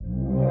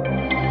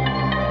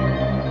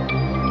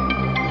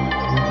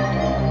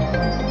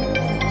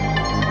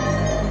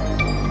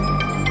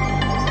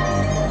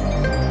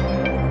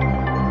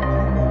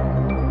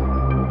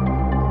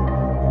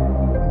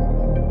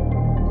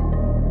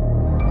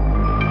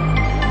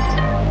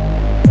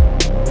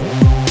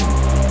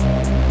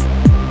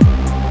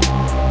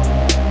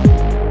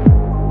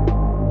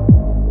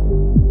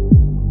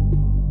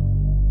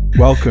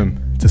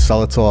Welcome to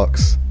Cellar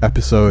Talks,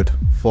 episode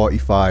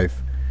 45.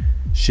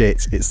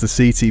 Shit, it's the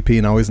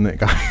CTP now, isn't it,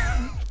 guys?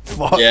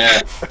 Fuck.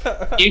 Yeah.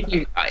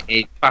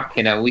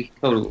 Fucking hell, we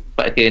could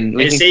fucking...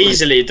 It's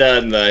easily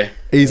done, though.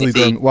 Easily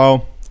done.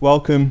 Well,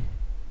 welcome.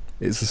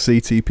 It's the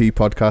CTP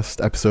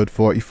podcast, episode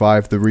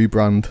 45. The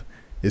rebrand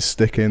is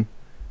sticking.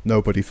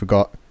 Nobody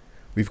forgot.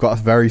 We've got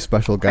a very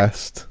special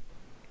guest,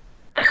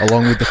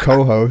 along with the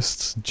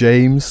co-hosts,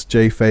 James,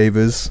 J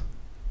Favs,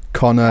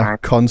 Connor,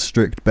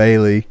 Constrict,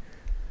 Bailey,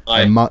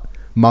 and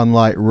man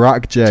like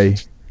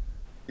Rakjay.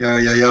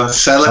 Yo,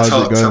 Cellar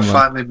Talks. I've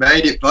finally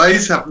made it,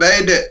 boys. I've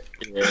made it.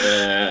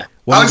 Yeah.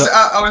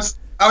 I was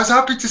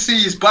happy to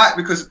see you back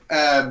because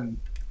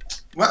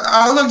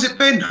how long's it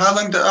been? How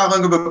long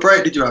of a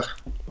break did you have?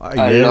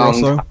 A year or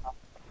so.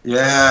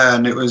 Yeah,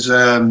 and it was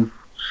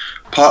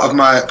part of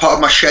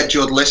my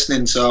scheduled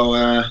listening. So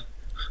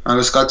I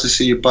was glad to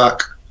see you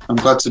back. I'm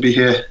glad to be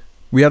here.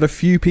 We had a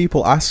few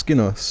people asking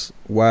us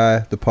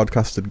where the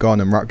podcast had gone,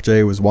 and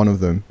Rakjay was one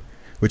of them,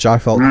 which I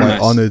felt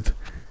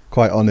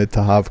quite honoured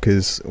to have,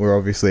 because we're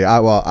obviously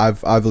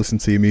I've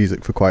listened to your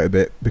music for quite a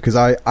bit, because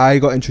I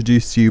got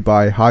introduced to you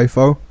by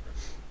Hypho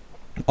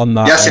on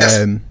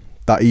that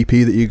that EP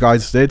that you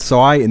guys did.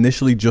 So I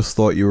initially just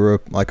thought you were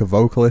like a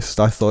vocalist.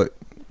 I thought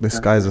this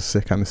guy's a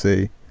sick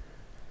MC.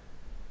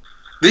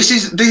 This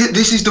is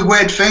the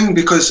weird thing,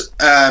 because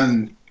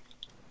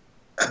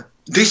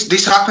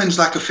this happens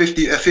like a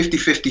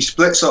 50-50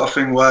 split sort of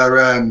thing,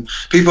 where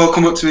people will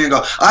come up to me and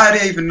go, I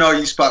didn't even know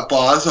you spat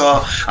bars,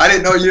 or I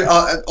didn't know you,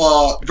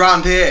 or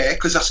round here,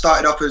 because I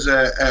started off as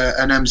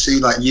an MC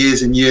like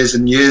years and years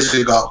and years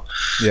ago.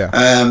 Yeah.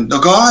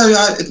 They'll go,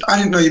 I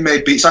didn't know you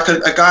made beats. Like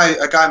a guy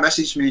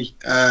messaged me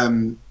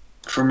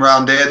from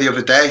round here the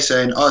other day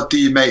saying, oh, do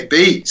you make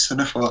beats?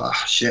 And I thought,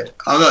 oh shit,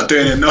 I'm not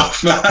doing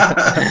enough, man.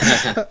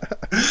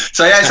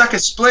 So yeah, it's like a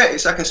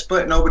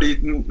split.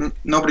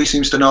 Nobody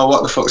seems to know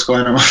what the fuck's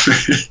going on.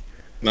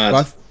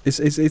 Well,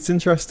 it's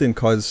interesting,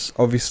 because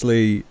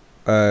obviously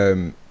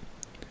I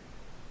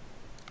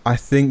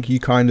think you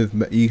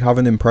have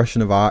an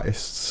impression of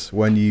artists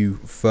when you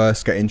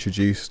first get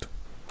introduced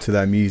to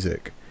their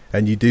music,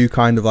 and you do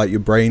kind of like,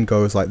 your brain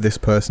goes like, this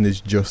person is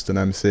just an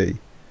MC.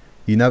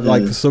 You never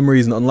like, for some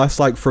reason, unless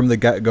like from the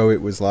get-go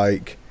it was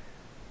like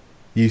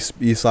you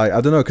like, I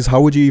don't know, because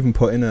how would you even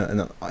put in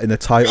a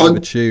title of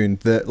a tune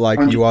that like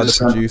 100%. You are the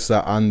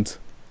producer and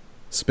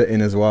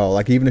spitting as well?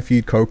 Like, even if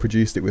you'd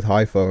co-produced it with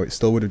Hypho, it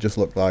still would have just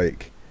looked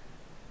like...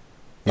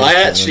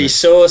 I actually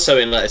saw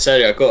something like this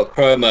earlier. I got a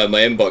promo in my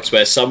inbox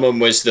where someone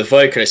was the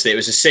vocalist. It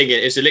was a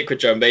liquid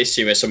drum bass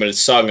tune where someone had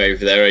sung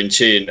over their own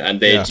tune, and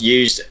they'd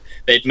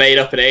made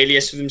up an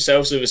alias for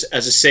themselves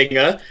as a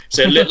singer,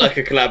 so it looked like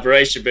a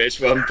collaboration, but it's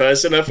one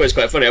person. I thought it was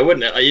quite funny. You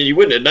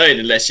wouldn't have known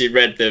unless you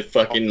read the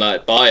fucking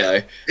like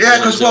bio. Yeah,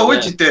 because what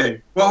would you do?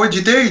 What would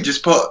you do?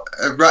 Just put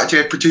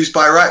Rakjay, produced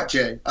by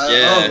Rakjay.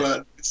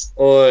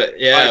 Or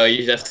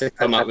you'd have to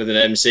come up with an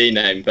MC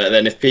name. But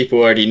then if people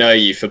already know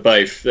you for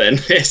both, then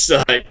it's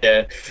like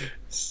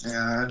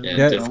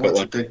difficult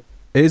one. It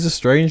is a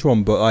strange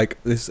one, but like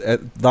this, I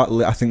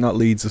think that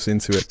leads us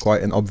into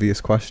quite an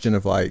obvious question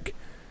of like.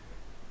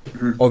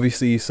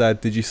 Obviously,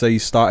 did you say you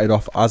started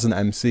off as an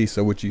MC?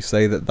 So would you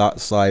say that that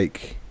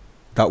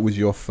was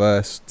your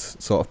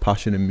first sort of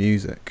passion in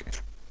music?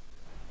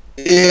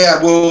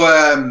 Yeah,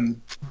 well,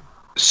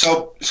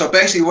 so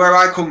basically where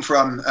I come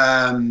from,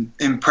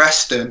 in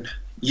Preston,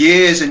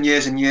 years and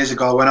years and years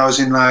ago, when I was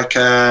in like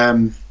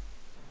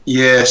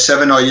year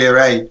 7 or year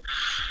 8,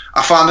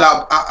 I found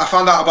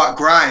out about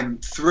grime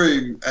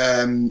through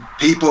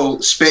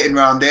people spitting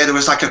around there. There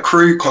was like a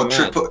crew called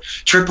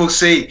Triple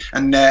C,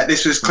 and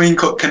this was Clean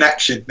Cut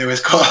Connection. There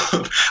was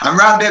called, and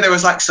around there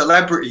was like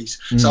celebrities.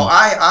 So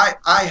I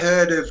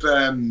heard of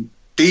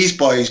these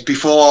boys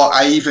before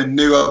I even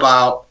knew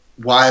about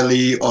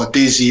Wiley or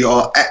Dizzy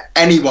or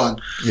anyone.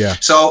 Yeah.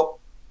 So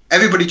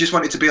everybody just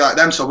wanted to be like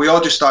them. So we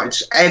all just started.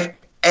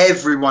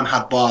 Everyone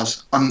had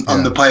bars on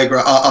the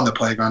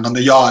playground, on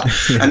the yard,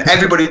 and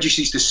everybody just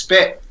used to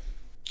spit.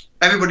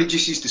 So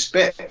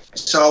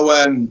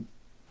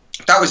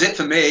that was it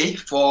for me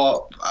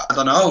for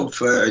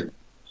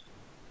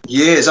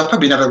years. I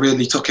probably never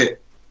really took it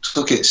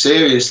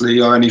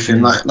seriously or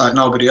anything like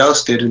nobody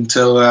else did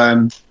until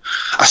I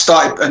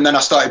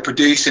started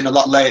producing a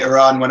lot later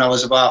on when I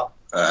was about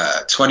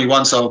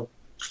 21, so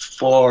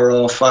 4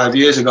 or 5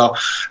 years ago,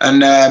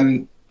 and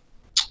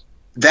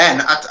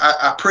then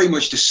I pretty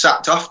much just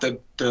sacked off the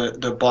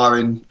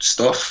barring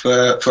stuff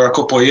for a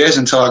couple of years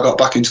until I got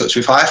back in touch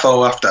with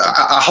Hypho. After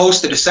I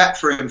hosted a set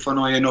for him,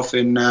 funnily enough,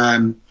 in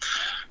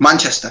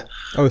Manchester.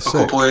 Oh,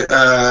 sick.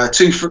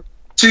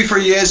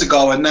 2-3 years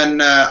ago, and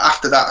then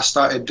after that I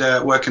started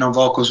working on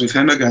vocals with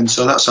him again.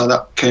 So that's how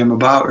that came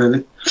about,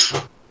 really.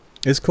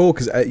 It's cool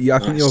because I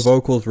think your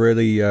vocals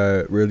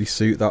really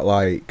suit that,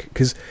 like,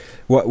 because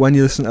when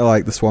you listen to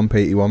like the Swamp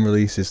 81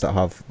 releases that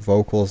have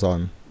vocals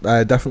on.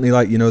 Definitely,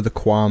 like, the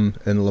Quam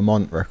and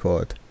Lamont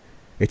record.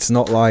 It's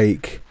not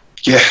like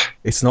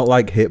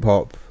hip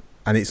hop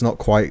and it's not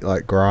quite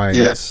like grime.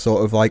 It's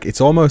sort of like, it's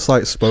almost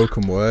like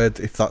spoken word,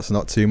 if that's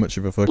not too much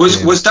of a fucking...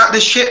 Was that the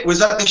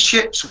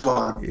ships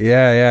one?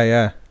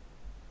 Yeah.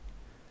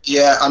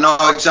 Yeah, I know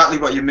exactly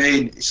what you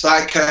mean. It's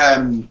like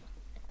the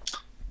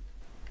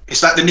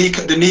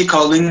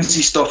Nico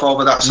Lindsay stuff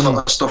over that sort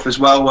of stuff as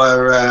well,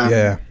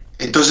 where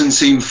it doesn't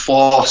seem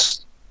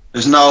forced.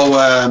 There's no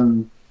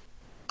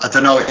I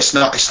don't know. It's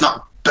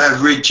not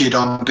rigid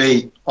on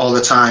beat all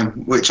the time,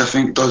 which I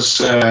think does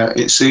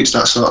it suits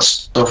that sort of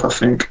stuff, I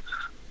think.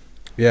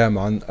 Yeah,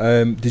 man.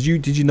 Did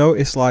you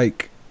notice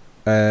like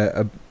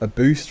a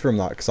boost from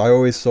that? Because I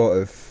always sort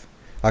of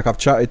like, I've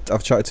chatted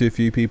to a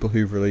few people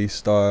who've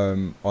released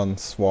on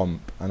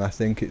Swamp, and I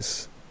think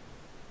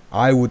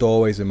I would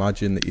always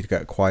imagine that you'd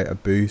get quite a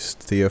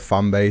boost to your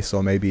fan base,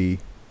 or maybe,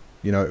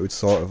 you know, it would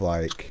sort of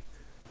like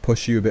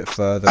push you a bit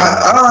further in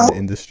the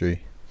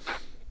industry.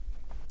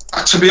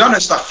 To be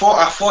honest, I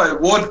thought it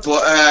would,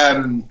 but I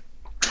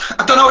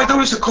don't know. There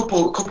was a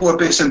couple of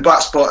bits and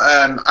bats, but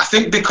I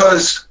think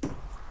because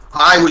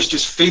I was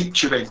just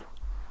featuring,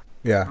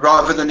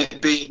 rather than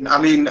it being.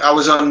 I mean, I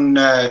was on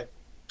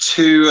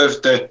two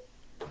of the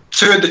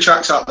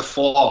tracks out of the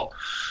 4,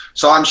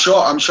 so I'm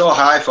sure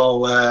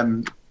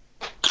Hi-Fo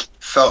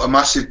felt a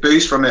massive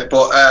boost from it.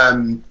 But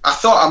I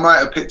thought I might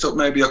have picked up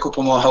maybe a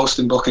couple more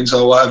hosting bookings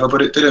or whatever,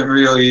 but it didn't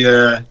really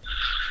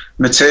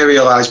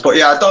materialise. But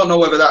yeah, I don't know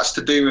whether that's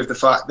to do with the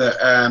fact that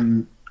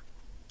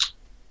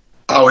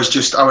I was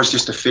just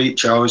a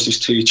feature. I was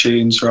just 2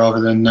 tunes rather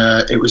than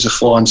it was a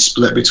 4 and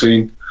split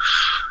between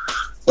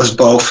us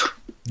both.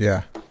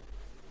 Yeah,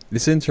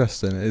 it's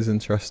interesting. It is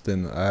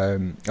interesting. I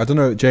don't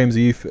know, James, are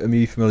you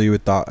familiar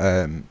with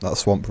that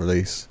Swamp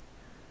release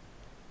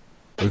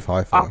with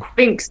Hi-Fi? I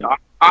think so.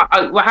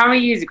 Well, how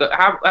many years ago?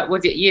 How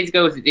was it? Years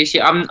ago? Was it this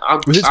year?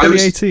 Was it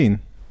 2018?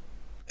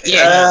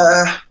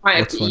 Yeah,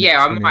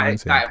 I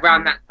might like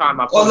around that time.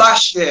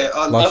 Last year.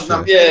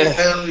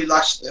 Early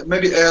last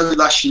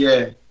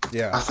year.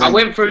 Yeah, I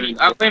went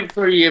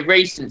through your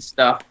recent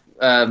stuff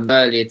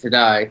earlier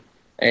today.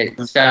 It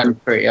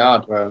sounded pretty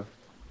hard, bro.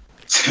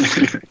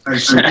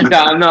 No,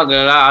 I'm not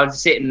gonna lie. I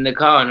was sitting in the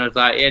car and I was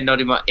like,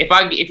 nodding my.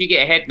 If you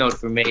get a head nod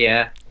from me,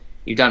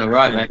 you've done all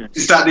right, man.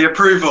 Is that the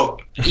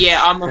approval?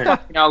 Yeah, I'm a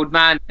fucking old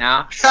man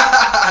now.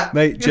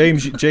 Mate,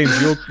 James,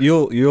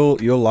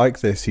 you'll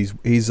like this. He's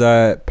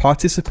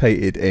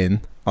participated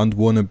in and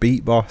won a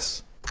Beat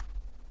Boss.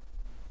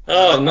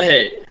 Oh,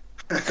 mate.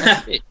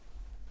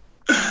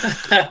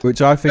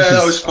 Which I think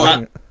that was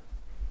fun.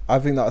 I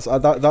think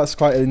that's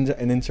quite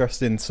an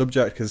interesting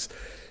subject, because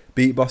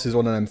Beat Boss is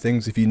one of them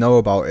things. If you know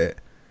about it,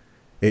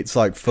 it's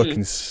like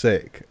fucking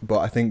sick. But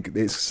I think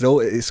it's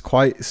still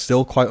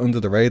quite under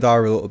the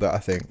radar a little bit, I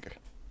think.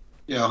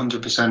 Yeah,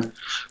 100%.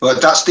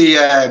 But that's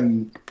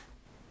the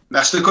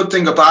good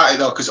thing about it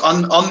though, because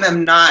on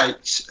them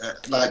nights,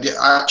 like the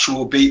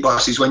actual Beat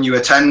Bosses, when you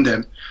attend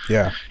them,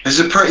 there's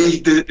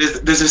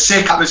a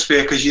sick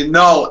atmosphere, because you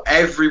know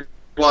everyone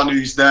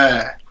who's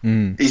there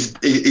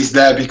is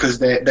there because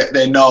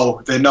they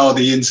know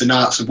the ins and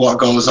outs of what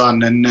goes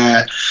on, and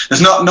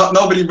there's not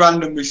nobody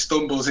randomly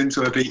stumbles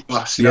into a Beat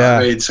Boss. You know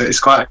what I mean? So it's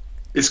quite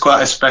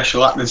a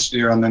special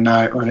atmosphere on the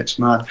night when it's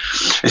mad.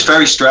 It's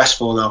very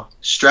stressful though.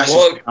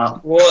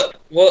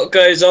 What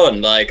goes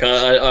on? Like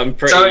I'm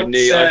pretty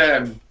new.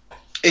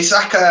 It's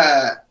like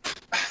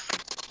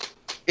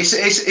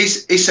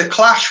it's a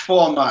clash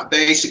format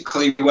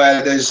basically,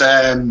 where there's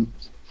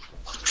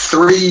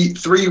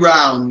three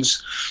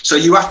rounds, so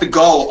you have to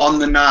go on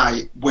the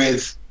night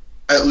with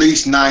at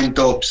least 9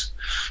 dubs,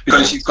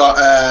 because you've got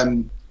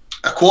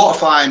a quarter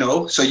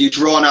final, so you're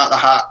drawn out the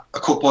hat a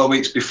couple of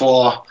weeks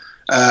before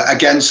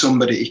against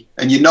somebody,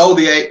 and you know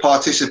the 8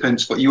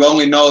 participants, but you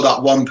only know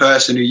that one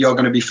person who you're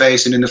going to be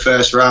facing in the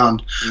first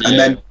round, and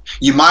then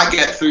you might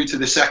get through to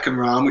the second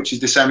round, which is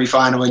the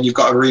semi-final, and you've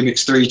got to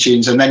remix 3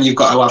 tunes, and then you've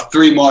got to have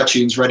 3 more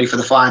tunes ready for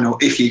the final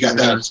if you get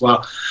there as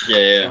well.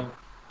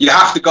 You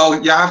have to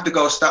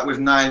go start with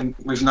nine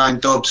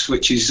dubs,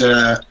 which is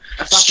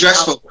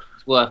stressful.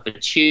 It's worth a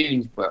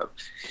tunes, bro.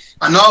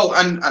 I know,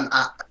 and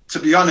to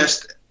be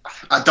honest,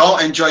 I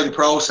don't enjoy the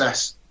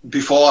process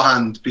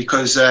beforehand,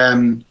 because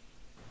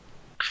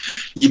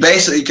you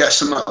basically get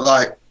something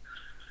like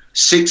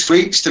 6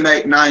 weeks to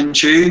make 9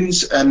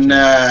 tunes, and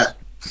I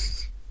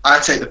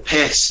take the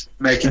piss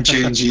making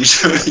tunes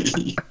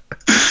usually.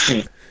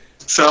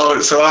 So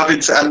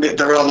and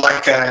they're all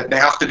like they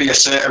have to be a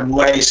certain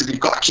way, so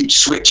you've got to keep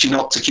switching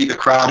up to keep the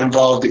crowd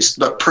involved. It's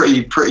like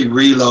pretty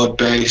reload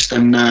based,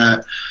 and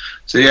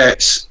so yeah,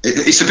 it's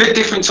a bit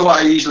different to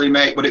what I usually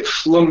make, but it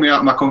flung me out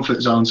of my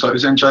comfort zone, so it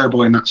was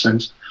enjoyable in that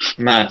sense.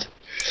 Mad.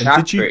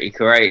 That's pretty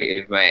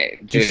creative,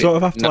 mate. Do you sort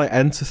of have to like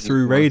enter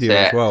through radio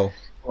as well?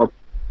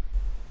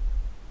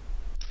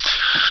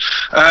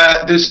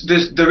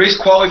 There is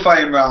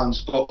qualifying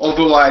rounds, but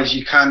otherwise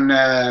you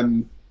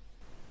can.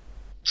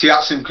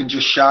 Tiatsim can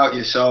just shout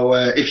you. So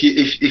if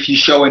you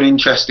show an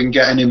interest in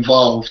getting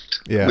involved,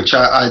 which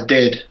I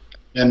did,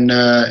 and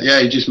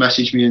he just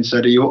messaged me and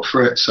said, "Are you up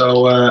for it?"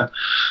 So I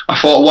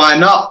thought, why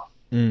not?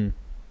 And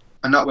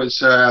that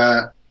was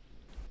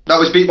That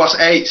was Beat Boss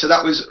 8, so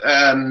that was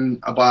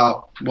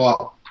about,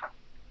 what,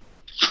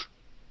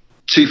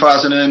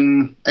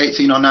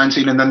 2018 or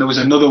 19, and then there was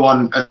another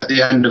one at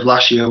the end of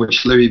last year,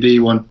 which Louis B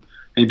won.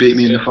 He beat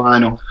me in the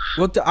final.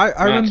 Well,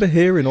 I remember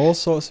hearing all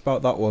sorts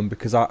about that one,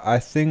 because I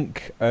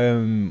think,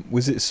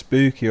 was it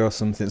Spooky or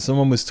something?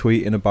 Someone was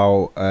tweeting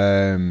about,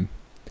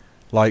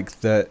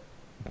 like, that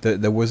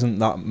there wasn't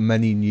that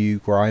many new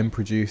grime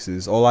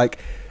producers, or like,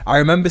 I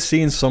remember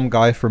seeing some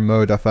guy from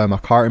Mode FM, I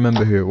can't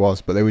remember who it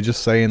was, but they were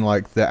just saying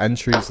like the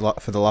entries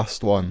for the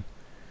last one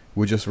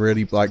were just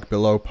really like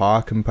below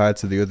par compared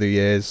to the other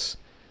years.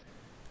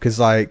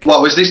 Because like,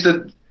 what was this,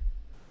 the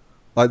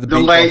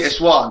latest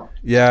one?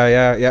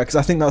 Yeah. Because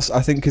I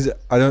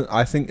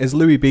think has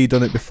Louis B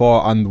done it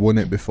before and won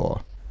it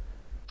before?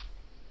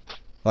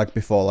 Like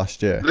before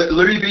last year.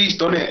 Louis B's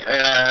done it.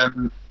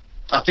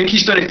 I think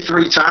he's done it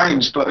 3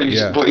 times, but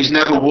he's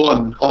never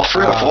won, or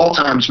 3 or 4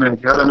 times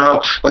maybe. I don't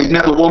know. But he'd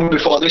never won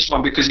before this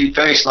one because he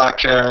faced like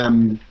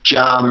Jams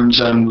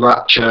and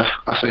Rakjay,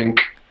 I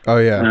think. Oh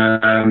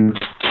yeah. In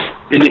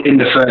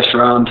the first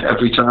round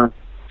every time.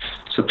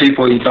 So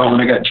people you don't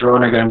want to get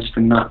drawn against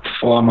in that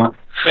format.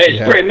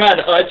 It's pretty mad.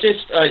 I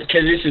just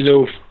because this is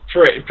all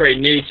pretty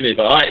new to me.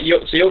 But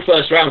so your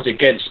first round was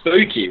against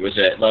Spooky, was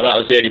it? Like that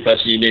was the only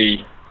person you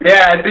knew.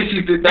 Yeah,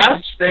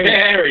 that's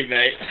scary,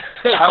 mate.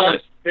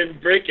 I've been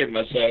bricking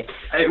myself.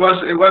 It was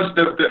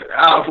the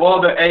out of all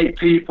the 8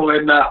 people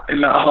in that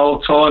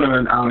whole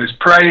tournament, I was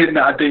praying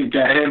that I didn't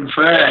get him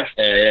first.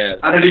 Yeah.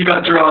 And then he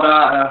got drawn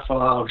out, and I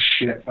thought, oh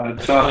shit, man.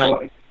 So I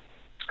thought,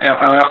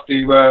 I have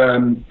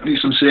to do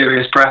some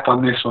serious prep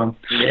on this one.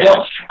 Yeah.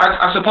 Well,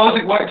 I suppose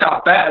it worked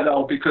out better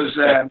though, because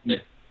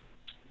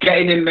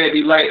getting in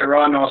maybe later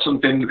on or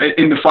something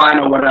in the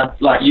final when I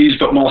like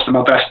used up most of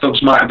my best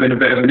dubs might have been a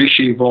bit of an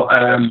issue, but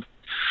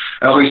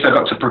at least I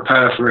got to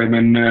prepare for him.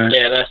 And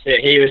yeah, that's it.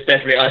 He was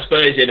definitely, I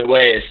suppose in a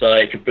way it's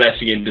like a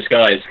blessing in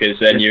disguise, because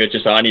then you were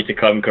just like, I need to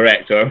come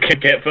correct or I'm going to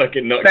get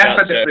fucking knocked out.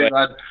 Definitely,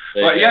 man.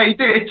 But yeah, he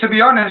did. To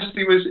be honest,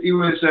 he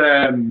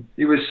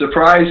was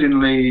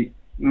surprisingly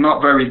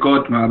not very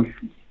good, man.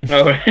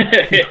 Oh.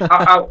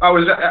 I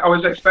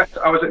was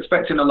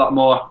expecting a lot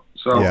more.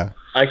 So yeah.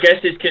 I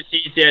guess it's because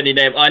he's the only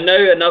name. I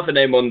know another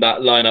name on that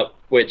lineup,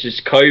 which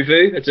is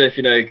Kovu. I don't know if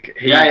you know.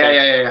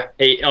 Yeah.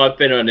 I've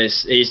been on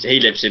his. He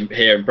lives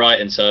here in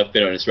Brighton, so I've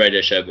been on his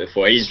radio show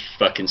before. He's a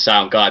fucking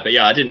sound guy. But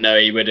yeah, I didn't know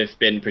he would have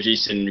been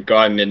producing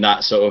grime in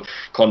that sort of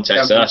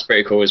context. So that's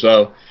pretty cool as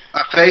well.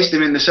 I faced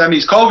him in the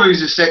semis.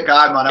 Kovu's a sick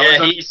guy, man.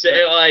 He's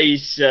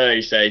so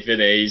safe, isn't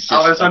he?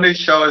 I was on his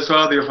show as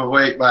well the other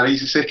week, man.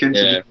 He's a sick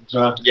interview as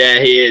well. Yeah,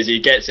 he is.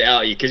 He gets it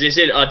out of you because it's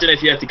in. I don't know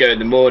if you have to go in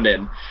the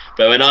morning.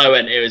 But when I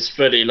went, it was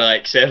fully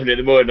like 7 in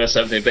the morning or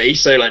something. But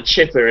he's so like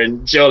chipper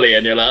and jolly,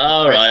 and you're like,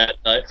 all right.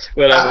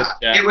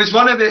 It was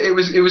one of the. It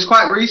was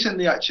quite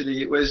recently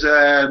actually. It was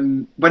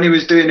when he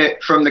was doing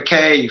it from the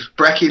cave,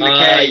 Brecky in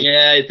the cave.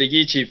 Yeah, the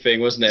YouTube thing,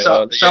 wasn't it?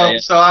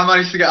 So I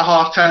managed to get a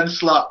 10:30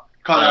 slot.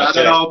 I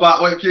don't know about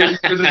what if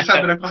it was at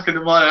 7 o'clock in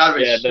the morning. I'd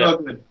be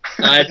struggling.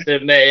 I had to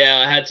admit,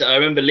 I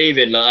remember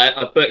leaving. Like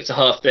I booked a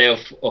half day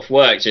off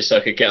work just so I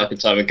could get up in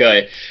time and go.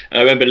 And I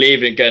remember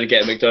leaving and going to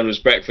get a McDonald's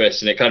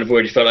breakfast, and it kind of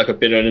already felt like I'd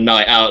been on a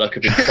night out. Like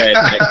I'd been playing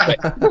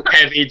like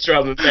heavy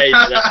drum and bass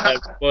at that time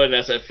before, and I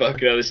was like,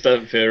 "Fucking hell, this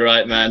doesn't feel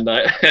right, man."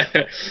 Like,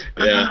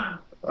 yeah.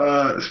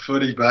 It's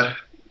funny, man.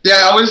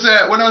 Yeah, I was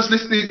when I was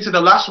listening to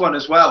the last one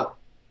as well.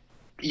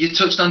 You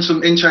touched on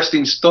some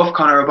interesting stuff,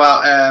 Connor,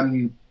 about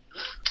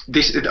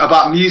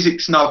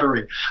music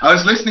snobbery. I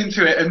was listening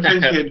to it and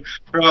thinking,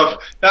 bro,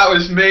 that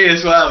was me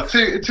as well.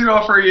 2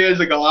 or 3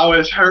 years ago, I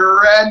was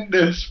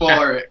horrendous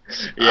for it.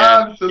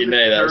 Yeah, absolutely, you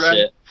know that horrendous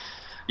shit.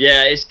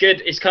 Yeah, it's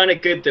good. It's kind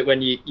of good that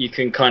when you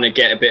can kind of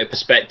get a bit of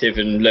perspective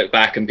and look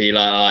back and be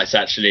like, oh, it's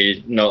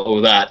actually not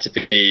all that to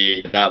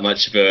be that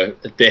much of a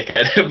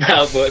dickhead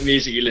about what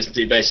music you listen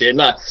to, basically. And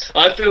like,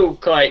 I feel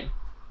quite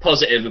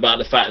positive about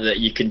the fact that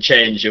you can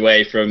change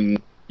away from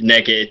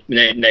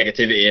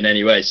negativity in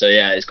any way. So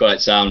yeah, it's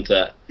quite sound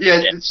that.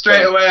 Yeah,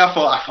 straight away I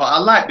thought I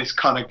like this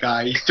kind of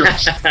guy. He's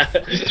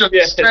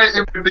just straight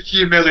in with the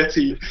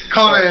humility.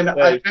 Come in.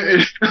 I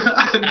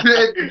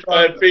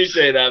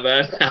appreciate that,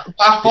 man.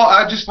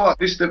 I just thought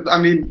this. I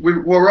mean,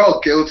 we're all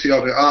guilty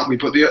of it, aren't we?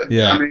 But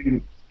I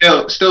mean,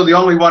 still the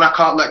only one I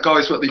can't let go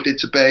is what they did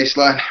to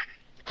Baseline.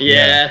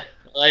 Yeah.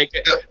 Like,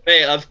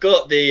 mate, I've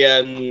got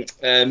the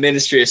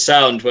Ministry of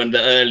Sound, one of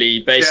the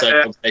early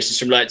bassline compilations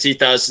from like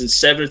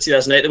 2007 or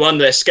 2008, the one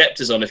where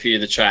Skepta's on a few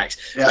of the tracks.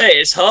 Yeah. Mate,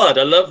 it's hard.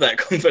 I love that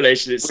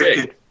compilation. It's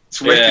sick.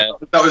 It's wicked. Yeah.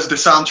 That was the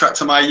soundtrack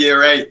to my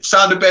year 8.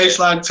 Sound of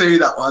Baseline 2,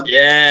 that one.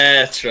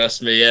 Yeah,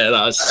 trust me. Yeah,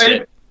 that was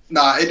sick.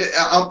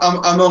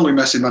 I'm only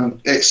messing,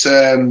 man. It's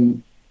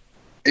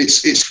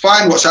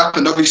fine what's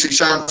happened. Obviously,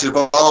 sounds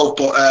evolved,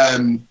 but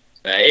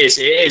it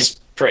is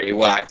pretty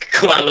whack.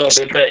 Quite a lot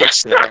of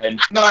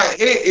it. No,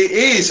 it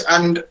is,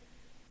 and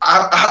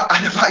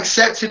I'd have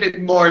accepted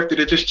it more if they'd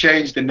have just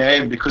changed the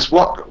name, because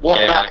what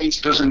that is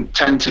doesn't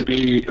tend to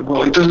be.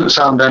 Well, it doesn't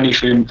sound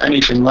anything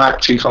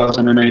like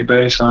 2008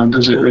 Baseline,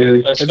 does it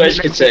really? I suppose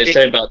you could say it's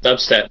about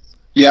dubstep.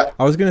 Yeah.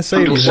 I was gonna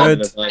say,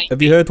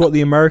 have you heard what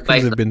the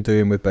Americans have been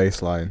doing with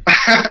bassline?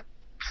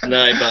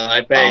 No, but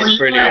I bet it's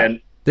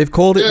brilliant. They've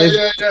called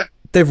it.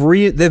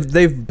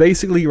 They've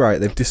basically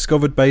they've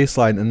discovered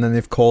bassline and then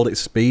they've called it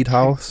speed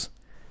house.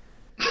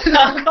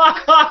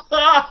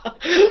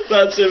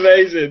 That's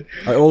amazing.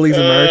 Like all these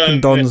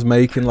American dons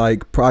making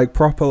like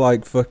proper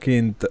like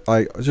fucking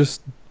like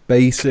just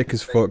basic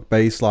as fuck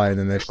bassline,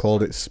 and they've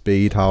called it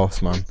speed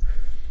house, man.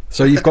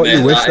 So you've got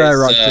your wish there,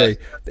 Rakjay.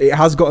 It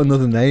has got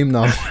another name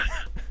now.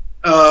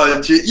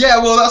 Yeah,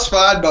 well that's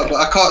fine, but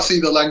I can't see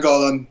the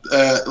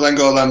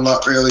Lengoland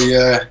lot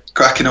really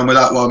cracking on with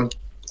that one.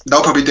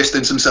 They'll probably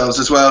distance themselves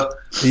as well.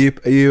 Are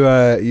you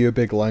a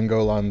big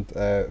Lengoland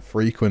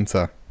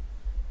frequenter?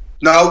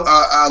 No,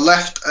 I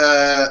left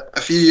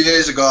a few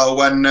years ago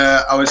when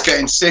I was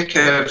getting sick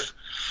of,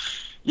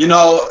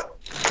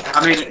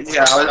 I mean,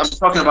 yeah, I'm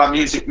talking about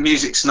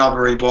music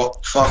snobbery,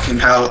 but fucking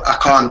hell, I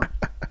can't.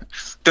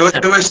 There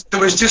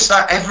was just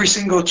that every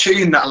single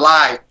tune that I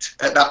liked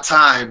at that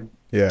time.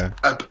 Yeah.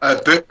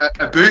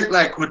 A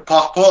bootleg would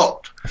pop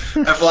up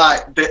of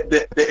like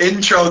the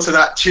intro to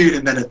that tune,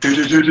 and then a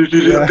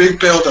big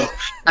build up,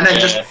 and then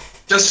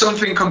just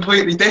something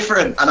completely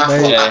different. And I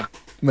thought,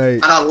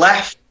 and I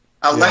left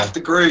the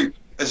group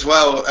as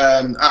well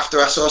after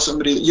I saw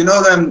somebody,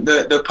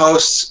 the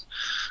posts,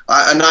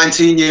 a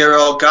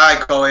 19-year-old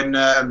guy going,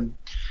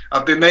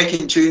 I've been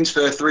making tunes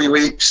for 3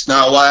 weeks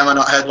now, why am I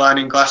not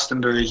headlining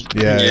Glastonbury?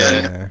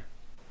 Yeah.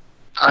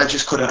 I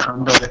just couldn't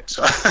handle it,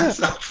 so I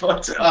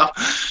fucked it up,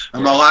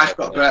 and my life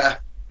got better.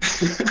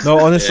 No,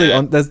 honestly,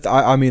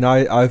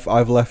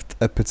 I've left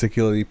a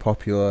particularly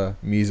popular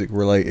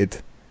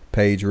music-related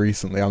page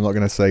recently. I'm not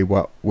going to say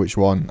which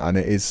one, and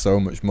it is so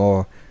much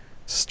more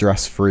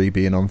stress-free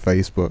being on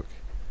Facebook.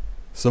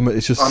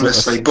 It's just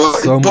honestly,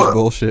 so much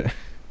bullshit.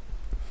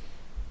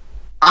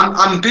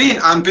 I'm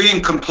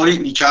being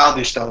completely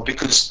childish though,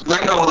 because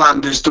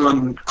Legoland has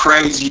done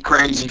crazy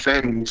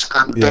things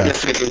and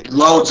benefited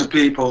loads of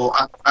people,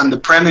 and the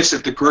premise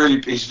of the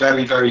group is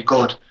very, very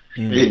good.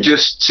 It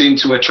just seemed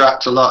to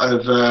attract a lot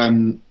of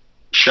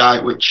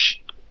shite,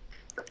 which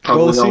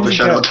probably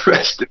overshadowed the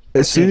rest of it.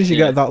 As soon as you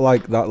get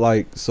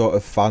that sort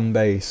of fan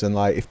base, and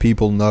like if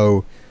people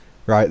know,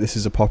 right, this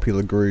is a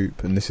popular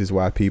group and this is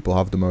where people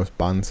have the most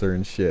banter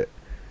and shit,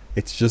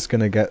 it's just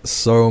gonna get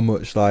so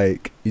much,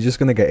 like, you're just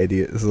gonna get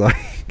idiots,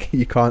 like,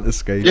 you can't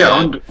escape. Yeah,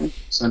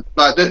 100%.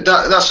 Like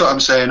that's what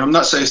I'm saying. I'm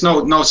not saying it's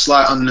no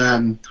slight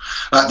on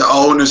like the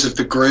owners of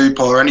the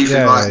group or anything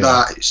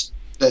that. It's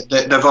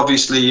they've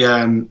obviously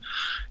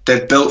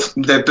they've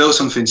built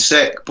something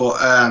sick, but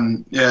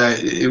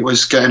it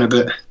was getting a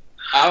bit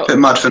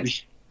mad for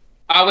me.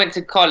 I went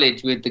to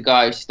college with the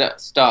guy who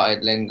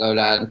started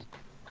Legoland.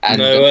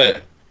 No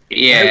way.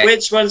 Yeah.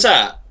 Which one's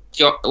that?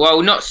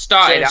 Well, not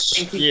started. I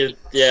think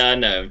I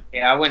know.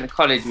 Yeah, I went to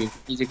college with.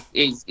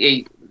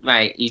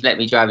 Mate, he's let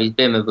me drive his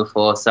Bimmer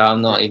before, so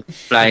I'm not even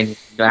flying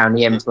down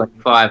the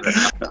M25.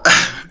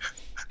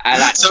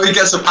 So he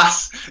gets a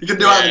pass. You can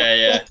do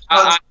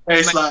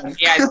baseline.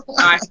 Yeah,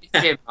 nice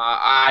Bimmer.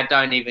 I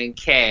don't even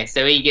care.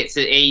 So he gets.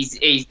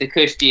 He's the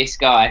cushtiest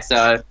guy.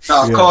 So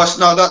no, of course,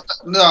 no.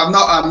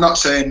 I'm not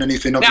saying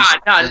anything. No.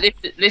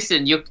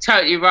 Listen, you're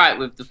totally right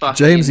with the fucking.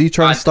 James, are you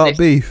trying to start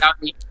beef?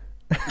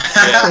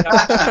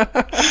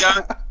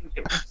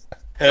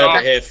 Heard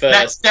it here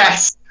first.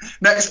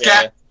 Next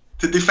guest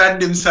to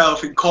defend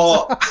himself in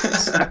court.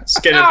 It's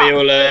gonna be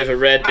all over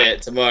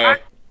Reddit tomorrow.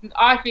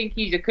 I think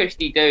he's a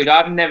cushy dude.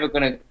 I'm never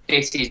gonna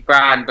diss his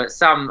brand, but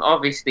some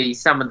of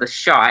the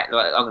shite,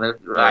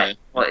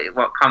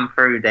 what come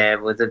through there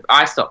was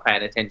I stopped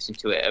paying attention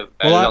to it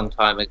a long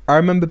time ago. I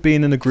remember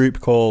being in a group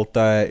called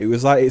it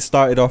was like, it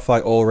started off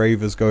like All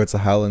Ravers Go to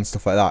Hell and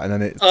stuff like that, and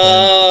then it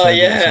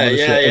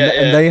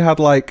and they had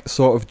like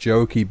sort of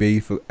jokey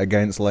beef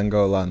against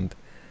Legoland,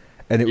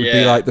 and it would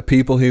be like the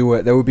people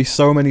there would be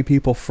so many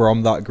people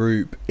from that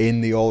group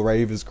in the All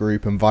Ravers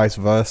group and vice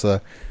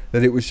versa,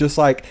 that it was just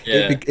like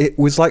it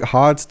was like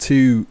hard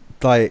to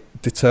like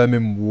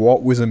determine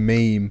what was a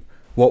meme,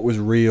 what was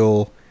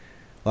real.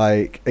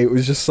 Like it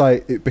was just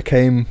like it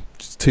became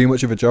just too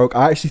much of a joke.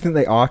 I actually think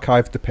they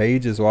archived the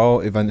page as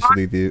well.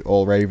 Eventually, the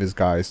All Ravers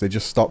guys, they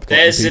just stopped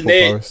letting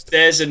people post.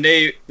 There's a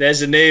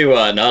new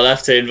one. I'll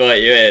have to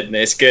invite you in.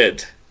 It's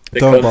good. The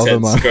Don't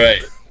content's bother, man.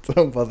 Great.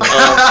 Don't bother.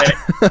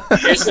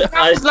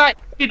 I like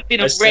it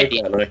been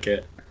already. I like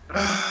it.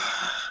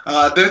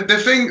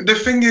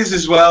 The thing is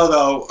as well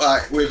though,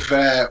 like with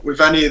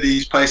any of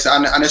these places,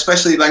 and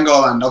especially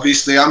Legoland,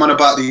 obviously I'm on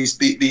about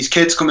these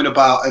kids coming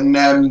about, and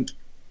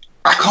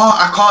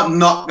I can't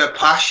knock their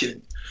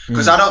passion,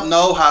 because I don't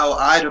know how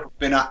I'd have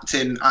been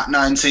acting at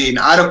 19.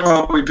 I'd have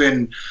probably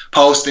been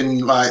posting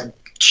like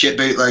shit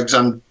bootlegs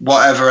and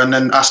whatever, and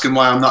then asking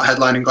why I'm not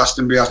headlining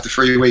Glastonbury after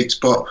 3 weeks.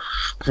 But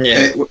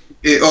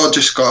it all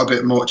just got a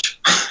bit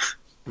much.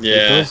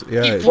 Yeah.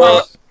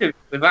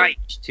 With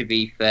age, to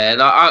be fair,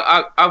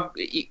 like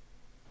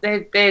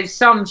there's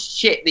some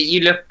shit that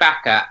you look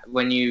back at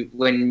when you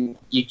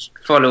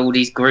follow all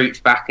these groups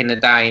back in the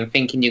day and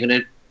thinking you're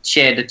gonna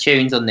share the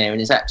tunes on there,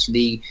 and it's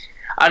actually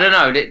I don't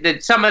know.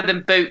 Some of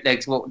them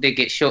bootlegs what did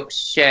get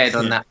shared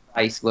on that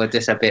place were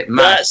just a bit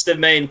mad. That's the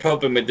main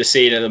problem with the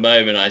scene at the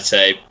moment, I'd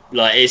say.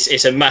 Like,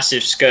 it's a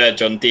massive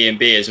scourge on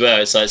D&B as well.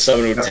 It's like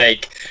someone will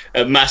take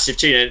a massive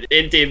tune.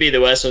 In D&B,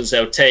 the worst ones,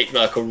 they'll take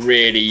like a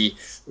really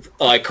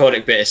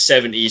iconic bit of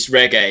 70s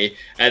reggae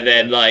and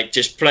then like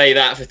just play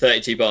that for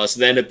 32 bars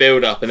and then a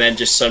build up and then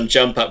just some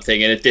jump up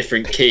thing in a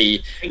different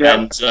key.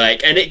 But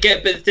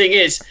the thing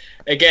is,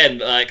 again,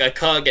 like I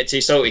can't get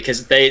too salty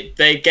because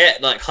they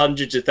get like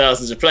hundreds of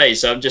thousands of plays,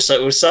 so I'm just like,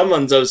 well,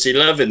 someone's obviously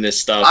loving this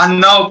stuff. I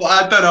know, but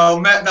I don't know,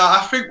 mate. No,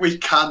 I think we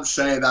can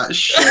say that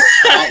shit.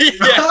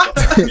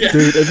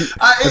 Dude,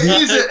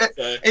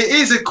 it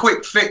is a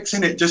quick fix,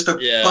 isn't it? Just a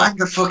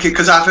bang of fucking,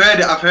 because I've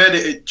heard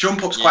it.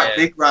 Jump up's quite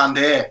big round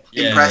here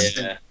in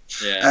Preston.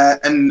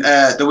 And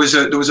there was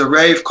a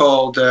rave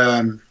called.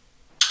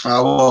 I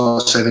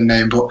won't say the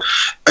name,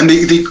 and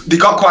they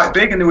got quite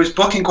big, and they was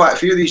booking quite a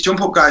few of these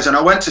jump up guys, and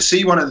I went to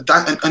see one of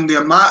the and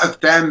the amount of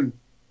them.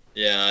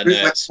 Yeah, I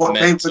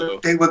know.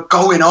 They were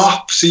going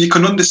off, so you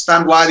can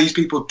understand why these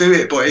people do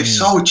it, but it's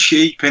so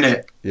cheap,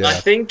 innit? Yeah. I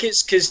think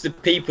it's because the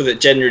people that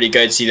generally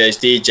go to see those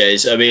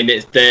DJs, I mean,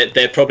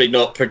 they're probably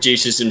not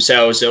producers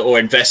themselves or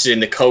invested in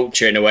the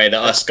culture in a way that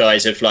us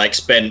guys have like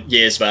spent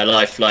years of our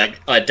life like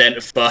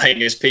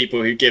identifying as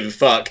people who give a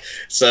fuck.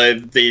 So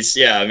these,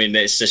 I mean,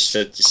 it's just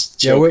we're the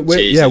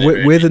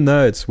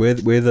nerds. We're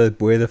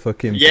the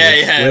fucking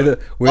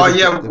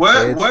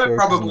we're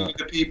probably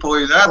the people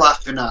who they're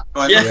laughing at.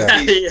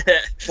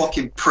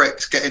 Fucking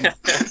pricks getting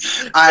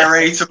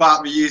irate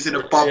about me using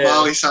a Bob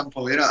Marley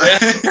sample, you know.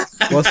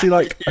 Well, see,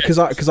 like,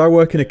 because I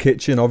work in a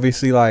kitchen,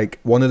 obviously, like,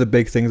 one of the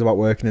big things about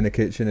working in a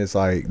kitchen is,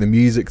 like, the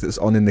music that's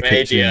on in the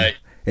kitchen.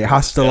 It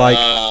has to,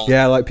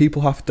 like,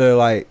 people have to,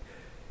 like,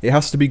 it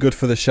has to be good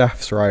for the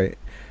chefs, right?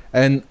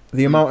 And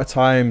the amount of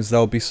times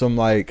there'll be some,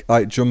 like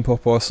jump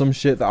up or some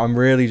shit that I'm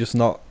really just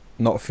not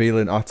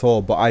feeling at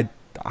all. But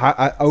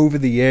I over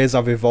the years,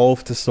 I've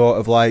evolved to sort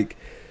of, like,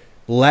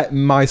 let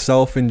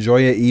myself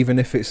enjoy it, even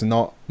if it's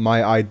not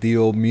my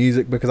ideal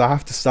music, because I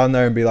have to stand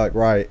there and be like,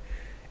 right,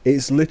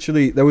 it's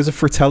literally, there was a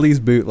Fratelli's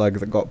bootleg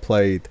that got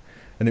played,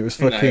 and it was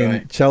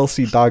fucking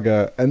Chelsea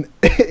Dagger, and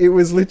it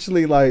was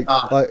literally like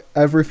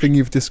everything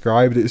you've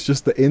described. It's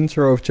just the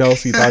intro of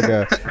Chelsea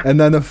Dagger, and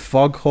then a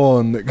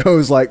foghorn that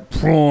goes like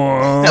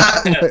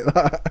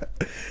that.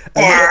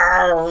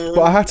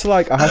 But I had to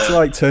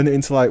like turn it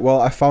into like, well,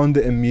 I found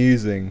it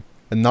amusing,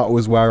 and that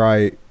was where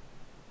I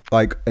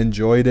like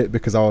enjoyed it,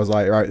 because I was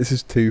like, right, this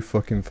is too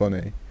fucking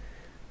funny.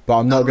 But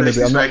I'm not gonna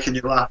be. I'm making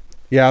you laugh.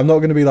 Yeah, I'm not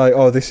gonna be like,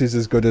 oh, this is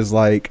as good as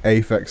like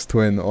Aphex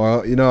Twin,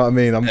 or you know what I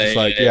mean. I'm just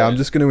I'm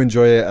just gonna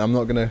enjoy it. I'm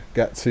not gonna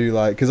get too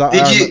like, because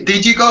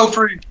did you go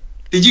through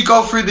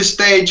the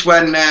stage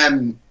when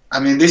I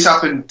mean, this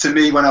happened to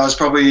me when I was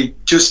probably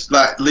just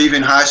like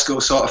leaving high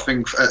school, sort of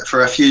thing,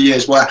 for a few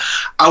years, where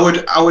I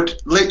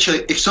would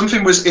literally, if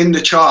something was in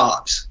the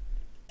charts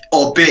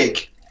or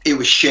big, it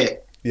was shit.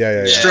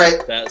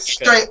 Straight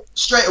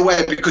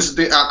away, because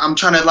I'm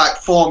trying to like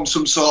form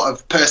some sort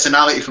of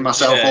personality for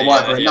myself or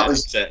whatever, and that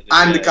was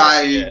I'm the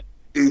guy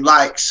who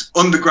likes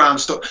underground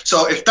stuff.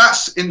 So if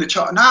that's in the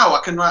chart now,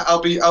 I can like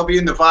I'll be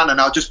in the van and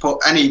I'll just put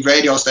any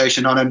radio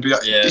station on and be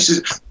like, this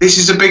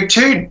is a big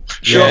tune.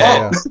 Shut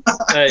up.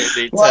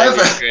 Totally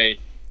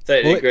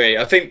agree.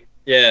 I think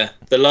the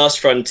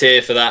last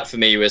frontier for that for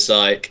me was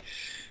like,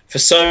 for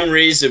some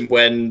reason,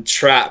 when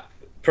trap,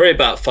 probably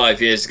about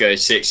 6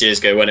 years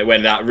ago,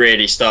 when that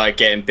really started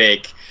getting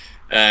big,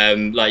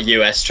 like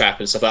US trap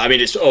and stuff like that. I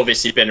mean, it's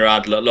obviously been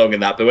around a lot longer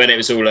than that, but when it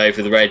was all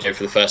over the radio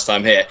for the first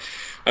time here,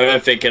 I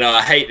remember thinking,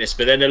 I hate this.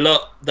 But then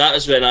that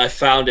was when I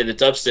found in the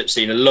dubstep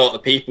scene, a lot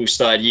of people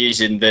started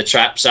using the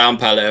trap sound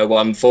palette at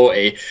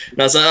 140. And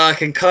I was like, I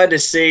can kind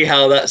of see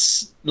how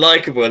that's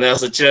likable. And I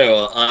was like, you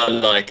know what? I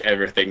like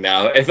everything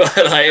now. If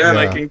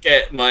I can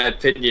get my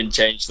opinion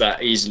changed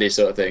that easily,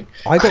 sort of thing.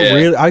 I got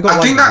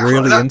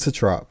really into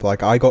trap.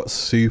 Like, I got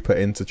super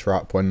into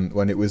trap when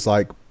it was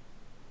like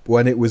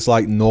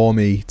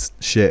normie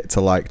shit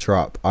to like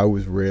trap. I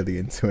was really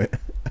into it.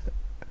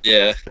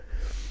 Yeah.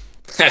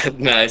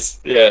 Nice.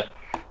 Yeah.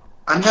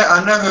 I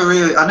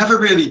never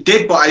really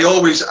did, but I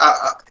always,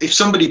 if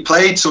somebody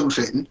played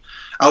something,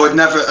 I would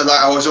never,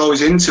 like, I was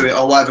always into it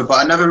or whatever,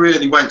 but I never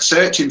really went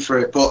searching for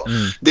it. But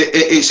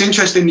it's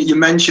interesting that you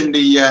mentioned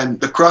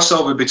the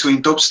crossover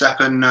between dubstep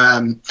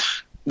and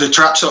the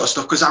trap sort of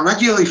stuff, because I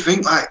regularly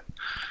think like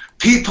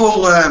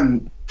people,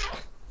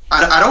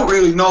 I don't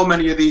really know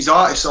many of these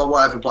artists or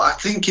whatever, but I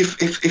think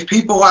if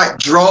people like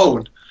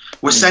Drone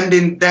were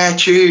sending their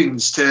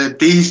tunes to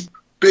these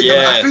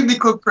I think they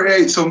could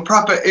create some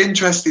proper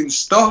interesting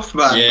stuff,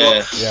 man.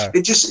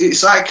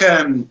 It's like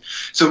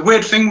it's a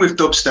weird thing with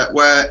dubstep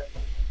where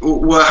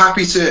we're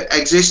happy to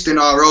exist in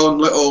our own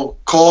little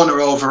corner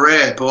over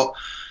here, but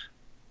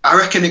I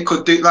reckon it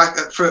could do, like,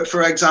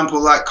 for example,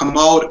 like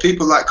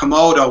people like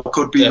Komodo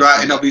could be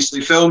writing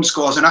obviously film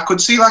scores, and I could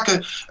see like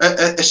a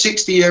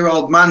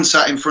 60-year-old man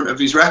sat in front of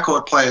his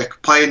record player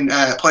playing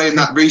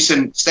that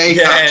recent Stay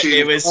Cat tune.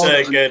 It was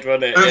so good,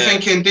 wasn't it? I'm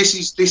thinking, this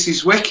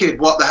is wicked.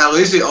 What the hell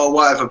is it or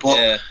whatever?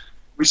 But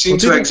We seem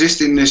to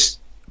exist in this.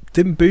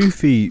 Didn't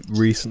Boofy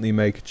recently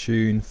make a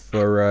tune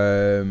for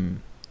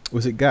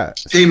was it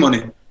Get? P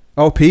Money.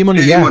 Oh, P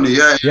Money, yeah. Money,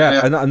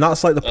 yeah. And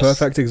that's like the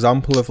perfect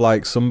example of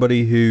like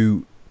somebody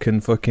who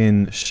can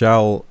fucking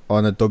shell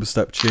on a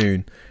dubstep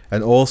tune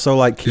and also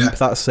like keep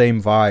that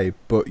same vibe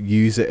but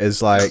use it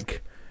as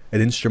like an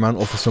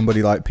instrumental for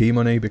somebody like P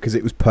Money, because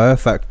it was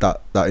perfect,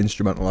 that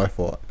instrumental, I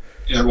thought.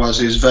 Yeah, it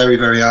was very,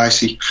 very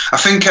icy. I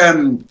think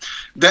them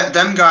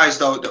guys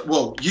though,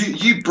 well,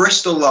 you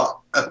Bristol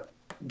lot are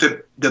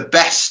the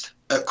best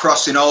at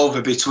crossing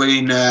over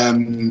between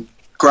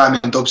grime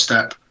and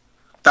dubstep.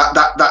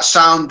 That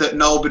sound that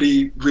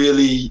nobody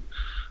really,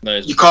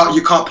 you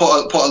can't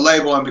put a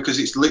label on, because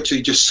it's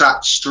literally just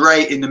sat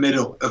straight in the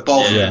middle of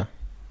both of them.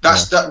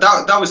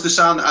 That was the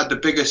sound that had the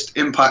biggest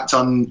impact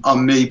on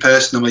me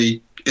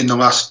personally in the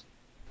last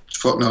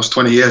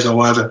 20 years or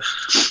whatever.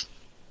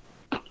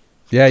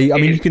 Yeah, I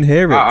mean you can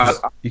hear it.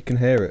 You can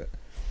hear it.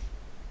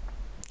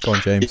 Go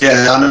on, James.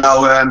 Yeah, I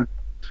know.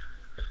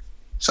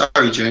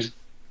 Sorry, James.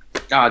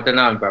 Oh, I don't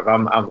know, bro.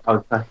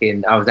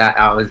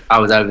 I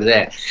was over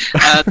there.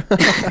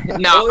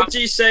 No, what would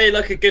you say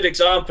like a good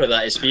example of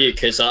that is for you?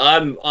 Because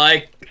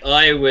I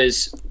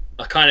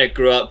kind of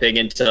grew up being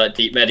into like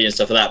deep medi and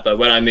stuff like that. But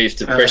when I moved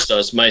to Bristol, I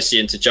was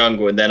mostly into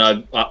jungle, and then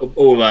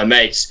all my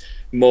mates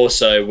more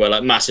so were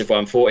like massive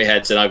 140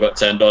 heads, and I got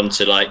turned on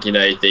to like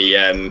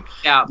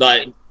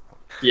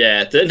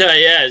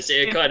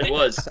it kind of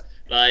was.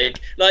 Like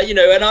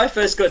when I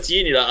first got to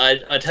uni,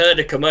 like I'd heard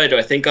of Komodo.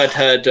 I think I'd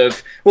heard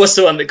of, what's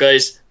the one that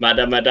goes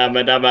mada.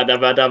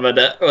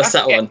 What's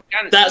that one?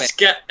 That's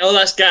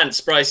Gantz,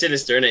 Spry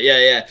Sinister, isn't it?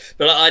 Yeah.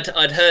 But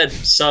I'd heard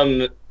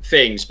some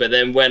things, but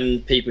then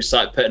when people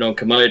started putting on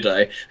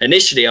Komodo,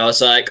 initially I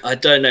was like, I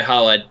don't know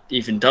how I'd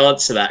even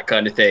dance to that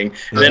kind of thing.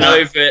 Then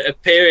over a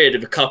period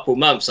of a couple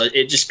months,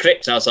 it just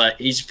clicked, and I was like,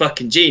 he's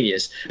fucking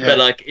genius. But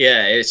like,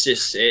 it's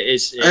just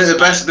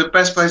the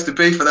best place to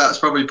be for that is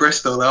probably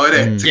Bristol, though,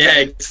 isn't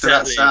it? Exactly.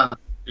 That sound.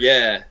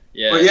 Yeah.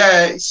 But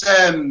yeah, it's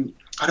I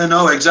don't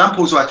know,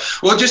 examples like,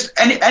 well, just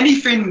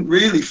anything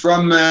really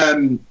from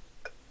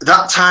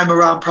that time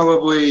around,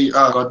 probably,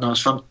 oh God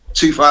knows, from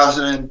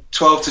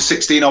 2012 to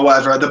 16 or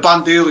whatever, the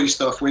Bandulu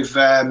stuff with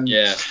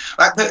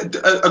like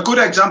a good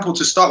example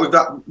to start with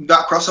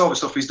that crossover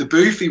stuff is the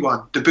Boofy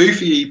one, the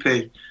Boofy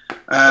EP.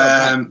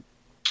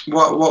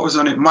 What was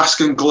on it,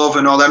 Mask and Glove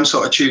and all them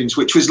sort of tunes,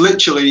 which was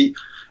literally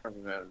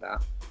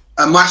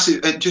a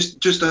massive,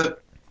 just a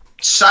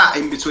sat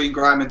in between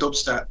grime and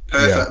dubstep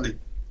perfectly.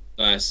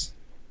 Nice.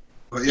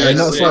 But yeah,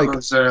 that's like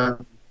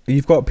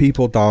you've got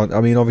people down.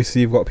 I mean, obviously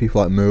you've got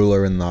people like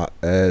Moolah and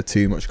that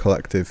Too Much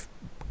Collective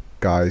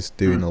guys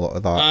doing a lot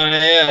of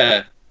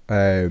that.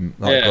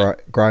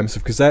 Grime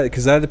stuff, because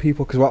they're the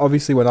people. Because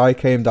obviously when I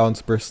came down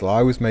to Bristol,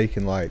 I was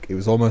making like, it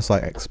was almost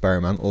like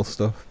experimental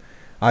stuff.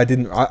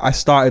 I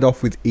started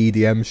off with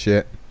EDM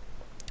shit,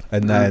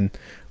 and then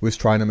was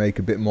trying to make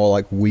a bit more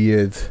like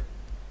weird,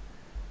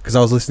 because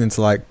I was listening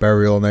to like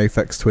Burial and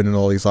Aphex Twin and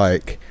all these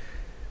like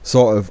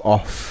sort of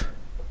off.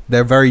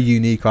 They're very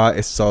unique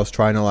artists, so I was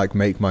trying to like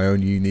make my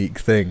own unique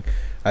thing.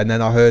 And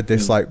then I heard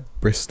this like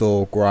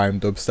Bristol grime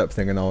dubstep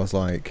thing, and I was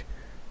like,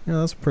 yeah,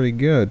 that's pretty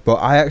good. But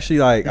I actually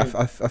like,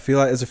 I feel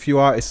like there's a few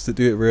artists that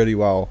do it really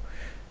well,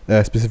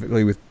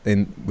 specifically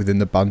within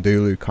the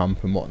Bandulu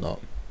camp and whatnot.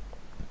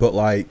 But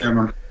like,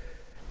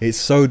 it's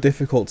so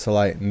difficult to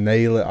like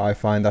nail it. I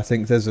find. I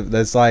think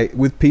there's like,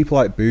 with people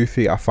like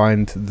Boofy, I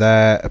find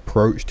their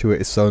approach to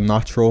it is so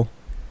natural.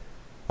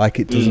 Like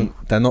it doesn't.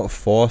 They're not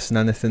forcing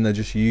anything. They're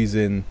just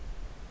using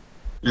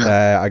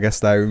I guess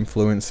their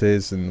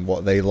influences and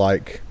what they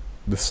like,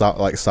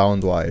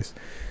 sound wise.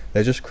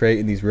 They're just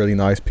creating these really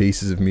nice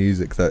pieces of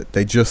music that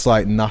they just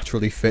like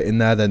naturally fit in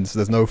there. Then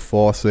there's no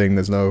forcing.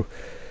 It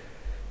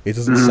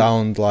doesn't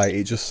sound like,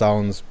 it just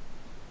sounds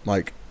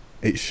like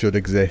it should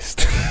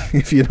exist.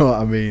 If you know what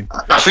I mean.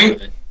 I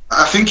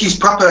think he's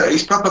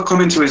proper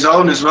coming to his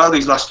own as well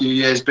these last few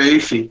years,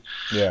 Boofy.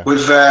 Yeah.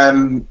 With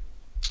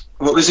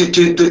what was it?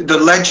 The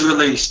Ledge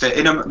release, the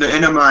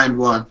Inner Mind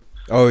one.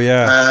 Oh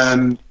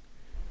yeah.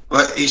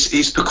 But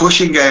his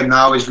percussion game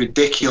now is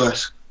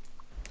ridiculous.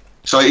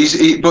 So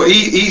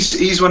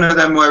he's one of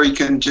them where he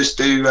can just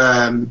do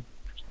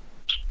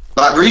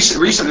like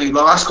recently,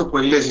 the last couple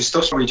of years, his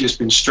stuff's probably just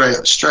been straight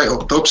up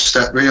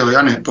dubstep, really,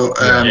 hasn't it? But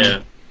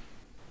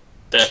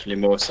definitely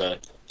more so.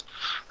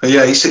 But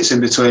yeah, he sits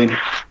in between.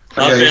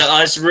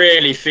 I was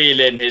really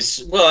feeling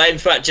his. Well, in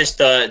fact, just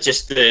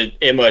the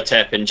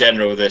Imhotep in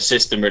general, the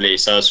system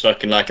release. I was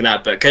fucking liking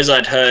that, but because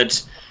I'd heard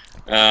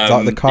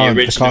like the Khan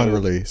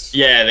release.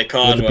 Yeah, the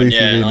Khan one.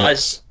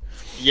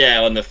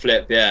 Yeah, on the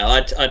flip. Yeah,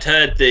 I'd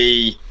heard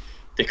the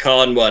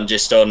Khan one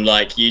just on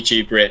like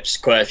YouTube rips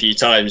quite a few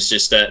times,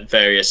 just at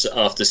various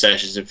after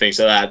sessions and things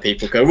like that.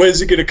 People go,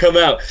 "When's it gonna come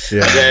out?"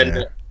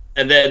 Yeah.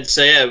 And then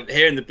so yeah,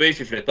 hearing the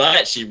Boofy flip, I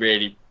actually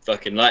really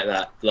fucking like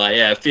that. Like,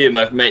 yeah, a few of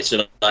my mates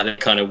are like, they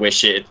kind of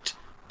wish it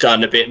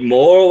done a bit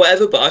more or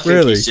whatever, but I think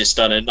Really? he's just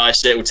done a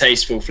nice little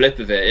tasteful flip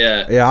of it.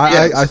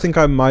 Yeah, I think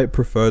I might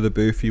prefer the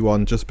Boofy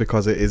one just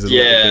because it is a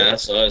little bit,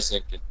 that's what I was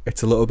thinking.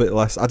 it's a little bit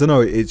less, I don't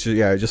know, it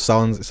just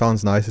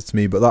sounds nicer to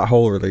me, but that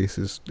whole release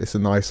it's a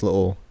nice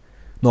little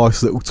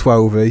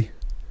 12E.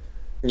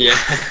 Yeah.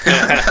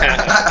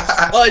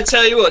 I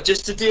tell you what,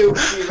 just to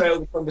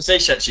derail the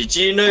conversation, actually,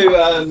 do you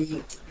know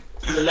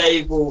the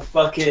label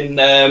fucking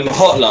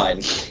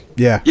Hotline?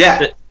 Yeah.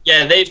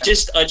 Yeah, I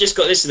just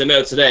got this in the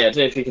mail today. I don't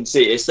know if you can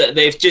see it. It's that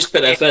they've just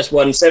put their first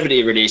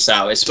 170 release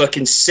out. It's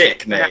fucking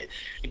sick, mate.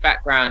 Your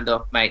background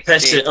off, mate.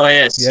 Oh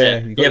yes, Yeah,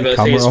 but the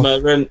thing is,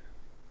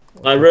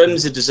 my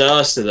room's a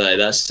disaster though.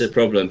 That's the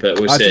problem, but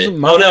we'll see. doesn't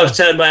Oh no, matter. I've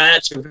turned my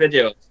actual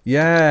video off.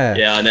 Yeah.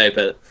 Yeah, I know,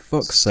 but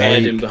Fuck's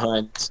hiding sake.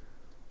 behind.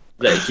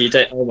 Look, you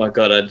don't. Oh my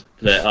god, I'm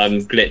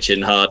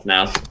glitching hard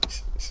now.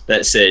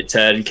 Let's see.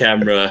 Turn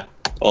camera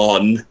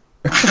on.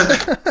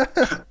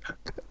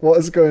 What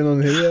is going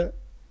on here?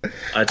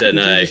 I don't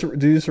know.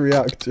 Do you just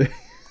react to?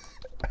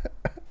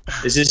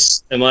 Is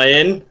this? Am I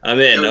in? I'm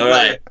in. All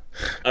right.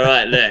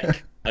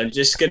 Look, I'm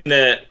just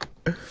gonna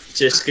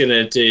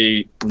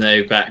do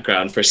no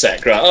background for a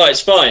sec. Right. Oh, it's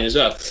fine as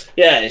well.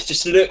 Yeah, it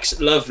just looks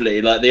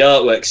lovely. Like the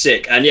artwork's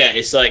sick, and yeah,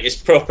 it's like it's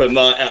proper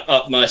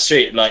up my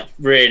street. Like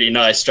really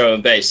nice drum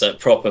and bass, like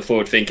proper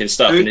forward-thinking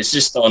stuff, and it's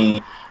just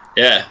on.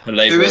 Yeah, a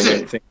label. Who is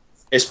it?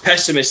 It's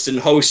Pessimist and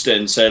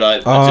Holston. So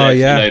like, Oh, I don't know if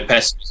yeah. you know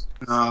Pessimist.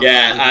 Oh,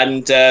 Yeah,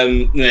 and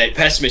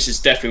Pessimist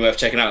is definitely worth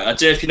checking out. I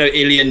don't know if you know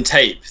Ilian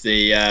Tape,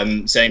 the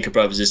Zenka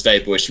Brothers'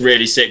 label. It's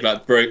really sick,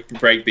 like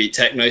breakbeat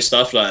techno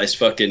stuff. Like it's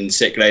fucking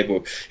sick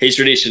label. He's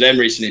released with them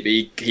recently,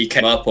 but he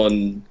came up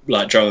on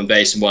like drum and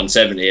bass in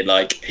 170, and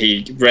like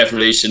he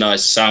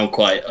revolutionised the sound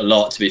quite a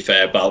lot. To be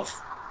fair, about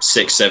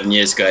 6-7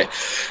 years ago,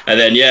 and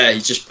then he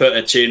just put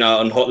a tune out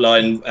on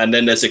Hotline, and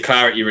then there's a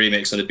Clarity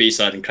remix on the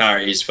B-side, and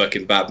Clarity is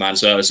fucking bad, man.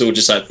 So it's all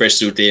just like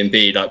Bristol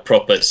D&B, like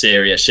proper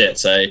serious shit.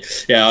 So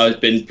yeah,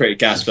 I've been pretty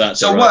gassed for that.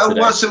 So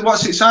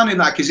what's it sounding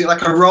like? Is it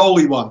like a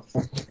rolly one?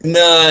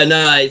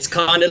 No, it's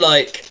kind of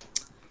like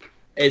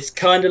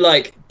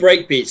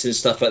breakbeats and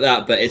stuff like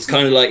that, but it's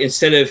kind of like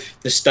instead of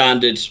the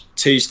standard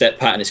 2-step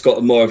pattern, it's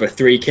got more of a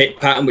 3-kick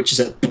pattern, which is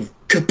a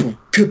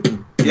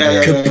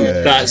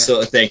that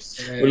sort of thing.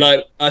 Well,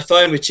 like I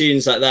find with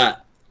tunes like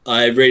that,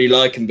 I really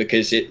like them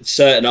because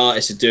certain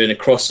artists are doing a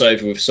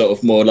crossover with sort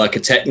of more like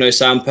a techno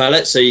sound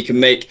palette. So you can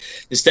make,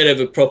 instead of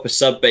a proper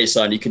sub bass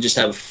line, you can just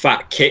have a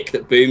fat kick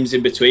that booms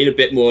in between, a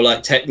bit more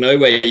like techno,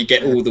 where you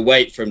get all the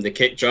weight from the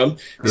kick drum.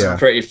 It's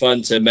pretty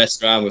fun to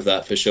mess around with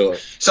that for sure.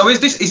 So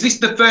is this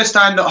the first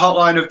time that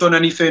Hotline have done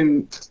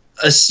anything?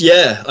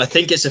 Yeah, I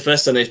think it's the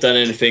first time they've done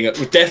anything.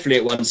 Definitely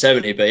at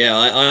 170, but yeah,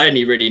 I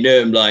only really knew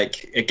him.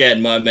 Like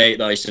again, my mate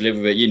that I used to live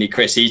with at uni,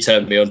 Chris, he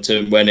turned me on to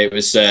him when it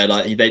was that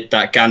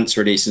Gantz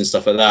release and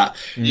stuff like that.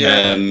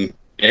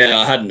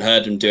 I hadn't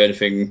heard him do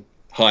anything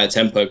higher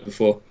tempo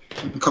before.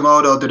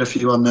 Komodo did a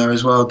few on there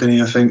as well, didn't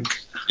he? I think.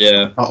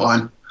 Yeah.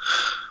 Hotline.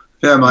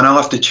 Yeah, man, I'll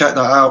have to check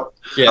that out.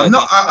 Yeah.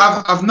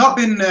 I've not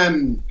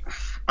been.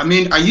 I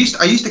mean, I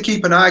used to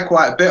keep an eye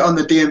quite a bit on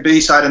the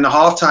D&B side and the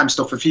halftime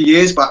stuff a few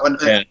years back when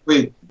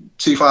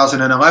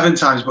 2011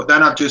 times, but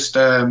then I've just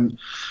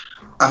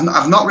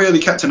I've not really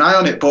kept an eye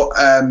on it. But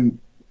I'm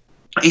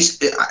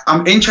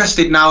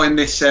interested now in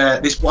this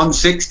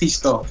 160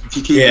 stuff. If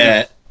you keep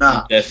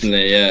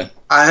definitely, yeah.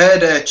 I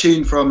heard a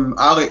tune from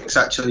Alex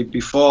actually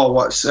before.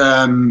 What's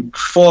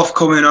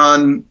forthcoming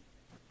on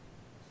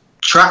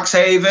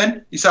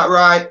Traxhaven? Is that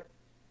right,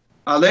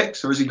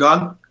 Alex, or is he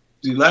gone?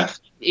 Has he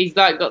left? He's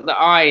like got the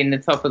eye in the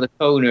top of the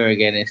corner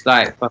again. It's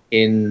like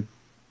fucking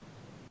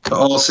the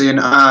all-seeing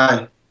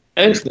eye.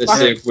 Let's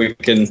see if we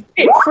can.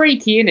 It's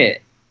freaky, isn't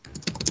it?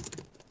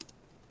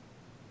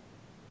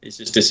 He's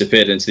just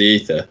disappeared into the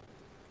ether.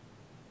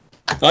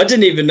 I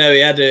didn't even know he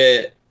had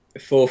a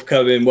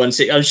forthcoming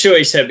 160. I'm sure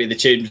he sent me the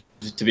tune.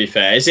 To be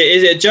fair, is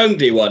it a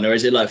jungly one or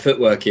is it like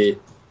footworky?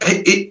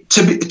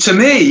 To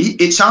me,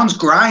 it sounds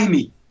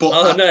grimy. But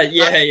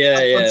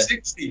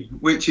 160,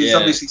 which is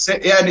obviously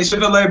sick. Yeah, and it's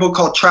with a label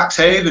called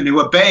Traxhaven, who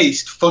are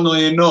based,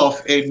 funnily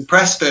enough, in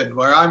Preston,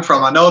 where I'm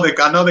from. I know the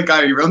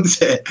guy who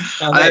runs it.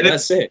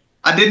 That's it.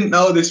 I didn't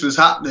know this was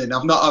happening.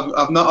 I've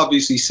not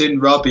obviously seen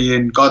Robbie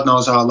in God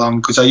knows how long,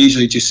 because I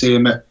usually just see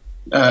him at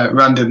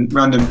random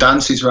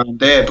dances around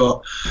there.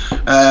 But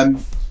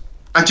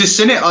I just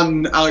seen it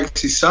on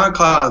Alex's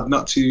SoundCloud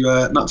not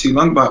too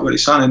long back, but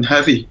it's sounding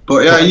heavy.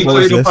 But yeah, are you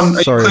clued up on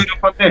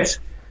this?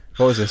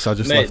 What was this? I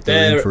just left the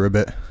room for a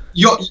bit.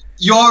 Your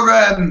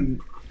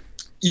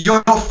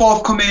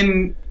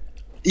forthcoming.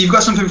 You've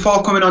got something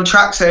forthcoming on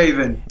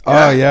Traxhaven.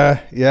 Oh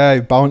yeah,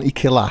 Bounty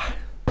Killer.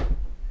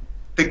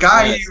 The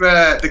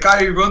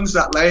guy who runs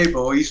that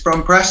label, he's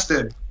from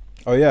Preston.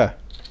 Oh yeah.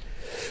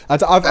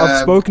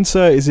 I've spoken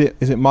to. Is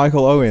it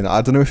Michael Owen?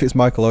 I don't know if it's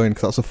Michael Owen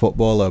because that's a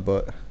footballer,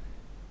 but.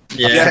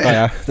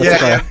 Michael,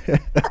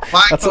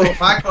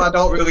 I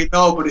don't really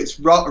know, but it's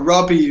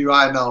Robbie who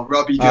I know.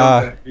 Robbie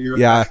Gilbert.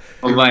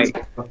 Oh, mate.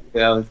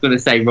 I was going to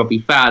say Robbie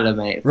Fowler,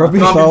 mate. Robbie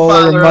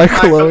Fowler and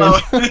Michael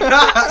Owen.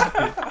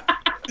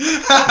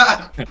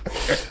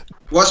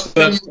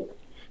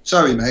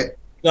 Sorry, mate.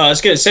 No, I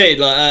was going to say,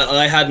 like,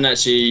 I hadn't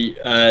actually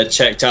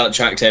checked out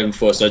Tracktail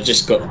before, so I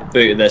just got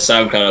booted their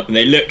SoundCloud up, and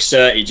they look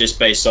certy just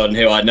based on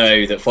who I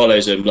know that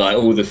follows them. Like,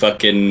 all the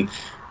fucking,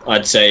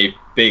 I'd say,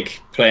 big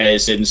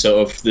players in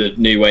sort of the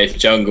new wave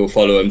jungle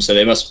follow them, so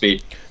they must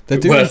be. They're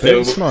doing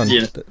bits, man.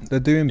 Yeah. They're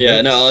doing bits.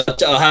 Yeah, no,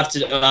 I'll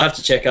have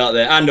to check out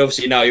there, and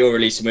obviously now you're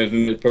releasing with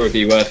them, it'd probably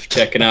be worth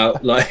checking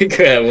out, like,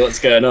 what's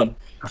going on.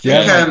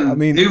 I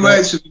mean, who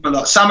works with them a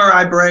lot?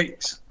 Samurai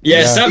Breaks.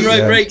 Yeah,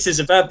 Samurai Breaks is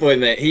a bad boy,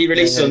 mate. He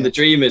released on the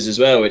Dreamers as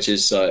well, which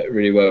is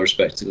really well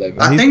respected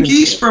label. I think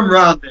he's from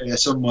around there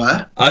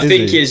somewhere. I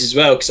think he is as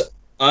well, because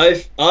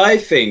I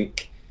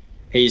think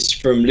he's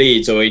from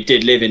Leeds, or he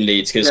did live in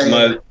Leeds, because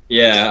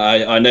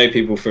I know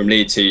people from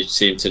Leeds who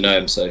seem to know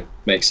him, so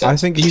makes sense.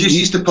 I think he just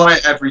used to play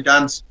at every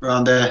dance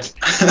around there.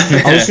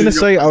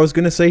 I was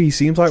gonna say he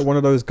seems like one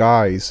of those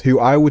guys who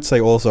I would say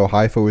also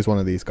Hypho is one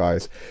of these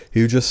guys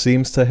who just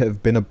seems to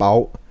have been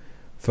about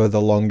for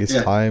the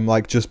longest time,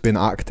 like just been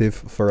active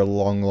for a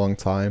long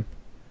time.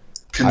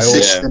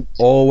 Consistent.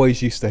 I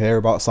always used to hear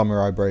about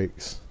Samurai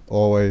Breaks.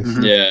 Always.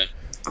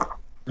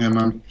 Mm-hmm. Yeah,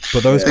 man.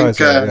 But those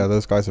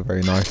those guys are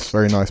very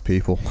nice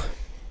people.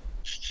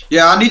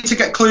 Yeah, I need to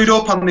get clued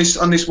up on this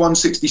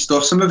 160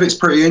 stuff. Some of it's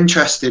pretty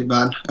interesting,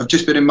 man. I've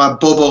just been in my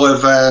bubble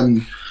of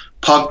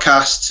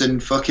podcasts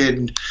and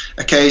fucking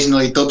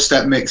occasionally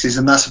dubstep mixes,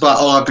 and that's about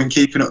all I've been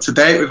keeping up to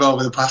date with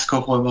over the past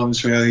couple of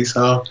months, really.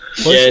 So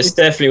yeah, it's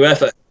definitely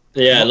worth it.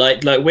 Yeah,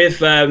 like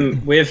with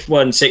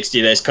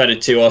 160, there's kind of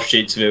two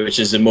offshoots of it, which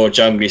is the more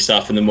jungly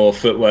stuff and the more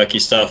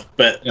footworky stuff.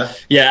 But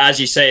yeah,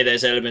 as you say,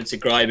 there's elements of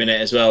grime in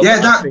it as well.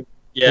 Yeah,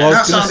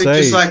 that sounded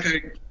just like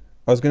a.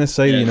 I was going to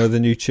say, you know, the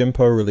new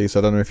Chimpo release.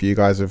 I don't know if you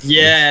guys have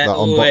that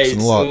unboxing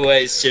look.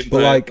 Always Chimpo,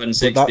 but like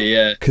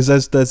 160,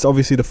 because there's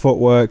obviously the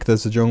footwork,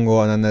 there's the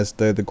jungle, and then there's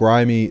the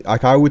grimy.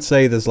 Like I would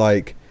say, there's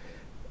like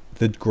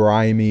the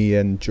grimy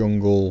and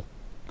jungle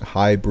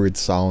hybrid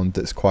sound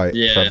that's quite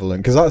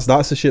prevalent. Because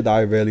that's the shit that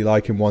I really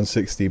like in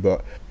 160.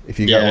 But if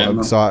you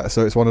get so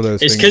it's one of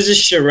those. It's because of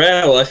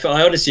Sherelle.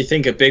 I honestly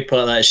think a big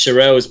part of that is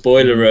Sherelle's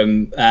Boiler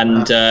Room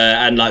and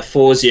like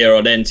Forzia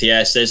on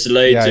NTS. There's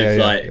loads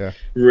of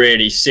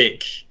really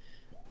sick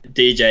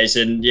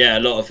DJs, and a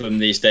lot of them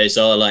these days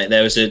are like,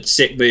 there was a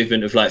sick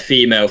movement of like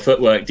female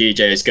footwork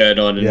DJs going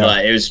on, and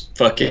like it was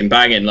fucking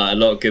banging. Like a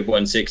lot of good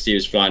 160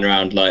 was flying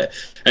around, like,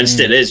 and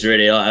still is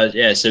really. Like,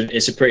 so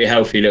it's a pretty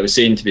healthy little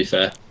scene, to be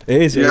fair. It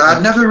is. Yeah,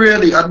 I'd never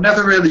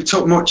really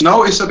took much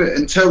notice of it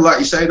until, like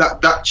you say, that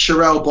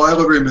Sherelle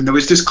Boiler Room, and there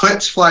was just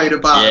clips flying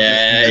about.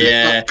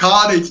 Yeah.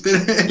 Carnage,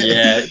 didn't it?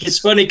 Yeah, it's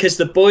funny because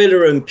the Boiler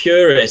Room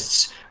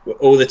purists,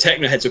 all the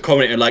techno heads were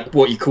commenting like,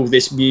 what you call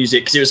this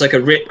music, because it was like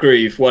a rip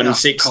groove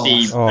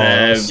 160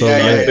 that's so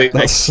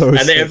and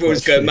then everyone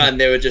was going mad, and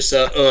they were just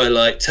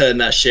like turn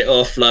that shit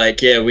off,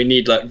 like we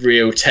need like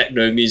real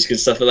techno music and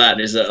stuff like that,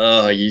 and it's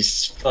like, you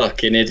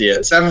fucking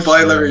idiots. Them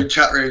Boiler Room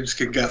chat rooms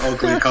can get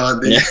ugly,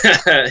 can't they?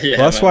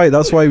 Well,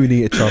 that's why we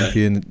need to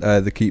champion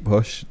the keep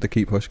hush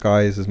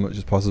guys as much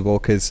as possible,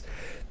 because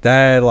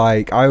they're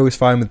like, I always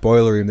find with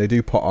Boiler Room, they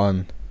do put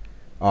on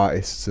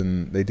artists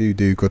and they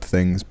do good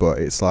things, but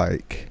it's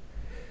like,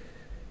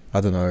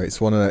 I don't know, it's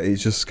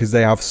just because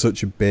they have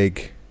such a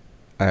big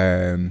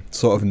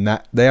sort of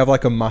net. They have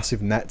like a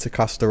massive net to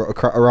cast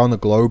around the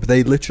globe.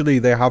 They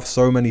have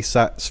so many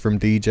sets from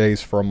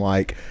DJs from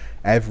like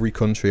every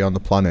country on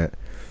the planet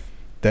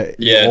that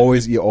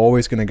you're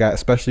always going to get,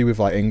 especially with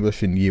like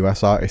English and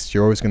US artists,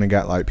 you're always going to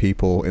get like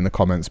people in the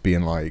comments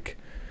being like,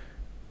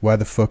 where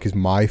the fuck is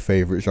my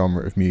favorite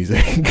genre of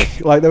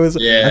music? Like there was,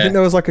 I think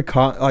there was like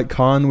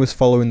Khan was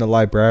following the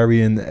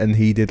Librarian, and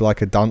he did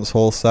like a dance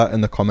hall set,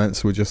 and the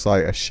comments were just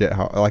like a shit.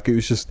 Like it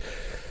was just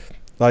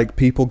like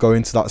people go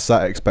into that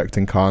set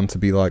expecting Khan to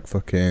be like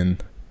fucking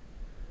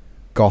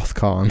goth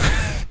Khan,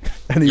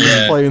 and he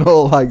was playing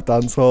all like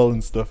dance hall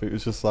and stuff. It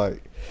was just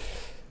like,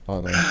 I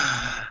don't know.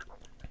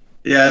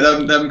 Yeah,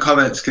 them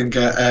comments can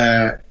get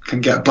bad.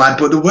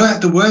 But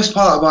the worst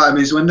part about them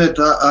is when they're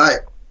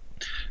like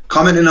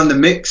commenting on the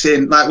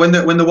mixing, like when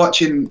they're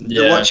watching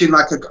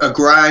like a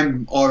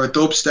grime or a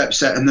dubstep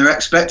set, and they're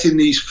expecting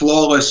these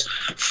flawless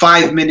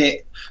 5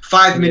 minute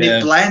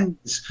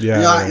blends.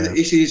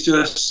 This is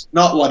just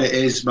not what it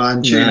is,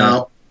 man. Tune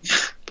out.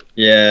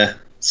 Yeah,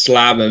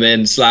 slam them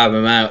in, slam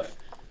them out.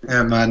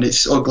 Yeah, man,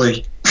 it's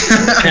ugly.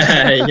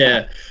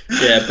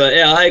 But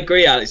I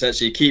agree, Alex.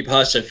 Actually, Keep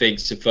Hush, I think,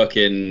 to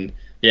fucking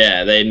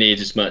they need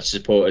as much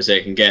support as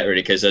they can get,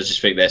 really, because I just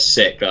think they're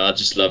sick. Like, I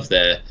just love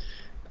their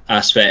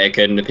aesthetic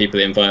and the people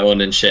they invite on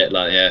and shit.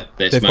 Like,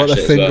 they've got their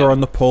finger on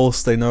the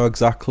pulse. They know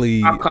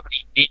exactly. I can't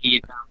hear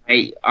you,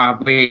 mate. I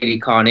really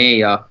can't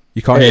hear you.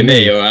 You can't hear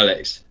me or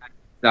Alex?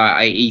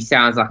 Like, he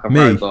sounds like a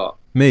robot.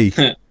 Me.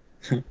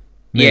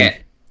 Yeah.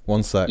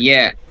 1 sec.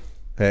 Yeah.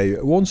 Hey,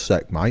 1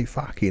 sec, mate.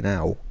 Fucking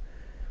hell.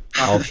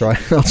 I'll try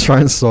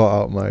and sort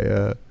out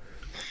my.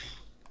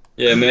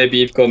 Yeah, maybe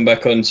you've gone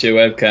back onto your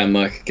webcam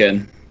mic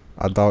again.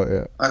 I doubt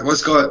it. It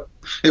was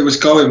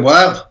going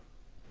well.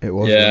 It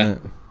was. Yeah.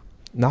 Wasn't it?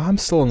 No, I'm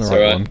still on the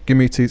right one. Give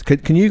me 2.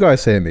 Can you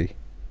guys hear me?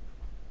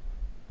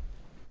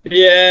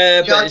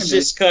 Yeah, but it's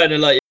just kind of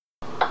like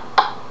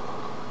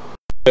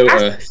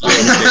water.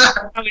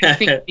 I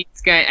think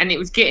it's going, and it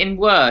was getting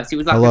worse. It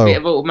was like a bit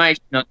of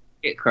automation on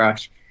Git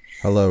Crush.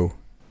 Hello.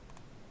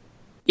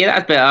 Yeah,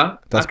 that's better.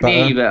 That's I can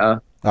hear you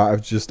better.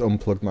 I've just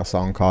unplugged my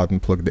sound card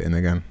and plugged it in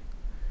again.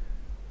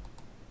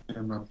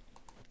 Yeah, man.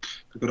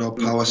 The good old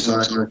power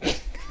side.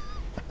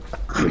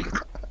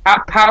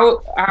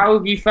 How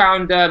have you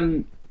found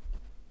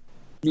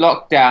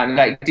lockdown?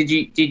 Like, do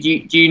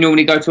you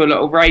normally go to a lot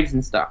of raves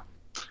and stuff?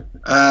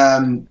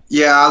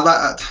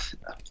 Yeah,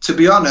 to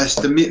be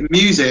honest, the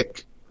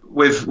music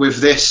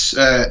with this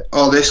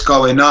all this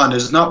going on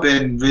has not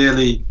been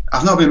really.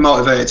 I've not been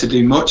motivated to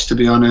do much, to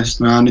be honest,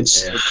 man.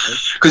 It's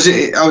because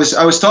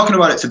I was talking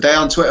about it today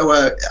on Twitter,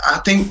 where I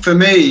think for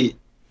me,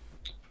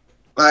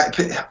 like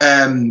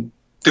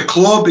the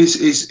club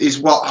is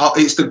what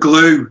it's the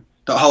glue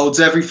that holds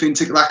everything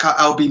together. Like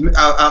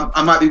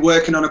I might be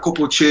working on a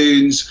couple of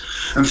tunes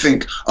and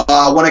think, oh,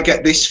 I want to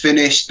get this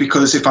finished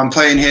because if I'm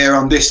playing here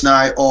on this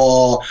night,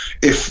 or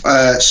if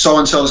so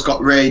and so's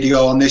got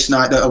radio on this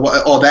night,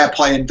 or they're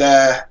playing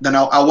there, then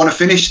I want to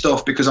finish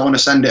stuff because I want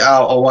to send it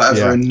out or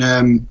whatever. Yeah.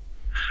 And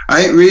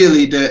I ain't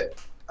really that.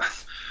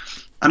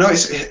 I know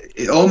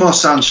it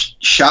almost sounds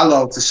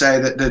shallow to say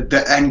that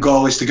the end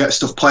goal is to get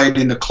stuff played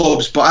in the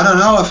clubs, but I don't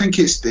know. I think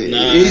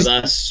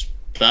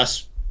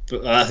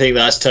I think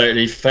that's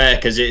totally fair,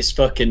 because it's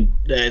fucking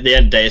at the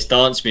end of the day, it's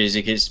dance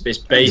music. It's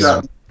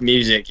bass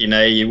music. You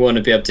know, you want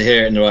to be able to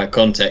hear it in the right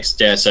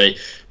context. Yeah, so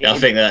I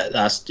think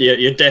that's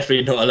you're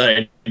definitely not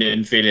alone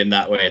in feeling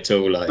that way at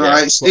all. Like,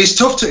 it's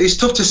tough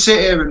to sit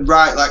here and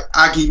write like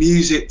Aggie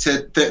music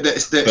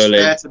that's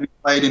there to be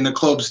played in the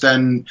clubs.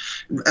 Then,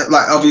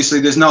 like, obviously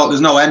there's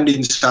no end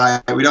in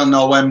sight. We don't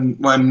know when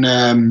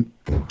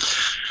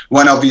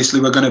obviously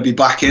we're going to be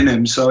back in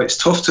him, so it's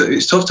tough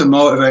to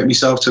motivate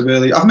myself to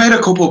really. I've made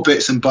a couple of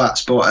bits and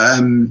bats, but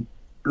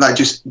like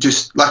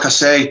just like I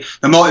say,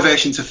 the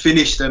motivation to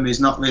finish them is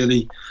not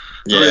really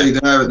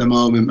there at the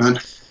moment, man.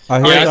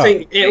 I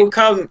think it'll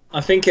come.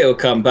 I think it'll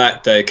come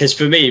back though, because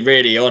for me,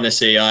 really,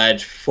 honestly, I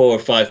had 4 or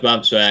 5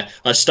 months where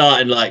I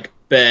started like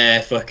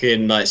bare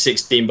fucking like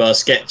 16-bar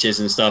sketches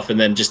and stuff, and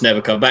then just never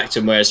come back to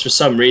them. Whereas for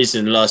some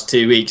reason, the last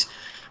 2 weeks,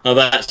 I've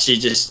actually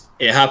just.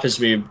 It happens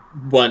to me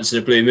once in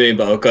a blue moon,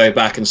 but I'll go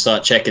back and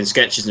start checking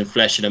sketches and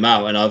fleshing them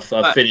out, and I've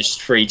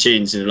finished 3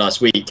 tunes in the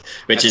last week,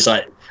 which is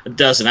like, it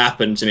doesn't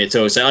happen to me at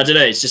all. So I don't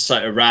know, it's just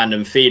like a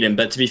random feeling.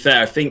 But to be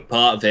fair, I think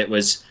part of it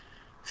was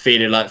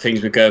feeling like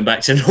things were going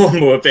back to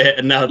normal a bit,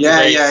 and now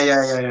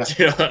yeah. Do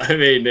you know what I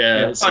mean?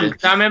 Yeah.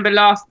 I remember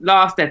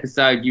last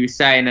episode you were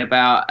saying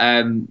about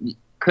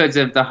because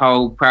of the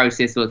whole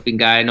process what's been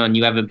going on,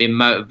 you haven't been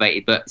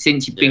motivated. But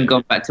since you've been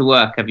gone back to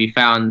work, have you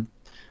found?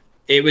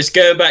 It was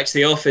going back to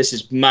the office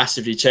has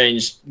massively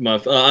changed my.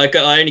 I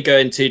only go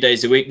in 2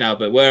 days a week now,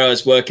 but where I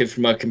was working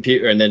from my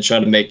computer and then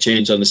trying to make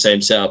tunes on the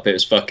same setup, it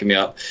was fucking me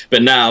up.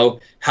 But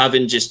now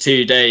having just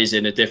 2 days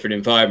in a different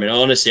environment,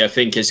 honestly, I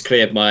think has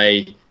cleared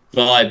my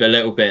vibe a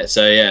little bit.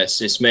 So yeah,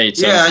 it's made.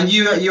 Yeah, and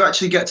you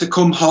actually get to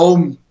come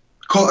home.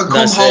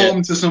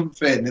 To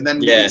something, and then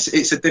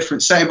it's a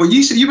different setting. But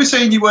you were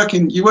saying you work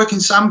in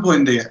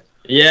sampling, do you?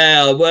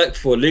 Yeah, I work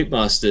for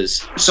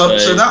Loopmasters. So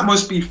that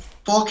must be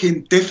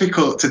fucking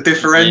difficult to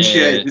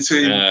differentiate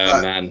between.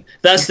 Man,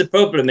 that's the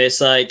problem. It's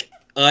like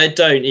I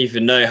don't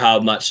even know how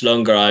much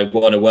longer I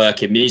want to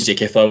work in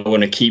music if I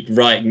want to keep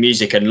writing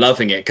music and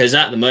loving it, because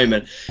at the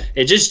moment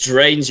it just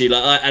drains you.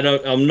 Like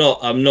I'm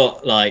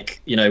not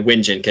like, you know,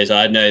 whinging, because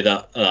I know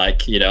that,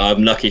 like, you know,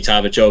 I'm lucky to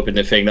have a job in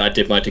the thing that I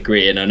did my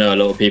degree in. I know a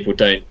lot of people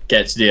don't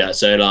get to do that,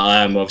 so like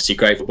I am obviously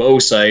grateful, but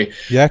also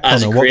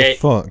Connor, what the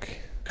fuck?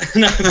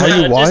 What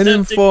are you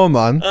whining for,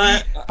 man?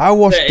 I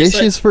wash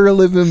dishes for a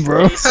living,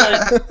 bro.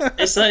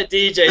 It's like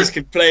DJs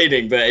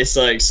complaining, but it's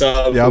like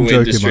some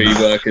industry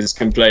workers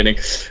complaining.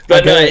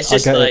 But it's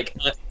just like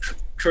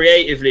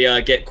creatively,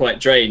 I get quite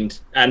drained.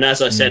 And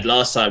as I said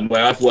last time,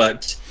 where I've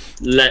worked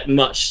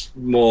much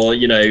more,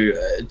 you know,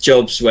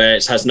 jobs where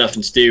it has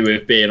nothing to do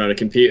with being on a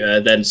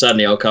computer, then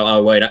suddenly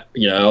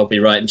I'll be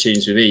writing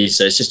tunes with ease.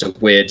 So it's just a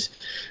weird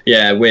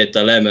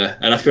dilemma.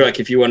 And I feel like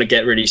if you want to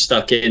get really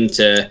stuck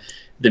into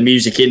the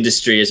music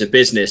industry as a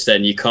business,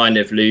 then you kind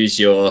of lose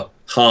your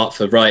heart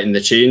for writing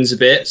the tunes a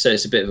bit. So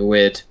it's a bit of a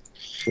weird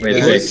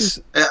mix.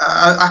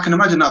 I can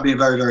imagine that being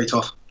very, very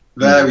tough.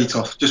 Very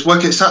tough. Just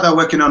sat there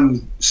working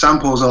on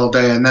samples all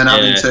day, and then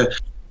having to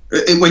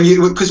when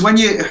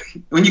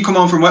you come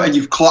home from work and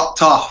you've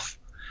clocked off,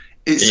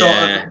 it's sort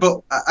of. But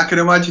I can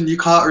imagine you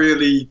can't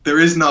really. There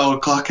is no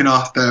clocking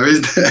off there,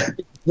 is there?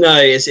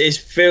 No, it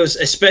feels,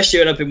 especially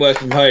when I've been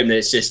working from home,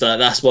 it's just like,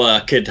 that's why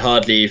I could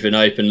hardly even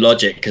open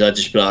Logic, because I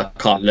just be like, I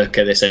can't look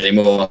at this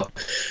anymore.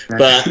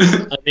 But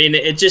I mean,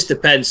 it just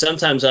depends.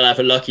 Sometimes I'll have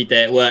a lucky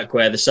day at work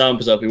where the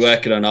samples I'll be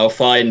working on, I'll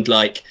find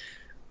like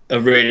a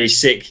really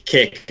sick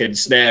kick and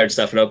snare and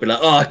stuff, and I'll be like,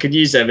 oh, I can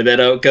use them, and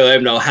then I'll go home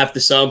and I'll have the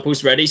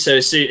samples ready, so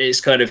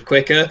it's kind of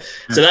quicker.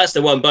 So that's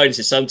the one bonus,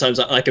 is sometimes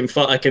I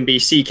can be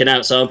seeking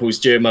out samples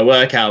during my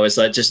work hours,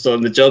 like just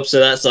on the job. So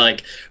that's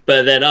like,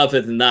 but then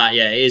other than that,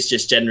 yeah, it is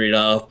just generally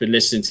like I've been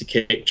listening to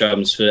kick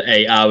drums for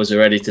 8 hours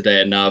already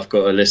today, and now I've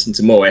got to listen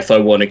to more if I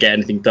want to get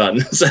anything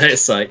done. So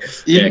it's like,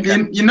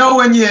 you know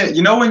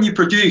when you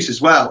produce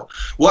as well,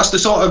 what's the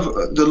sort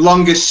of the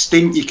longest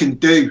stint you can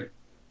do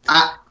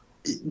at,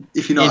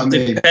 if you know what I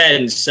mean? It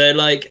depends. So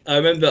like, I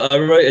remember I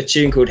wrote a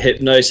tune called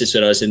Hypnosis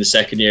when I was in the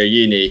second year of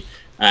uni,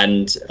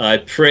 and I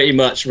pretty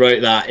much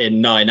wrote that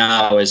in 9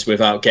 hours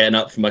without getting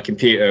up from my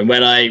computer. And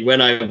when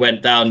I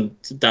went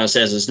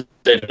downstairs, I was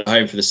living at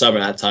home for the summer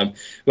at that time,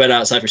 went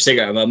outside for a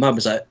cigarette, and my mum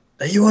was like,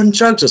 are you on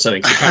drugs or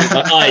something?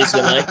 My eyes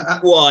were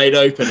like wide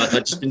open, like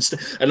I'd just been,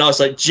 and I was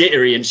like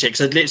jittery and shit,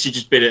 because I'd literally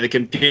just been at the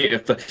computer.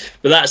 But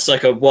that's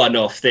like a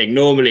one-off thing.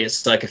 Normally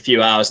it's like a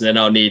few hours, and then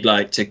I'll need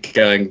like to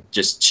go and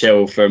just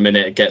chill for a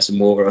minute and get some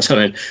water or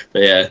something.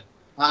 But yeah.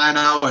 9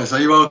 hours.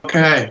 Are you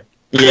okay?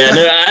 Yeah,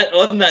 no,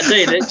 on that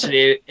day,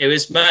 literally, it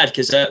was mad,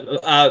 because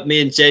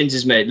me and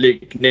James's mate,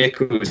 Luke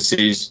Nichols,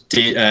 who's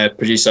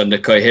produced under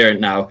Coherent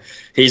now,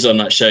 he's on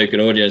that Shogun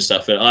Audio and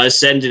stuff, and I was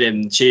sending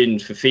him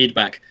tunes for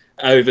feedback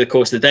over the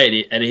course of the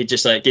day, and he'd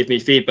just like give me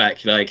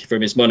feedback like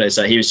from his monitors.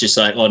 Like he was just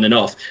like on and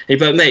off. He'd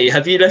be like, mate,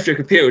 have you left your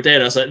computer all day?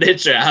 And I was like,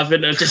 literally, I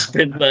haven't. I've just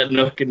been like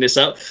knocking this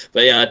up.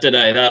 But yeah, I don't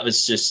know. That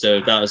was just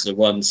that was a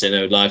once in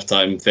a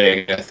lifetime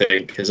thing, I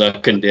think, because I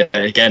couldn't do it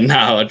again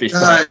now. I'd be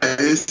fine.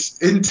 It's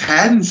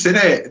intense,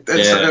 isn't it?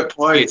 At certain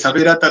points. I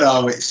mean, I don't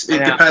know. It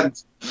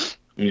depends.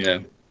 Yeah.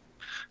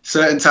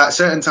 Certain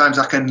times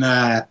I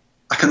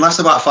can last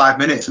about 5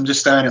 minutes. I'm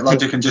just staring at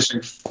Logic and just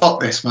think, fuck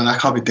this, man, I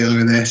can't be dealing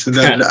with this. And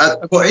then,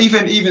 but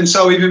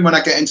even when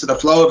I get into the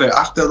flow of it,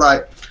 after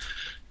like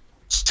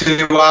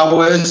 2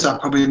 hours, I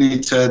probably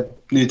need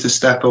to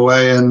step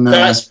away. And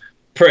that's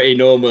pretty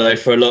normal though,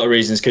 for a lot of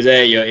reasons, because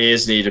A, your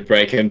ears need a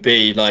break, and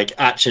B, like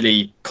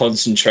actually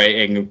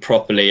concentrating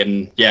properly,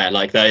 and yeah,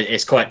 like that,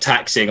 it's quite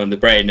taxing on the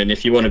brain. And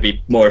if you want to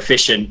be more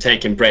efficient,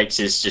 taking breaks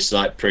is just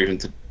like proven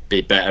to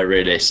be better,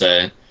 really.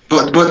 So.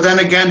 But then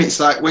again,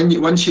 it's like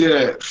once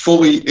you're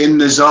fully in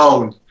the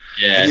zone,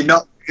 yeah, you're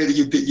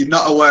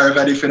not aware of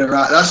anything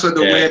around. That's when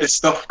the weirdest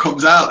stuff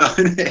comes out,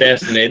 isn't it?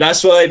 Definitely.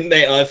 That's why,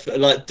 mate, I've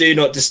like do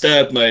not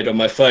disturb mode on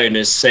my phone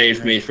has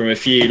saved me from a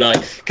few, like,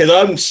 because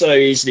I'm so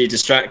easily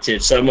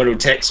distracted. Someone will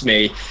text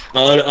me,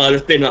 I'll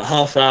have been like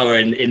half hour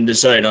in the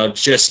zone, I'll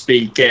just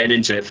be getting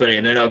into it fully,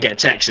 and then I'll get a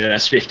text, and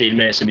that's 15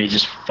 minutes of me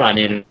just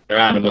fanning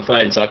around on my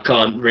phone, so I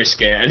can't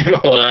risk it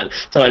anymore. That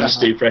time's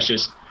too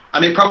precious.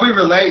 And it probably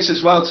relates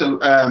as well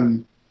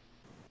to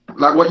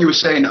like what you were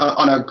saying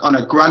on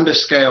a grander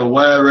scale,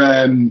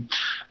 where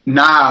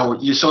now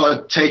you sort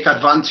of take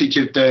advantage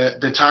of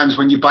the times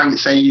when you bang,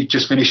 say you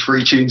just finished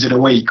 3 tunes in a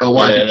week or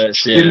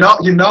what. You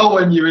know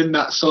when you're in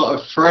that sort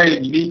of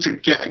frame, you need to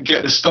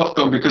get the stuff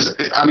done, because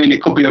I mean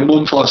it could be a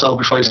month or so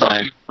before you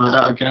start like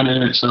that again,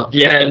 isn't it? So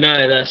yeah,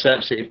 no, that's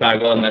absolutely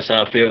bang on. That's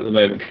how I feel at the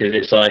moment, because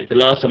it's like the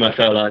last time I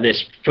felt like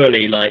this,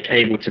 fully like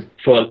able to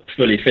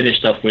fully finish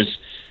stuff, was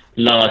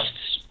last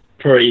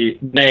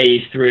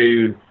May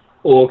through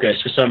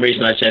August. For some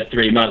reason I said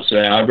 3 months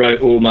where I wrote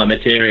all my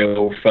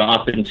material for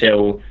up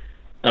until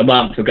a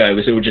month ago. It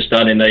was all just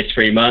done in those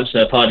 3 months.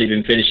 I've hardly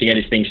been finishing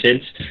anything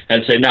since.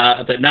 And so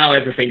now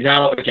everything's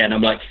out again.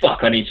 I'm like, fuck,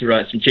 I need to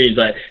write some tunes.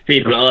 Like,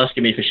 people are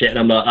asking me for shit, and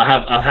I'm like,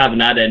 I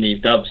haven't had any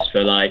dubs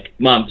for like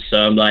months,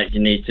 so I'm like, you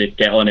need to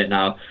get on it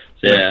now.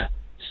 So yeah,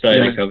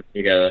 slowly coming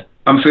together.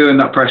 I'm feeling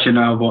that pressure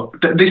now,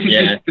 but this is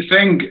just the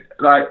thing,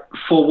 like,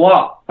 for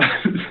what?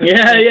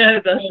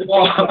 Yeah, that's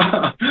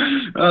what?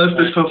 That's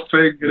the tough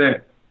thing, isn't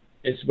it?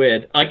 It's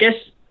weird. I guess,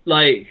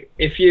 like,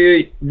 if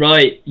you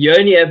write, you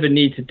only ever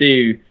need to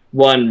do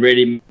one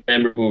really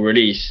memorable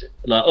release.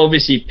 Like,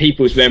 obviously,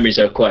 people's memories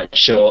are quite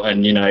short,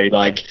 and, you know,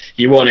 like,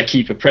 you want to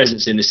keep a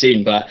presence in the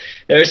scene, but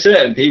there are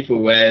certain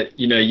people where,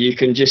 you know, you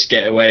can just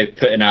get away with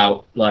putting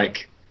out,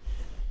 like,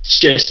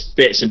 just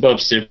bits and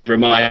bobs to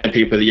remind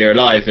people that you're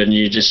alive, and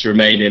you just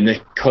remain in the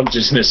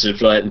consciousness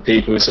of like the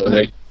people, sort of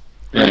thing.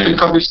 I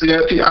think obviously,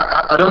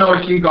 I don't know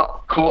if you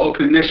got caught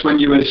up in this when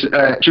you was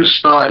just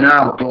starting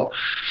out, but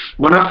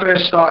when I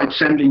first started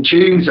sending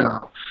tunes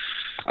out,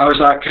 I was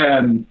like,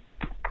 and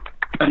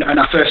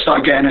I first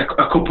started getting a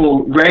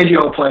couple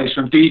radio plays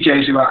from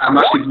DJs who I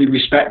massively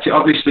respected.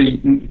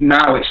 Obviously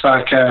now it's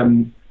like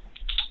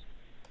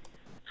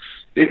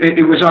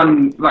it was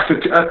on like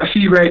a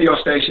few radio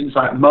stations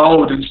like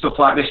Mode and stuff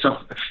like this. So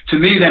to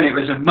me then it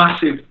was a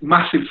massive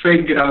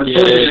thing, and I was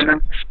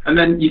buzzing, and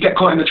then you get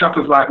caught in the trap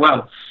of like,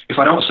 well, if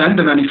I don't send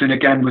them anything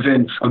again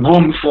within a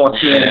month or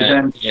two,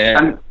 and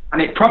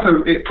it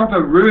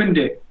proper ruined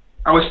it.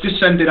 I was just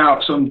sending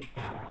out some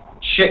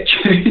shit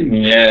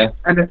tune,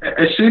 and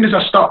as soon as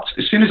I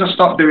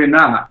stopped doing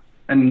that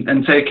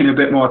and taking a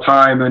bit more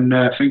time and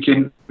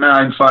thinking,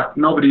 nah, in fact,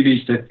 nobody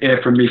needs to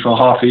hear from me for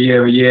half a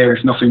year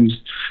if nothing's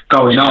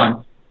going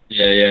on.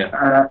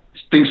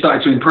 Things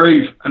started to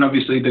improve, and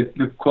obviously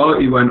the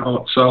quality went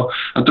up. So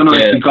I don't know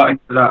if you got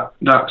into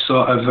that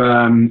sort of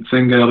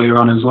thing earlier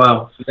on as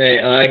well.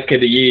 Mate, I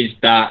could have used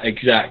that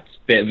exact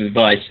bit of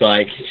advice.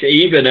 Like,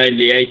 even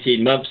only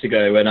 18 months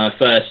ago, when I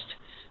first,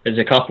 there's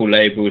a couple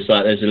labels,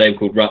 like there's a label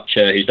called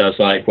Rupture who does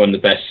like one of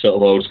the best sort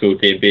of old school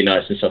D&B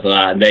nights and stuff like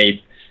that, and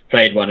they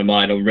played one of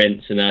mine on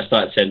Rinse, and I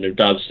started sending them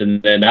dubs,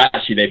 and then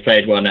actually they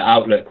played one at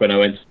Outlook when I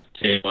went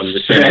to on the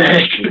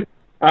show.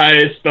 I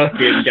was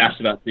fucking gassed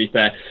about, to be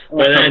fair.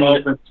 But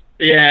then,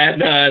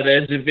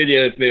 there's a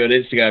video of me on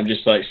Instagram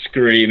just like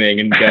screaming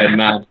and going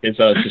mad because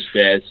I was just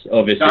it's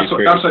obviously that's what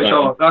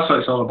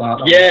it's all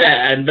about.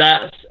 Yeah, and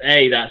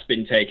that's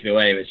been taken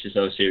away, which is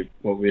obviously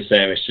what we were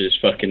saying, which is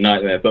fucking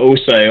nightmare. But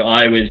also,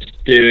 I was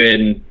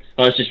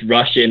just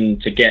rushing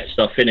to get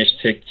stuff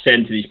finished to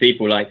send to these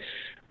people, like,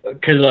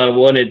 because I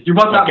wanted. You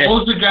want that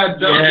buzz again,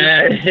 don't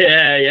you?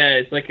 Yeah.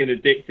 It's like an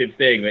addictive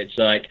thing, which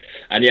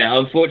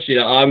unfortunately,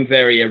 I'm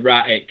very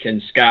erratic and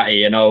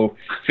scatty, and I'll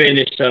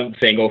finish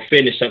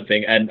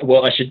something, and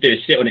what I should do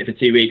is sit on it for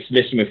 2 weeks,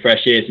 listen with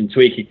fresh ears, and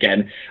tweak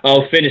again.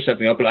 I'll finish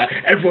something, I'll be like,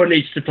 everyone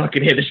needs to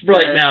fucking hear this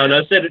right now, and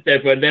I'll send it to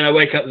everyone. Then I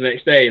wake up the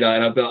next day, and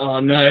I'll be like,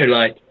 oh no,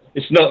 like,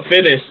 it's not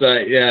finished.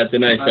 Like, I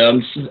don't know. So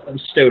I'm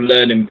still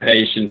learning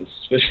patience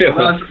for sure.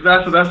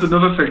 That's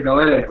another thing, though,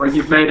 isn't it? When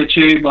you've made a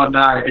tune one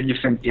night and you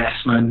think, yes,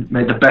 man,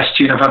 made the best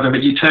tune I've ever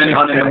made. You turn it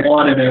on in the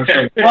morning and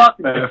think, what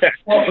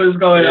was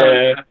going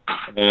on?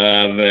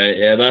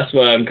 That's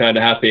why I'm kind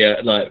of happy.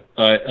 Like,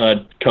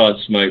 I can't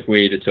smoke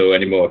weed at all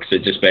anymore because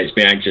it just makes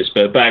me anxious.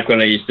 But back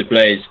when I used to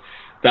blaze,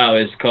 that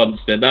was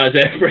constant. That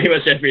was pretty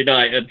much every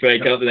night. I'd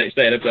wake up the next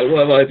day and I'd be like,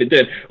 what have I been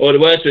doing? Or the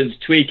worst one's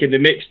tweaking the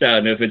mix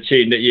down of a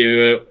tune that you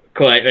were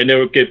quite in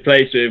a good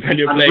place with when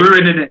you're playing.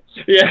 Ruining it.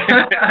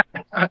 Yeah.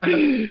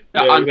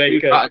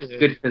 It's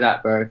good for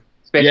that, bro.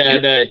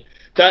 Especially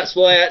that's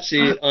why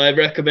actually I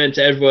recommend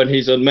to everyone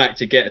who's on Mac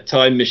to get a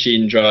time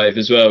machine drive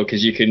as well,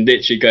 because you can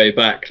literally go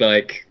back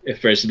like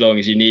for as long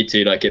as you need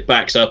to. Like, it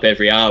backs up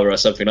every hour or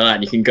something like that,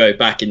 and you can go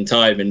back in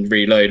time and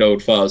reload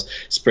old files.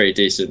 It's pretty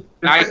decent.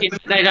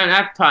 They don't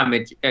have time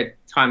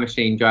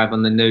machine drive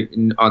on the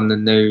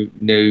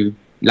new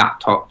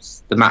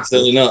laptops, the Macs.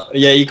 They're not.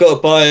 Yeah, you got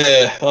to buy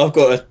I've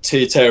got a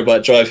 2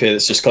 terabyte drive here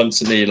that's just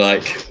constantly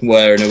like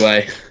wearing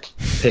away.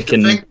 The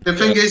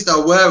thing is,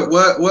 though,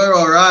 we're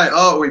all right,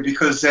 aren't we?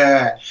 Because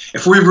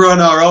if we run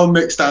our own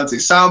mix downs, it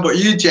sound. But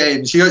you,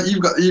 James,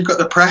 you've got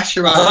the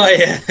pressure on. Oh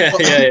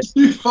yeah.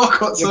 You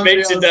fuck up. You're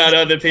mixing down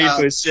other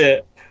people's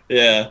shit.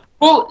 Yeah.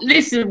 Well,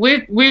 listen,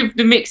 with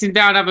the mixing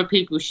down other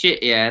people's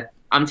shit, yeah,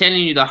 I'm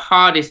telling you, the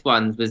hardest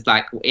ones was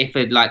like if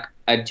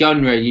a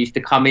genre used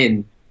to come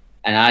in,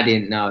 and I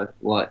didn't know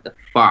what the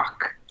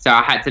fuck, so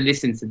I had to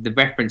listen to the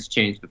reference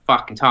tunes for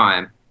fucking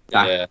time.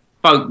 Like,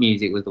 folk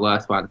music was the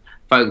worst one.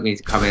 Folk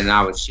music coming in, and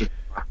I was shitting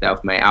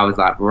myself, mate. I was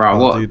like, bro,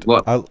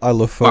 what? I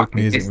love folk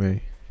music,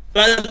 mate.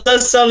 That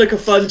does sound like a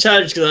fun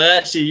challenge, because I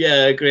actually,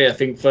 agree. I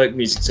think folk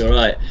music's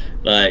alright.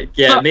 Like,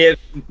 me and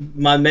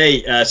my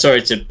mate,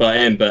 sorry to butt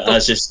in, but I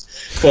just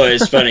thought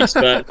it was funny.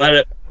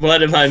 But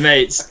one of my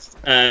mates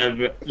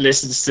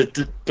listens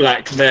to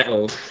black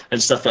metal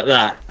and stuff like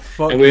that.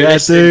 Fuck and we were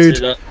listening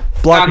to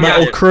Black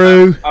Metal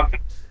Crew.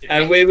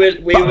 And we were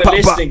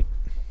listening,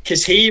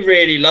 because he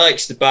really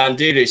likes the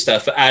Bandulu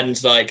stuff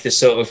and like the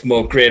sort of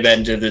more grim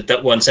end of the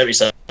 170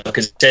 stuff,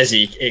 because it says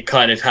it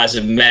kind of has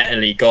a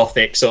metally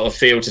gothic sort of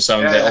feel to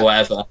some of it or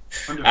whatever.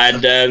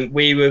 100%. And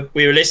we were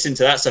listening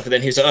to that stuff, and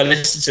then he was like, I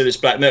listened to this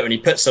black metal, and he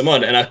put some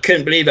on, and I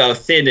couldn't believe how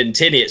thin and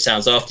tinny it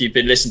sounds after you've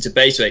been listening to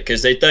bass weight,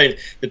 because the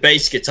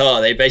bass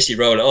guitar, they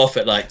basically roll it off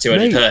at like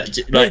 200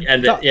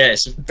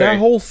 hertz. Their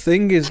whole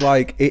thing is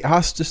like, it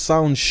has to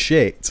sound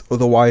shit,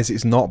 otherwise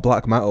it's not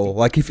black metal.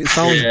 Like, if it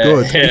sounds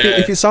good,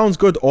 if it sounds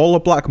good, all the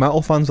black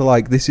metal fans are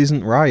like, this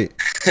isn't right.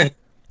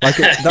 Like,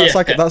 that's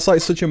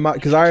like such a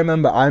because I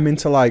remember I'm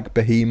into like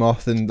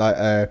Behemoth and like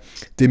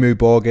Dimmu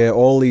Borgir,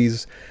 all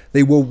these.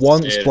 They were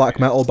once black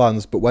metal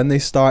bands, but when they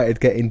started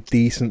getting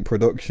decent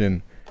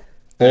production,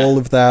 all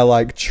of their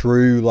like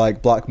true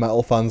like black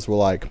metal fans were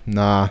like,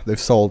 nah, they've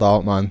sold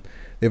out, man.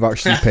 They've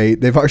actually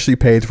paid. They've actually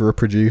paid for a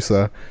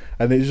producer,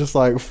 and it's just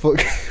like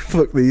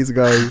fuck these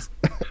guys.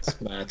 That's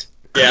mad.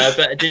 Yeah,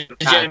 but did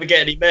you ever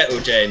get any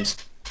metal, James?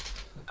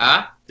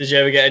 Huh? Did you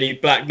ever get any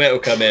black metal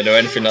come in or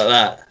anything like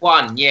that?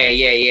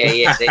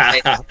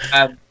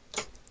 Yeah.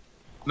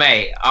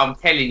 Mate, I'm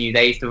telling you,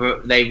 they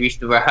used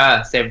to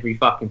rehearse every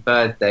fucking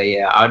Thursday.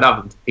 Yeah, I love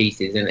them to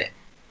pieces, innit?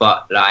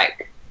 But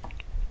like,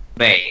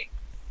 mate,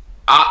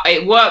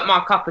 it weren't my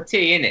cup of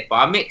tea, innit? But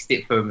I mixed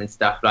it for them and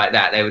stuff like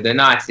that. They were the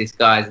nicest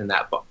guys and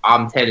that. But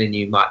I'm telling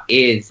you, my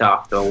ears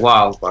after a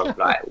while, bro,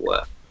 like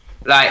what?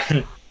 Like,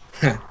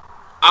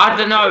 I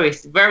don't know.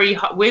 It's very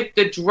with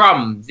the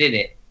drums,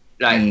 innit?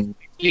 Like.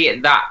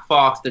 At that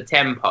faster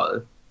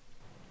tempo,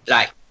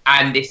 like,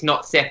 and it's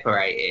not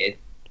separated.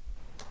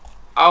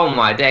 Oh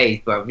my days,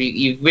 bro!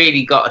 You've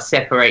really got to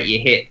separate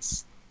your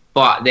hits,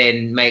 but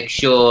then make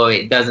sure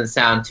it doesn't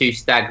sound too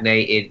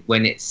stagnated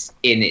when it's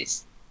in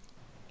its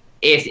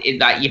it's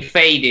like your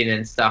fading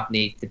and stuff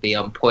needs to be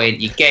on point.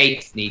 Your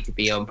gates need to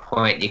be on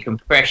point. Your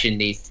compression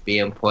needs to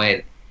be on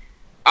point.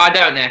 I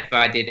don't know if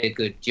I did a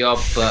good job,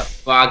 but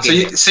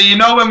so you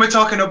know when we're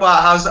talking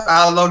about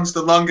how long's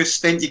the longest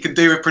stint you can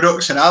do with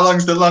production, how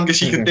long's the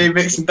longest you can do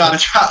mixing down a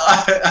track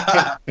like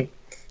that?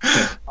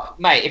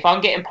 Mate, if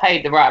I'm getting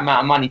paid the right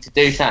amount of money to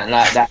do something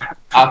like that,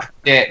 I'll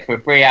do it for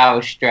 3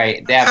 hours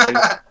straight. They have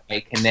a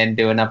break and then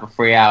do another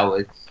 3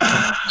 hours.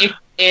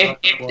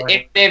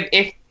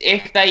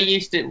 If they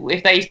used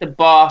to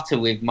barter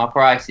with my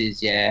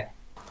prices,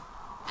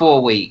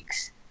 4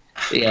 weeks.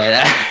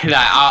 Yeah,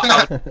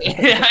 I'll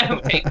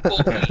make 4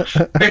 weeks.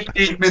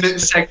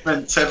 15-minute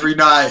segments every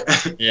night.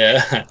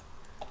 Yeah.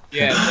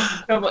 Yeah,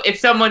 if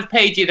someone's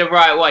paid you the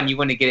right one, you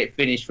want to get it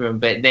finished for them.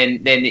 But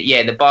then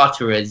the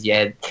barterers,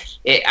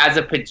 as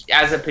a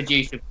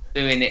producer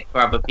doing it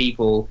for other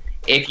people,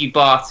 if you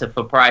barter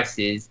for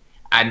prices,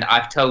 and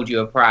I've told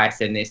you a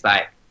price, and it's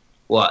like,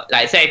 what?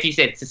 Like, say if you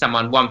said to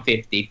someone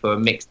 150 for a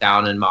mix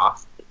down and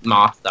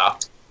master,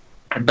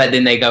 but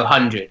then they go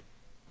 100.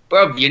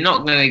 Bro, you're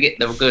not gonna get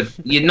the good.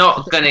 You're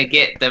not gonna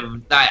get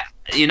the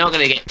You're not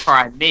gonna get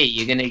prime me.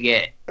 You're gonna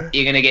get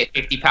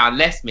 £50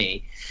 less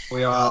me.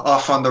 We are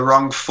off on the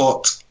wrong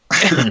foot.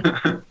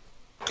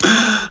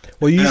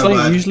 Well,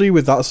 usually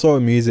with that sort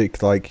of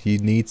music, like, you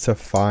need to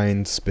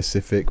find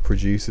specific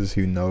producers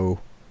who know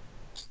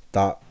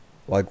that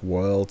like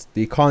world.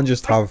 You can't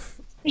just have.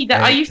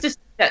 I used to say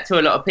that to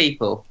a lot of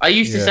people. I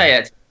used to say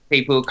that to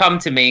people who come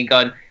to me and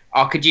go,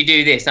 "Oh, could you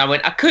do this?" And I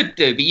went, "I could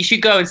do, but you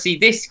should go and see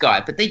this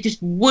guy." But they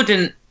just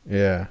wouldn't.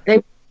 Yeah.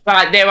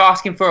 They're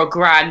asking for a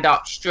grand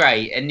up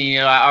straight, and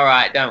you're like, "All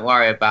right, don't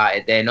worry about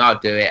it. Then I'll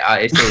do it."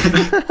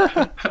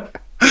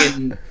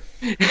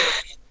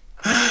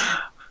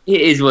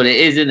 It is what it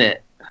is, isn't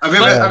it? Have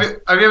you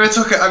ever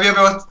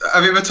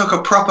took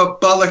a proper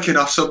bollocking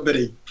off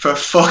somebody for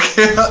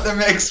fucking up the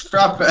mix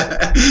proper?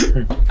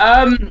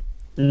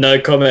 No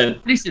comment.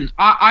 Listen,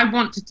 I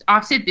want to.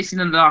 I've said this in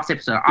the last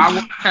episode. I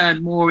want to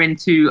turn more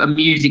into a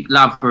music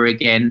lover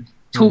again.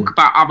 Talk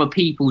about other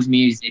people's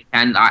music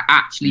and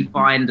actually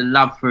find a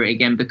love for it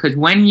again. Because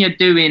when you're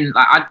doing,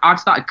 like,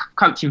 I've started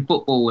coaching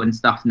football and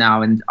stuff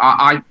now, and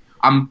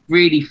I'm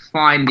really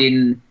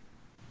finding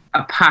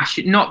a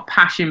passion, not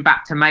passion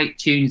back to make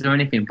tunes or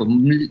anything, but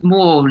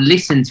more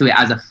listen to it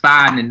as a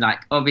fan. And like,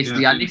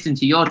 obviously, I listened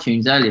to your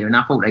tunes earlier, and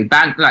I thought they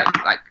banged,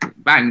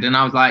 banged, and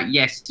I was like,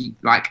 yes,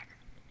 like,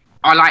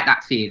 I like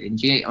that feeling.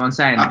 Do you get what I'm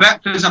saying? I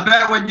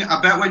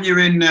bet when you're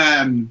in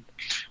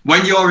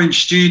when you're in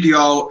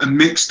studio and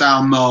mix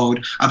down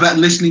mode, I bet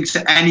listening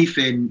to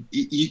anything,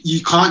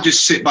 you can't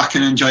just sit back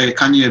and enjoy it,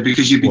 can you?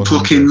 Because you'd be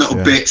plucking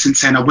little bits and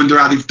saying, I wonder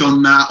how they've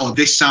done that, or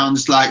this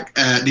sounds like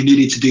they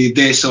needed to do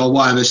this or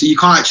whatever. So you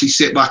can't actually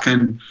sit back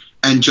and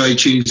enjoy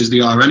tunes as they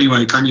are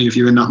anyway, can you, if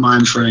you're in that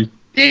mind frame?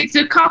 There's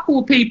a couple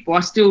of people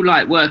I still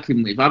like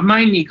working with. I've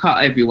mainly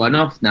cut everyone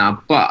off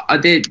now, but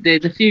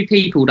there's a few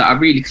people that I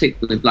really click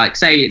with. Like,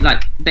 say,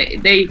 like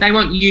they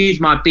won't use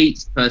my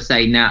beats per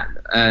se now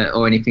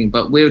or anything,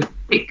 but we'll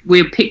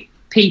pick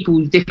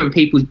different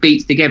people's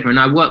beats together, and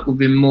I work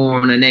with him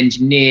more on an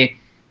engineer.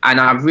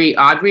 And I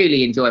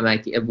really enjoy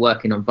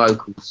working on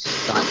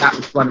vocals. Like, that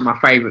was one of my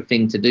favourite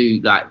things to do.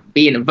 Like,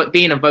 being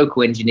a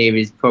vocal engineer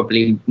is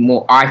probably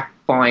more. I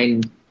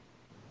find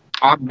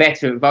I'm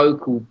better at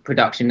vocal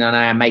production than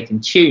I am making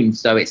tunes,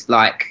 so it's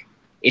like...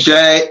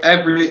 Jay,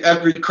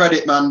 every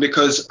credit, man,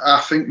 because I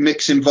think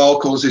mixing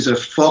vocals is a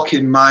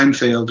fucking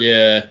minefield.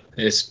 Yeah,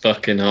 it's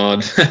fucking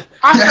hard.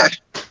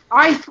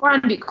 I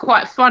find it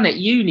quite fun at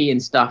uni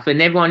and stuff,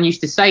 and everyone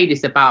used to say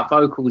this about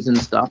vocals and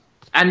stuff,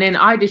 and then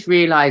I just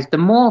realised the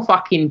more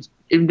fucking...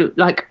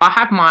 Like,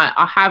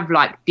 I have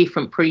like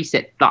different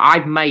presets, like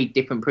I've made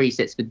different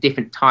presets for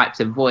different types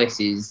of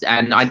voices,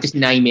 and I just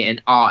name it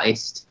an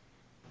artist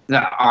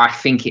that I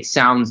think it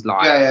sounds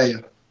like. Yeah.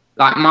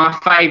 Like, my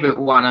favourite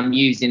one I'm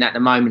using at the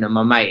moment on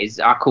my mate is,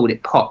 I called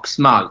it Pop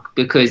Smoke,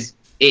 because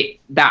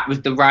that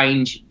was the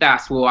range.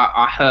 That's what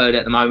I heard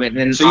at the moment.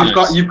 And so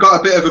you've got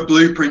a bit of a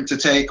blueprint to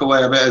take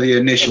away a bit of the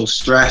initial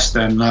stress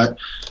then, like.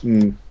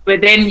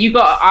 But then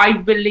I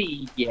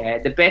believe,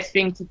 the best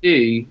thing to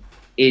do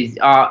is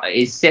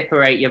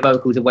separate your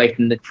vocals away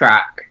from the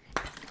track.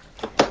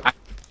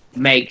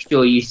 Make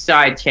sure you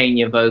sidechain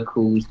your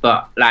vocals,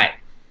 but like,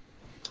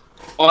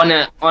 on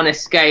a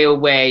scale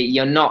where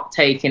you're not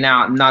taking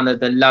out none of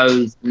the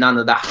lows, none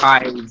of the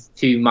highs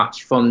too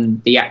much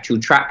from the actual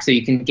track, so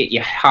you can get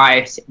your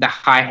the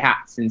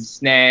hi-hats and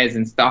snares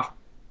and stuff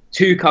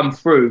to come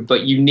through,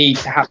 but you need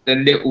to have the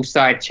little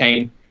side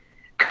chain,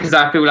 because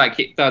I feel like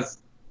it does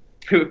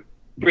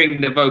bring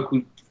the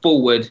vocal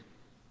forward,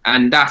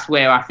 and that's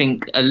where I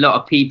think a lot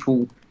of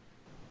people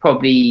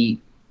probably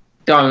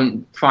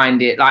don't find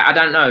it. Like, I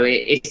don't know,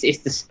 it's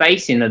the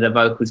spacing of the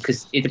vocals,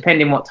 because it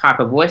depending what type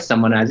of voice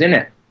someone has, isn't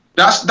it?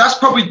 That's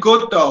probably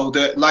good though,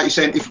 that, like you're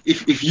saying,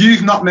 if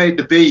you've not made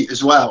the beat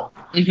as well,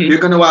 you're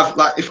going to have,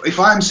 like, if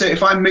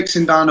I'm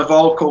mixing down a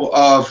vocal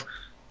of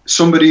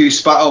somebody who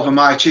spat over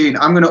my tune,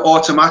 I'm going to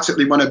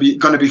automatically going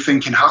to be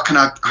thinking, how can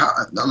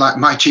like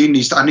my tune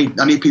needs. I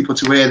need people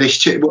to hear this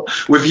tune. But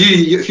with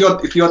you, if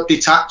you're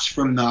detached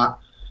from that,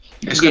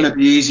 it's going to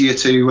be easier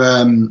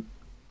to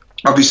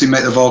obviously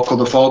make the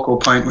focal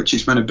point, which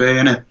it's going to be,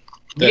 innit?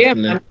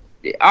 Yeah,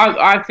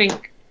 I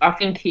think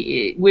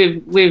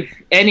with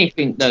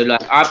anything though,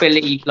 like I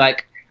believe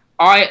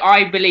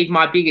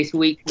my biggest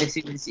weakness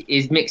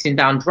is mixing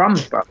down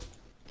drums, bro.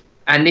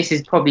 And this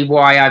is probably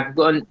why I've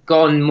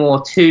gone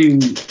more to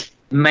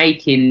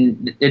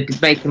making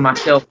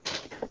myself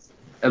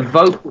a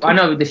vocal. I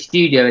know the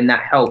studio and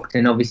that helped,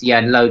 and obviously you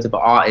had loads of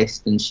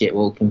artists and shit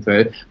walking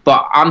through.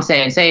 But I'm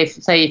saying, say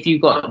if you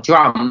got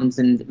drums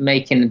and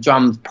making the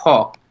drums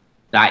pop,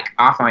 like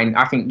I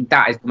think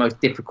that is the most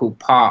difficult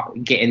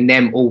part, getting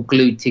them all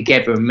glued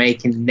together and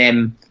making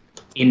them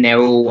in their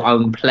all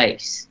own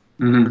place.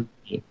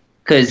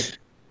 Because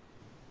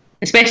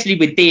especially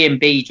with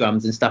D&B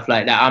drums and stuff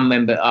like that, I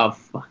remember,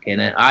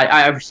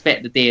 I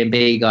respect the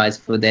D&B guys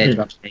for their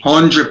drums.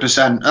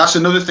 100%. That's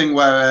another thing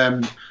where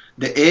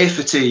the ear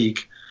fatigue.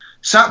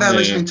 Sat there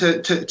listening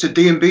to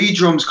D&B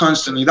drums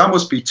constantly, that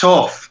must be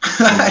tough.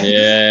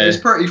 Yeah. It's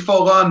pretty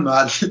full on,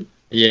 man.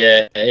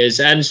 Yeah, it is.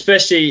 And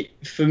especially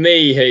for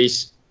me,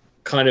 who's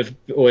kind of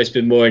always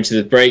been more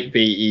into the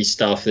breakbeaty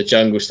stuff, the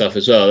jungle stuff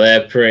as well,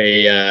 they're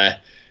pretty,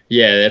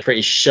 they're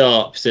pretty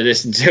sharp to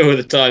listen to all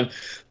the time.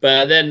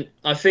 But then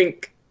I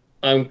think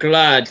I'm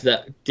glad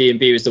that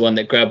D&B was the one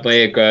that grabbed my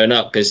ear growing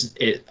up, because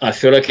I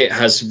feel like it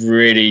has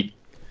really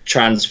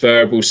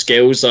transferable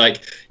skills.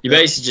 Like, you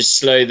basically just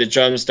slow the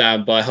drums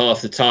down by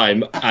half the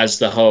time, as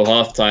the whole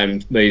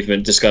halftime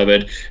movement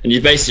discovered, and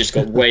you basically just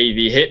got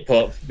wavy hip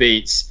hop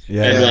beats,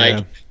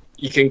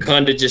 you can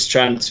kind of just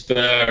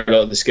transfer a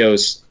lot of the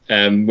skills,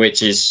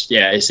 which is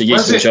it's a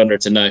useful genre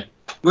to know.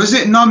 Was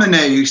it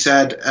Zonae who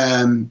said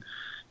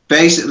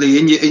basically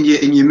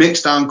in your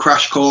mix down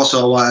crash course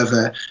or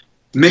whatever,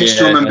 mix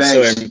drum and bass?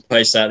 I saw him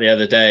post that the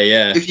other day.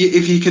 Yeah.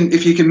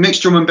 If you can mix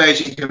drum and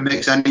bass, you can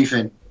mix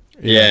anything.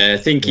 Yeah,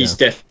 I think he's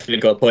definitely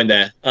got a point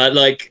there.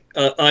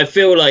 I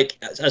feel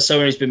like, as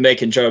someone who's been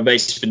making drum and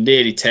bass for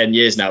nearly 10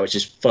 years now, which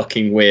is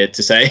fucking weird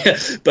to say,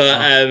 but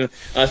I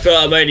feel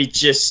like I'm only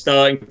just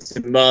starting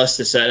to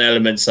master certain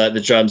elements like the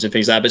drums and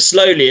things like that. But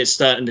slowly it's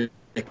starting to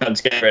come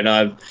together, and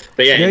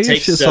it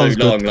takes so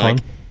long.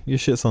 Good, your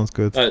shit sounds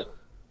good.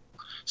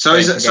 So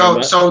is it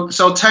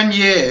so 10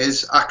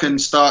 years I can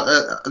start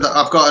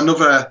I've got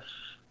another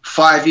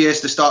 5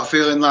 years to start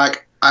feeling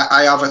like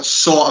I have a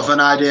sort of an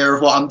idea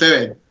of what I'm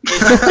doing.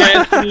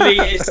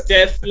 It's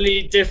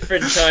definitely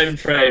different time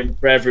frame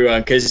for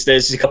everyone, because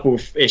there's a couple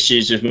of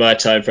issues with my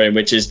time frame,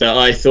 which is that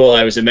I thought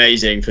I was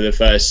amazing for the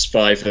first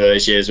 5 of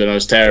those years when I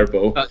was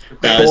terrible.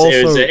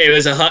 It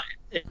was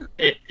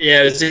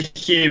a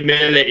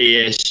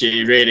humility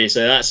issue, really.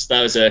 So that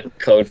was a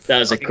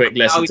quick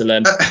lesson to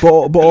learn.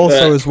 But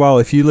also as well,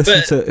 if you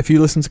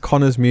listen to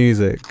Connor's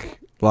music,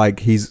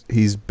 like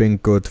he's been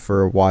good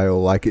for a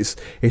while. Like it's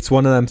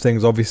one of them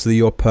things. Obviously,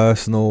 your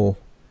personal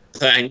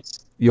thing.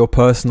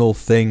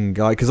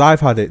 Like, because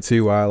I've had it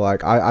too, where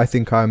like I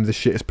think I'm the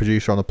shittest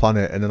producer on the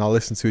planet, and then I'll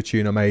listen to a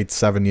tune I made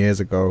 7 years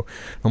ago.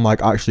 And I'm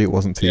like, actually, it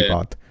wasn't too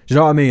bad. Do you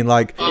know what I mean?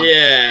 Like,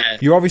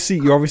 you're obviously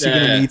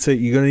gonna need to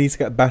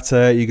get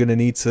better. You're gonna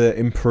need to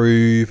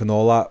improve and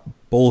all that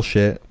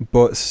bullshit.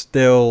 But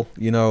still,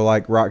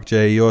 like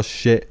Rakjay, your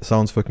shit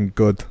sounds fucking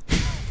good.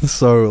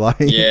 So like,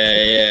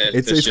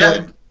 it's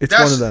one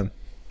of them.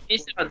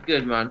 It sounds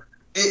good, man.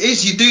 It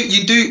is. You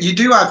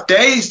do have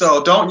days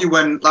though, don't you?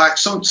 When like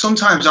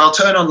sometimes I'll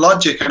turn on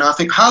Logic and I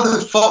think, how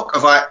the fuck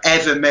have I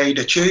ever made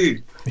a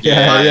tune?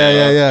 Yeah. I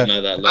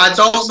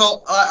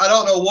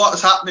don't know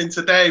what's happening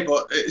today,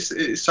 but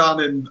it's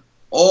sounding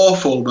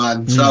awful,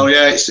 man. So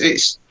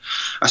it's.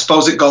 I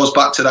suppose it goes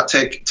back to that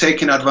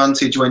taking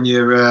advantage when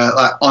you're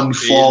like on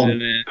form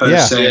per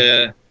se.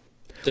 Yeah.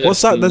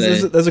 What's that?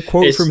 There's a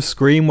quote from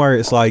Scream where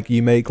it's like,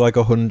 you make like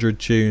 100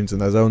 tunes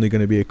and there's only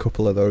going to be a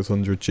couple of those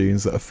 100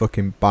 tunes that are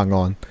fucking bang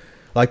on.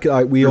 Like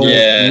we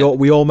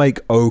all make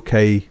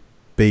okay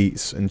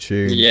beats and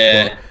tunes.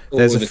 Yeah. But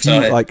there's a few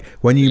like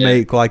when you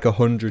make like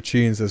 100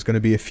 tunes, there's going to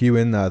be a few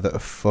in there that are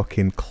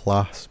fucking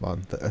class,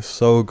 man. That are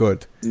so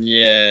good.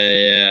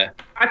 Yeah.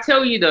 I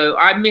tell you though,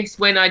 I miss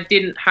when I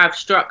didn't have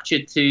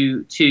structure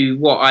to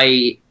what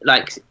I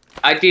like.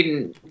 I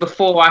didn't,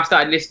 before I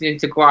started listening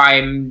to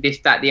grime, this,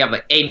 that, the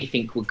other,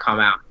 anything would come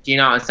out. Do you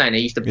know what I'm saying? I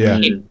used to put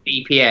in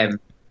BPM,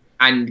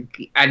 and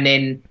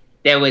then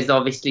there was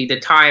obviously the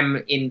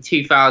time in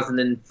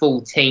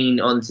 2014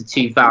 on to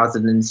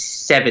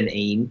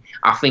 2017.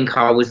 I think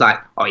I was like,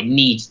 it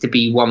needs to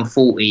be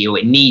 140 or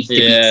it needs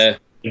to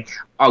be.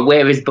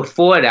 Whereas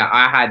before that,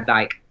 I had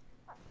like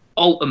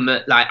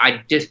ultimate, like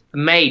I just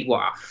made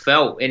what I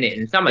felt in it,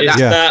 and some of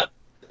that.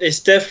 It's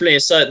definitely,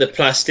 it's like the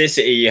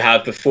plasticity you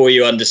have before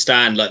you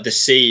understand like the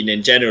scene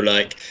in general.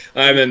 Like,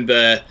 I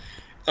remember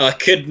I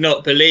could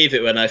not believe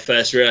it when I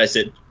first realised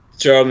that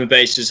drum and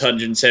bass was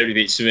 170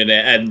 beats a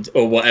minute and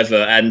or whatever,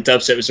 and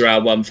dubstep was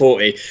around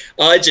 140.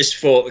 I just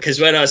thought,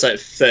 because when I was like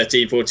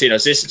 13, 14, I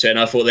was listening to it and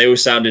I thought they all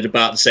sounded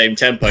about the same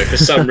tempo. For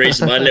some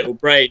reason, my little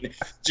brain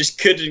just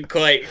couldn't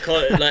quite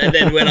like. And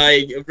then when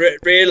I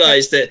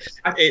realised that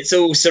it's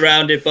all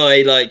surrounded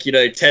by like, you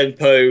know,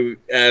 tempo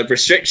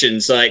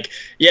restrictions, like,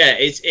 yeah,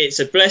 it's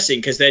a blessing,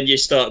 because then you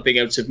start being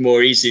able to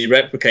more easily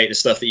replicate the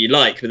stuff that you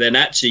like, but then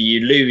actually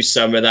you lose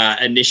some of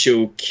that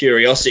initial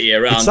curiosity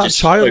around. It's that just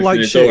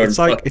childlike shit.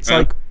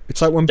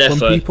 It's like when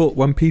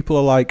people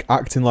are like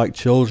acting like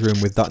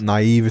children with that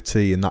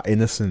naivety and that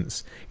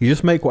innocence. You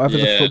just make whatever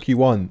the fuck you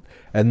want,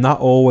 and that's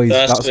always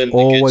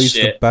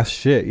the best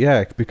shit.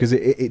 Yeah, because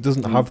it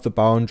doesn't have the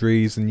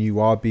boundaries, and you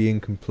are being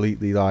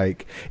completely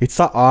like, it's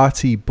that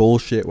arty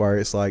bullshit where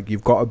it's like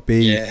you've got to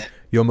be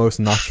your most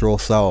natural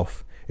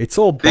self. It's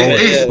all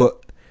bollocks,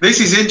 but this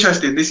is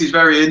interesting. This is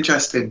very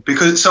interesting,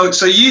 because so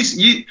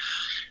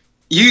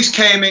you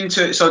came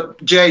into, so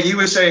Jay, you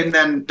were saying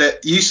then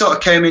that you sort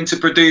of came into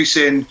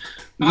producing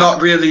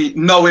not really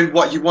knowing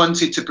what you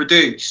wanted to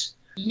produce.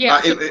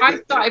 Yeah, I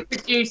started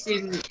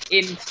producing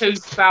in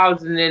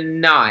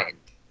 2009.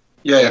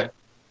 Yeah.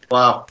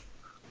 Wow.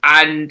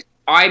 And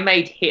I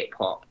made hip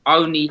hop,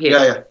 only hip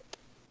hop. Yeah.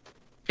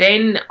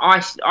 Then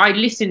I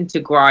listened to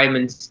grime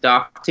and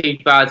stuff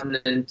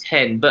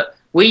 2010, but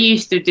we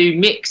used to do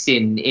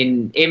mixing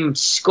in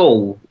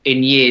school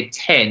in year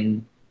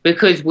 10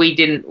 because we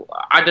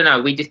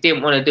just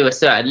didn't want to do a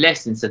certain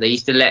lesson, so they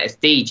used to let us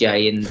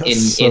DJ in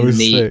the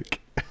sick.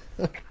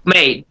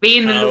 Mate,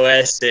 being the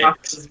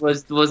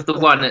was the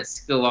one at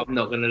school, I'm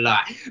not gonna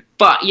lie.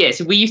 But yeah,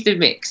 so we used to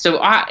mix.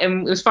 So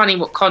it was funny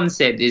what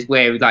concept is,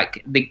 where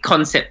like the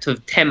concept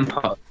of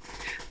tempo.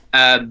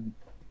 And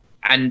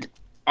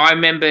I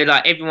remember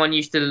like everyone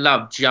used to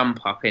love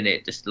Jump Up in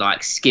it, just like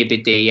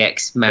Skibbity,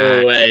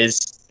 X-Man,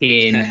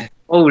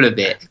 all of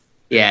it.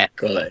 Yeah.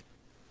 Got it.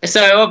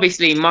 So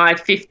obviously my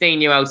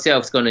 15-year-old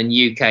self's gone on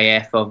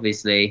UKF,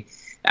 obviously,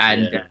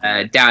 and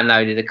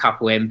downloaded a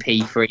couple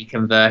MP3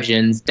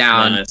 conversions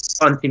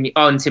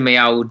onto my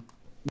old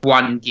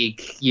 1 gig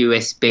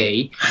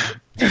USB.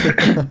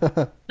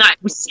 No,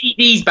 it was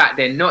CDs back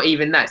then, not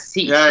even that.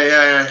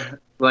 CDs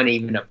weren't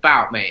even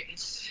about,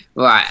 mate.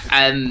 Right,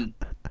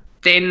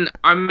 then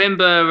I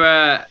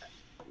remember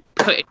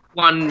putting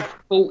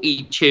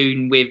 140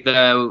 tune with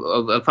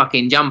a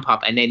fucking Jump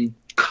Up, and then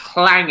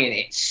clanging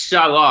it so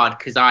hard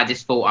because I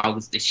just thought I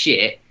was the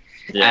shit.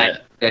 Yeah.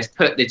 Just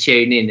put the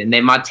tune in, and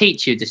then my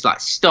teacher just like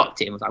stopped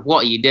it and was like,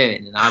 "What are you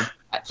doing?"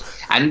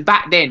 And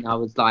back then I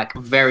was like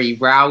very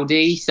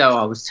rowdy, so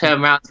I was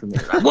turned around to him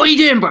and like, "What are you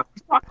doing, bro?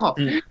 Fuck off!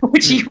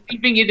 What do you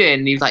think you're doing?"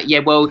 And he was like, "Yeah,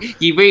 well,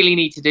 you really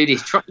need to do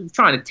this."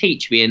 Trying to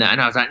teach me and that,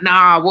 and I was like,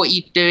 "Nah, what are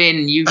you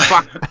doing? You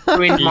fucking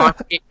ruined my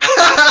shit."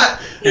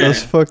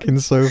 That's fucking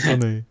so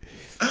funny.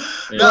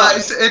 No,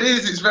 it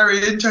is. It's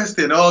very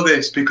interesting, all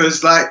this,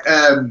 because like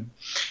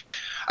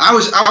I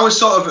was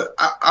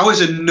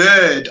a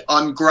nerd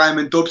on grime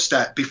and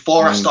dubstep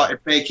before I started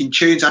making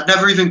tunes. I'd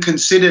never even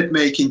considered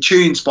making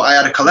tunes, but I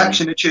had a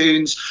collection of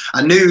tunes.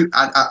 I knew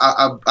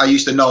I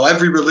used to know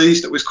every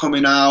release that was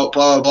coming out,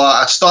 blah blah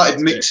blah. I started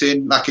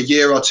mixing like a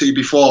year or two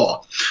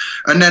before,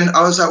 and then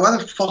I was like, why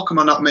the fuck am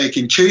I not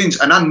making tunes?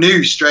 And I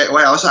knew straight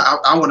away. I was like,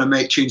 I want to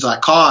make tunes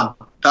like Khan.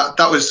 That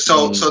was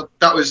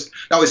that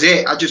was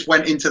it. I just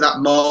went into that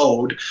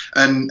mode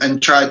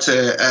and tried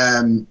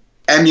to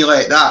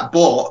emulate that.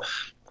 But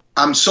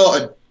I'm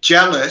sort of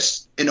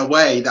jealous in a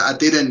way that I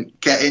didn't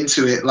get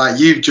into it like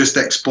you've just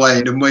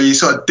explained, and where you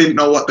sort of didn't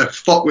know what the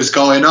fuck was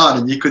going on,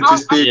 and you could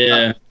just do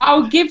that.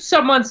 I'll give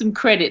someone some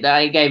credit that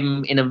I gave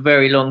him in a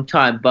very long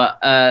time, but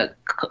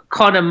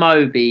Connor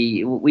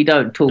Moby, we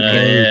don't talk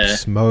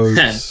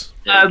Smokes.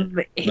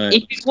 If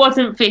it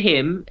wasn't for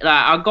him,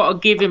 like, I got to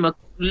give him a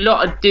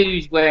lot of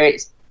dues where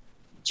it's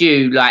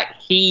due. Like,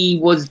 he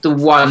was the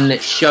one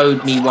that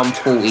showed me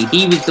 140.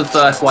 He was the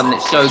first one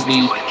that showed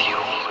me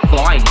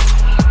vinyl.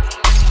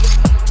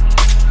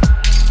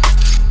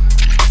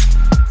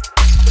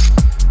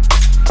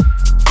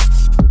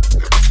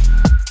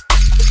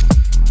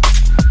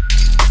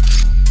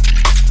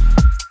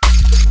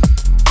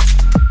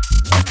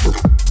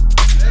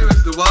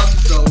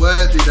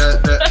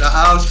 The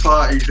house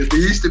parties. There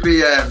used to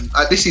be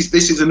this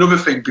is another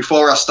thing.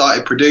 Before I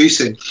started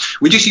producing,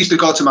 we just used to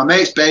go to my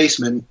mate's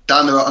basement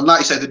down the road, and like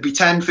you said, there'd be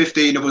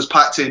 10-15 of us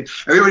packed in,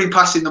 everybody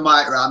passing the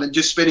mic around and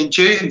just spinning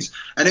tunes,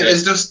 and it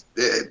was just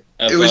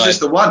it was just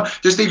the one.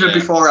 Just even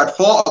before I'd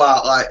thought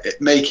about like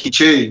making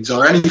tunes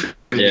or anything,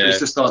 it was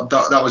just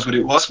that was what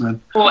it was,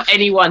 man. Before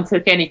anyone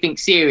took anything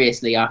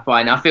seriously, I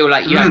feel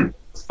like you have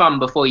fun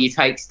before you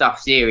take stuff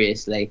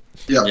seriously.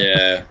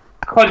 Yeah.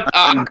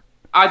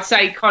 I'd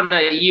say, Connor,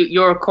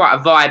 you're quite a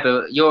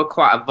viber. You're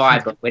quite a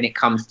viber when it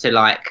comes to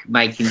like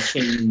making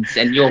tunes,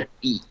 and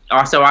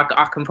so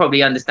I can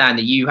probably understand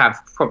that you have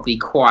probably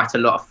quite a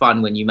lot of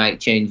fun when you make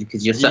tunes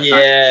because you're such.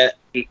 Yeah,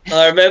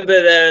 I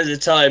remember there was a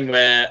time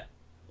where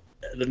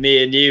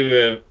me and you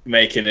were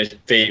making a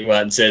beat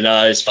once, and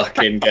I was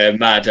fucking going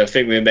mad. I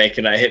think we were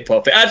making that hip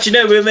hop. Actually,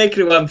 no, we were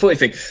making a 140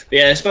 thing. But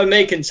yeah, if I'm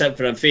making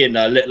something, I'm feeling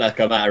I look like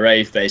I'm at a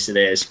rave.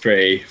 Basically, it's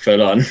pretty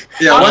full on.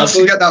 Yeah, once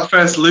you get that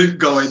first loop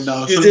going,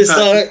 though, you're just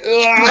like,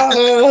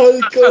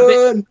 oh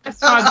god.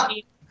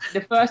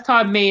 The first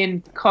time me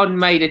and Con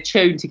made a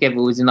tune together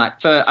was in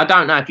like, I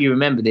don't know if you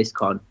remember this,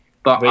 Con,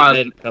 but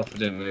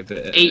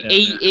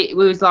it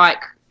was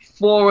like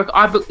 4.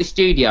 I booked the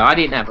studio. I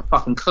didn't have a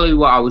fucking clue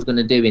what I was going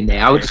to do in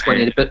there. I just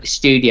wanted to book the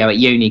studio at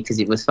uni because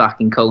it was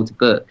fucking cool to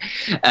book.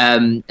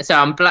 So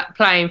I'm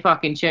playing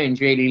fucking tunes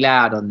really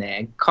loud on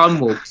there. Con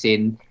walks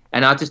in,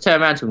 and I just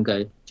turn around to him and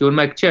go, "Do you want to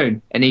make a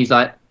tune?" And he's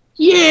like,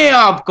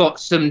 "Yeah, I've got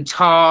some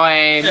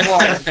time."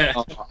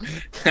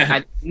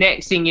 And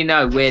next thing you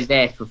know, we're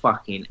there for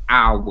fucking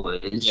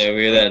hours. Yeah,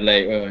 we were there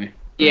late, weren't we?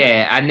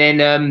 Yeah, and then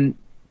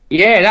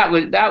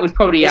that was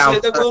probably our. Is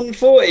it the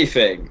 140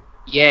 thing?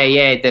 Yeah.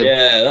 Yeah,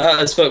 that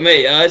was fuck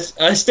me. I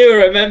still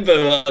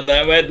remember what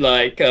that went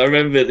like. I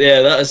remember.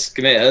 Yeah, that was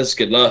a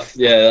good laugh.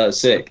 Yeah, that was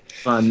sick.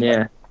 Fun,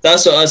 yeah.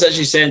 That's what I was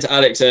actually saying to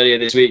Alex earlier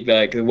this week.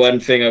 Like the one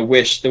thing I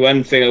want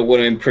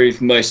to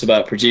improve most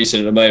about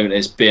producing at the moment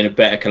is being a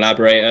better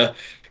collaborator.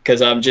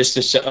 Because I'm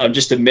just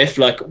a myth.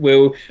 Like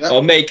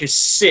I'll make a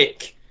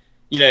sick,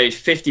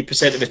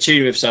 50% of a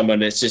tune with someone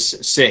that's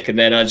just sick, and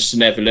then I just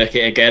never look at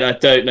it again. I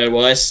don't know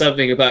why. It's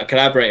something about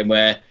collaborating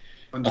where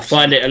I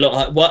find it a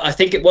lot. I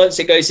think once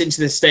it goes into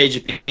the stage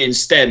of being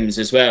stems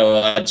as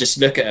well, I just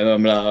look at them.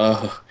 I'm like,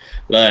 oh,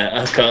 like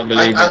I can't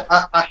believe it.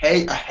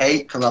 I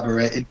hate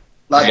collaborating.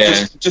 Like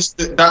just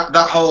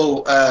that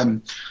whole.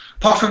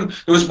 Apart from,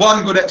 there was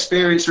one good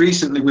experience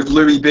recently with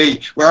Louis B,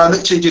 where I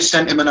literally just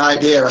sent him an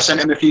idea. I sent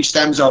him a few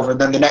stems over,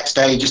 and then the next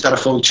day he just had a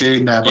full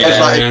tune there. But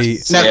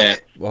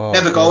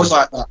never goes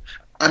like that.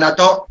 And I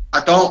don't.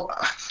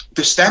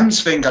 The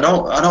stems thing, I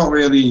don't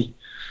really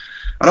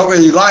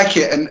like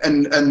it.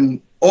 And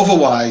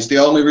otherwise, the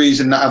only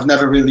reason that I've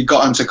never really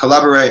got into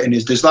collaborating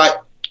is there's like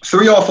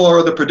 3 or 4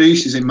 other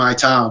producers in my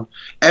town.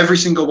 Every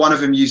single one of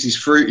them uses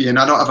Fruity, and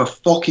I don't have a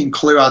fucking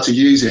clue how to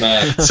use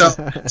it.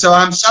 So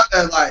I'm sat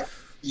there like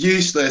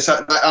useless.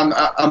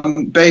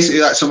 I'm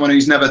basically like someone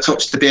who's never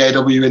touched the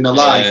DAW in their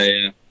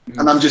life,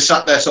 and I'm just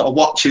sat there sort of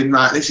watching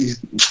like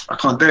I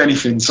can't do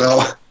anything.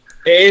 So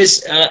it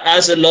is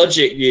as a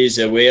Logic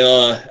user, we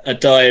are a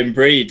dying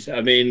breed.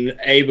 I mean,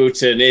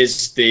 Ableton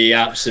is the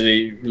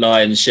absolute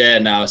lion's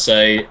share now,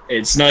 so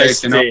it's nice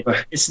to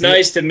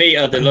meet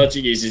other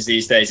Logic users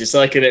these days. It's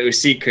like a little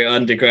secret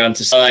underground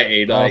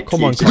society. Like,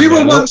 come on, we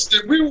were once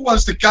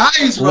the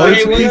guys.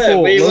 Loads of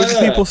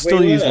people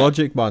still use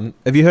Logic, man.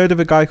 Have you heard of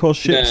a guy called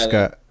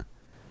Shipscat?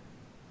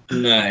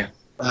 No.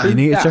 You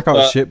need to check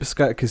out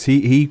Shipscat because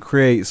he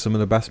creates some of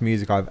the best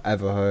music I've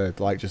ever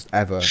heard, like just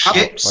ever.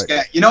 Shipscat,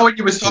 like, when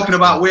you was talking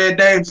about weird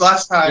names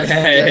last time.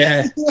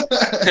 Yeah,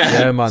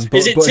 man.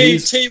 Is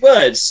it two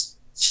words?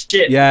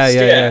 Ship.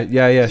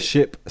 Yeah.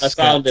 Ship. I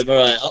found him. All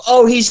right.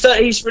 Oh, he's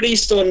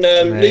released on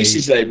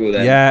Lucy's label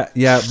then.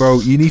 Yeah, bro.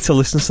 You need to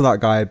listen to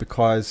that guy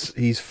because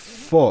he's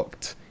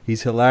fucked.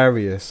 He's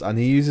hilarious and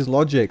he uses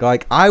Logic.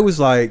 Like I was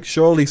like,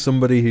 surely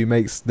somebody who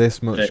makes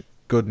this much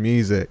good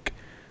music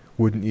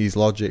wouldn't use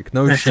Logic.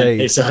 No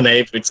shade. It's on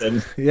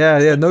Ableton.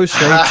 Yeah. No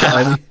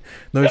shade.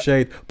 No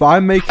shade. But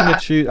I'm making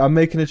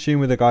a tune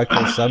with a guy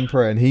called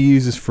Sempra, and he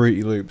uses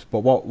Fruity Loops.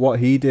 But what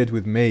he did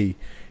with me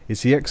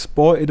is he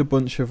exported a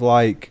bunch of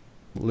like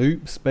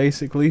loops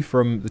basically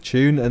from the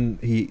tune, and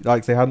they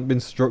hadn't been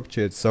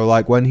structured. So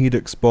like when he'd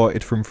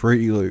exported from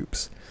Fruity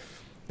Loops,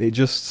 it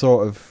just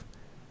sort of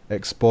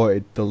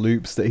exported the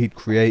loops that he'd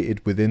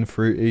created within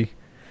Fruity.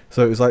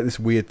 So it was like this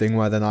weird thing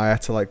where then I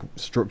had to like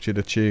structure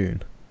the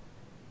tune.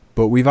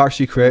 But we've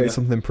actually created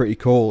something pretty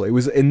cool. It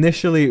was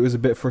a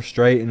bit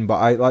frustrating, but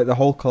I like the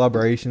whole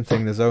collaboration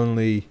thing. There's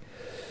only,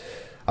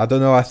 I don't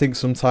know, I think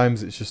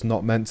sometimes it's just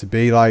not meant to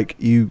be. Like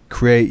you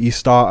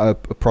start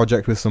a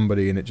project with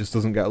somebody and it just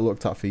doesn't get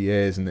looked at for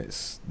years, and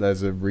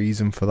there's a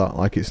reason for that.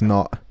 Like it's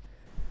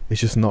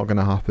just not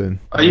gonna happen.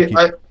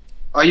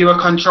 Are you a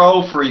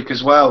control freak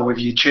as well with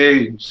your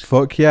tunes?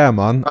 Fuck yeah,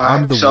 man.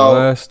 I'm the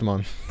worst,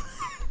 man.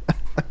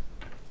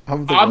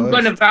 I'm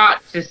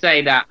about to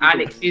say that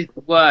Alex is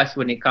the worst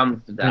when it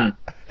comes to that.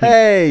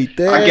 Hey,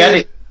 dude.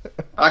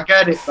 I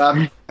get it,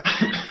 man.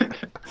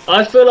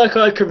 I feel like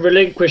I could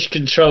relinquish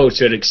control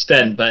to an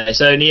extent, but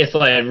it's only if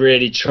I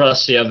really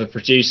trust the other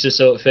producer,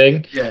 sort of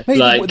thing. Yeah. Hey,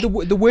 like the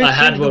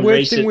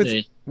weird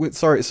thing with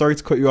sorry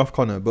to cut you off,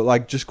 Connor, but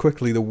like just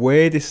quickly, the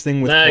weirdest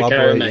thing with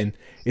collaborating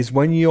is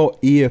when your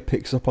ear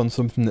picks up on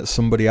something that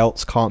somebody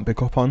else can't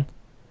pick up on.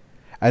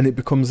 And it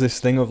becomes this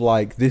thing of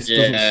like, this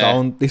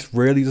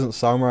really doesn't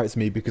sound right to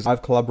me, because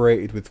I've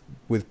collaborated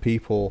with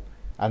people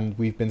and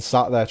we've been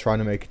sat there trying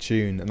to make a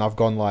tune and I've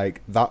gone like,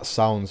 that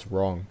sounds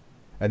wrong.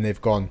 And they've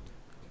gone,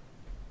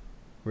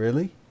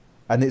 really?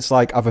 And it's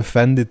like, I've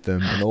offended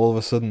them, and all of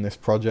a sudden this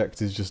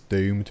project is just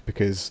doomed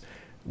because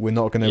we're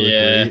not going to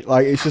agree.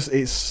 Like,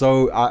 it's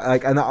so,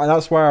 and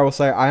that's why I will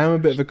say I am a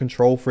bit of a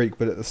control freak,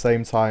 but at the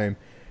same time,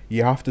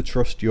 you have to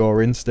trust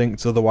your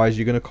instincts, otherwise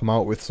you're going to come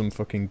out with some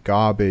fucking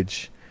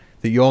garbage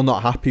that you're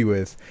not happy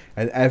with,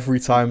 and every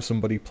time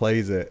somebody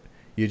plays it,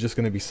 you're just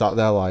going to be sat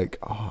there like,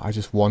 oh, I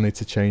just wanted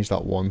to change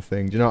that one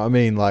thing. Do you know what I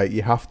mean? Like,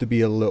 you have to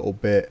be a little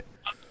bit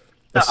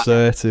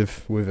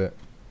assertive with it.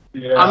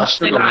 Yeah, I'm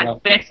still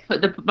like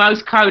the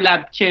most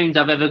collab tunes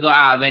I've ever got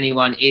out of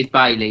anyone is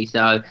Bailey.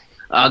 So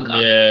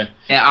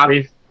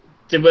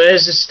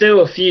there's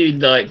still a few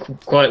like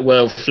quite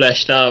well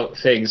fleshed out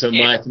things on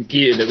my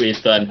computer that we've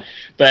done.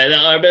 But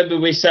I remember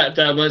we sat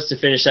down once to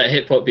finish that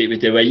hip hop beat we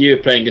did, where you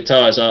were playing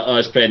guitars, I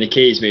was playing the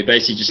keys. We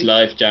basically just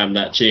live jammed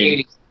that tune.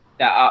 Really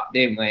that up,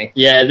 didn't we?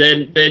 Yeah.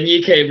 Then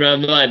you came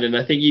round mine, and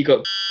I think you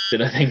got,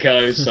 and I think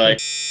I was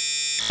like.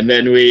 And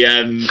then we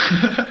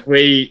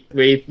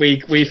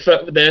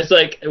there's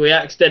like, we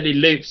accidentally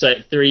looped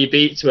like 3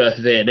 beats worth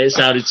of it, and it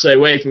sounded so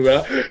wavy. We were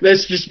like,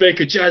 let's just make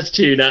a jazz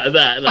tune out of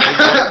that.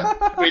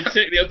 Like, we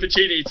took the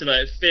opportunity to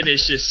like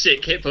finish a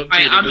sick hip hop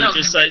tune, and we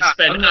just like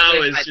spent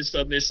hours just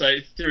on this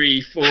like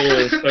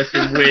 3-4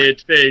 fucking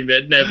weird thing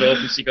that never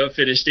obviously got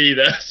finished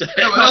either. So,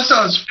 yeah, well, that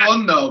sounds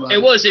fun though, man.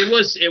 It was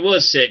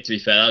sick, to be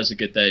fair. That was a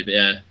good day, but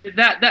yeah.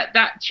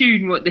 That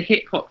tune, what the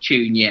hip hop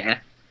tune,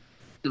 yeah.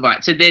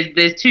 Right, so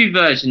there's 2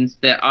 versions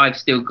that I've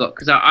still got,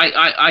 because I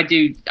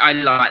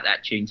like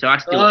that tune, so I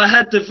still. Oh, I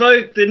had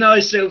the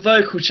nice little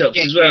vocal chops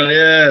as well.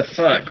 Yeah,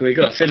 fuck, we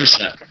got to finish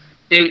that.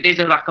 There's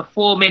like a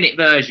 4-minute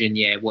version,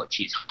 yeah, which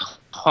is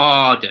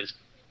hard as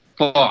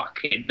fuck.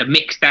 The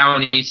mix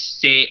down is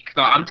sick.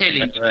 Like, I'm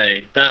telling you,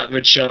 right, that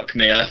would shock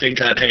me. I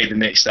think I'd hate the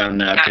mix down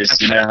now, because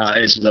you know how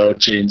it is with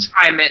old tunes.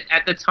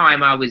 At the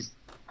time,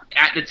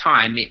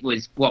 it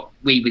was what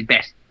we was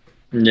best.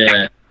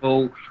 Yeah.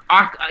 Well,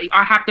 I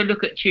have to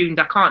look at tunes.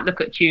 I can't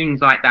look at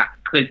tunes like that,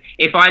 because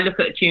if I look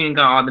at a tune and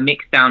go, oh, the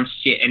mix down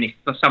shit, and it's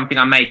for something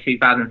I made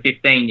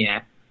 2015,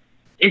 yeah,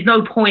 there's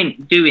no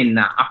point doing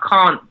that. I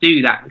can't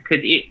do that,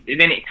 because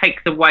then it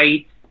takes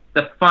away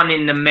the fun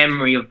in the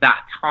memory of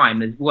that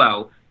time as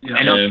well. Yeah.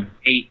 And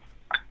obviously,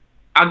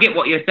 I get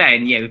what you're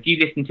saying. Yeah, if you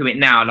listen to it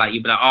now, like,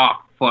 you'll be like,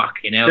 oh,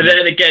 fucking hell. But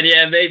then again,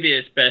 yeah, maybe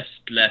it's best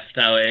left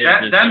how it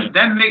is.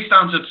 Them mix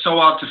downs are so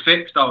hard to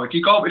fix, though. If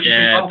you go,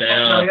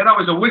 that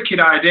was a wicked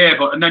idea,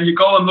 and then you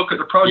go and look at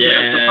the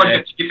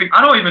project, you think,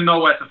 I don't even know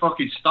where to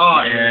fucking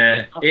start.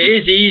 Yeah, it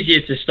is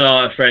easier to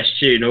start a fresh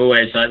tune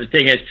always. Like, the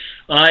thing is,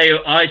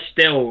 I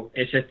still,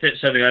 it's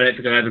something I don't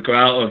think I'll ever go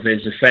out of,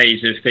 is a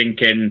phase of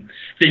thinking,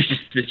 this is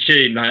the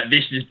tune, like,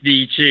 this is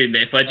the tune,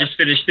 that if I just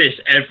finish this,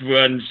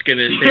 everyone's going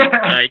to think,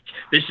 like,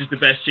 this is the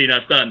best tune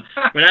I've done.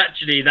 But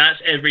actually, that's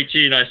every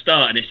tune I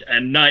start,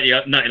 and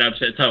 99% of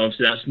the time,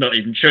 obviously, that's not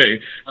even true.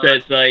 So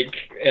it's like,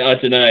 I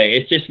don't know,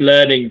 it's just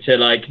learning to,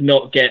 like,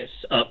 not get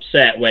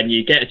upset when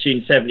you get a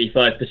tune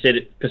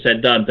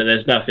 75% done, but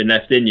there's nothing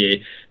left in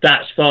you.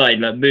 That's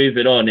fine, like,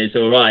 moving on is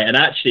alright. And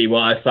actually,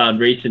 what I found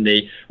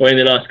recently, or in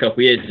the last couple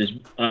of years, is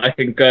I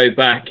can go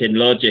back in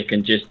Logic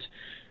and just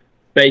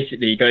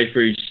basically go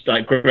through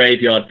like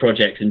graveyard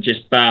projects and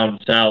just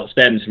bounce out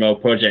stems from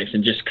old projects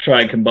and just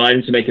try and combine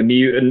them to make a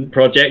mutant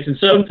project. And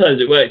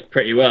sometimes it works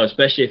pretty well,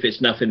 especially if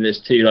it's nothing that's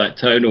too like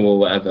tonal or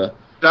whatever.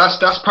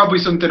 That's probably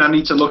something I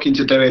need to look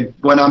into doing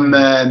when I've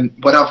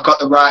got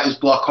the writer's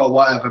block or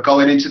whatever,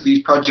 going into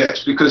these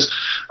projects, because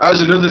that was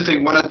another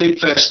thing. When I did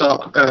first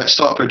start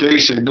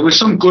producing, there was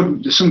some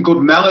good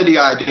melody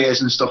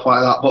ideas and stuff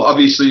like that, but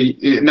obviously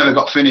it never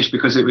got finished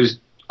because it was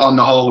on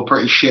the whole a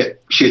pretty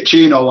shit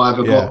tune or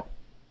whatever. Yeah. But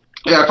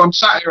yeah, if I'm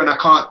sat here and I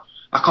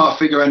can't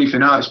figure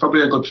anything out, it's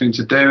probably a good thing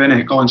to do,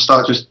 innit? Go and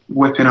start just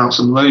whipping out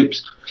some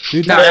loops.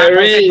 Dude,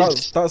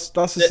 that's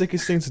the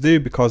sickest thing to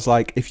do, because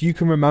like, if you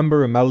can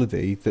remember a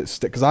melody that's,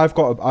 because I've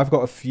got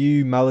a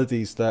few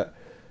melodies that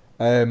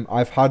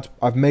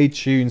I've made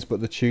tunes, but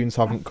the tunes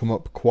haven't come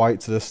up quite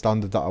to the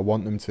standard that I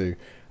want them to,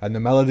 and the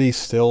melodies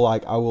still,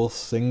 like, I will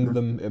sing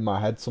them in my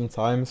head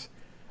sometimes,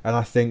 and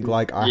I think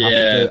like I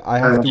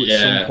have to at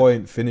some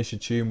point finish a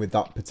tune with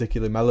that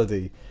particular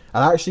melody.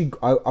 And actually,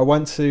 I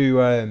went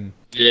to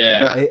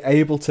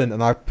Ableton,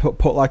 and I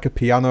put like a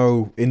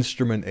piano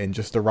instrument in,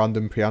 just a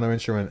random piano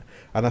instrument,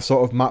 and I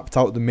sort of mapped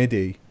out the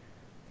MIDI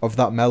of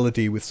that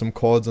melody with some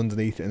chords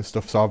underneath it and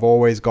stuff. So I've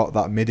always got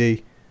that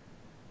MIDI,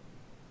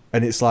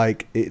 and it's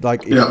like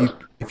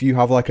if you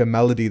have like a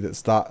melody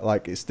that's that,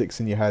 like, it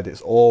sticks in your head,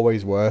 it's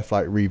always worth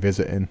like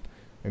revisiting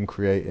and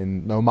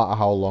creating, no matter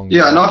how long.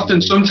 Yeah, and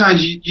often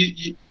sometimes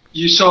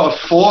you sort of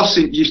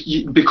forcing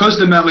you because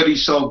the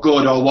melody's so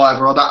good or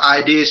whatever, or that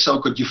idea is so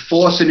good, you're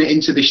forcing it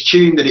into this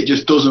tune that it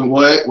just doesn't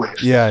work with.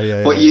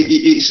 But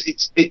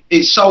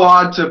it's so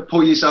hard to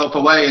pull yourself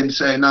away and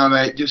say, no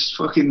mate, just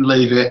fucking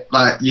leave it.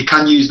 Like, you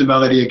can use the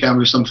melody again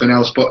with something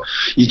else, but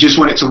you just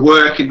want it to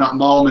work in that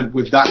moment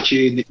with that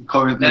tune that you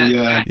currently.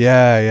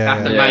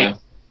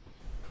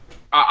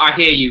 I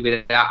hear you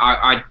with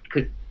that.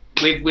 Because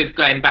with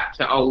going back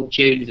to old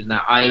tunes and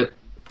that,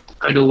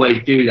 I'd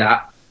always do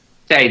that.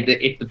 Say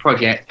that it's the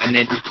project, and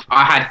then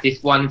I had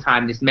this one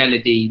time this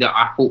melody that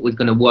I thought was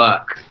going to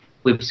work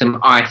with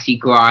some icy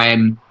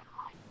grime,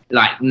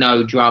 like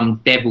no drums,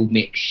 devil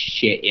mix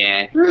shit,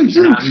 yeah.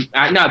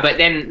 But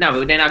then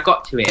I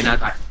got to it and I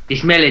was like,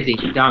 this melody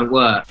don't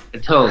work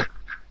at all.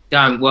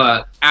 don't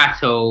work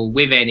at all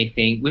with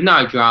anything, with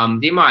no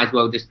drums. It might as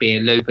well just be a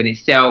loop in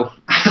itself.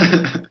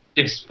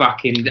 Just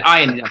fucking,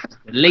 I ended up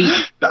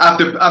deleting.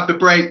 Have the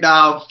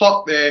breakdown.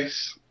 Fuck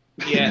this.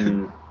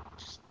 Yeah.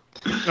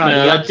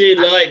 I do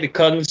like the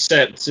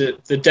concept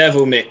of the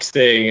devil mix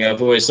thing.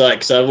 I've always liked,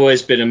 because I've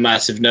always been a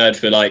massive nerd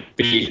for like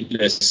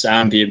beatless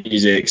ambient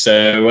music.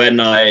 So when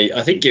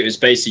I think it was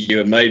basically you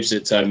and Mobes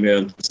that turned me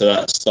on to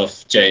that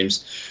stuff,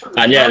 James.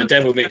 And yeah, the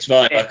devil mix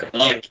vibe,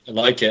 I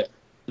like it.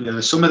 Yeah,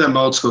 some of them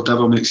old school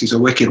devil mixes are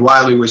wicked.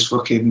 Wiley was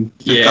fucking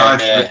the guy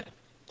for it.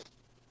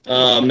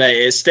 Oh mate,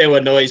 it still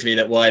annoys me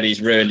that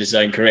Wiley's ruined his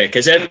own career,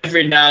 because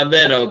every now and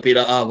then I'll be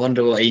like, I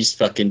wonder what he's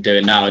fucking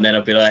doing now, and then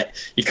I'll be like,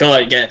 you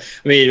can't get,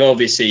 I mean,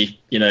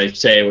 obviously, you know,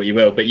 say what you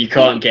will, but you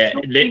can't get,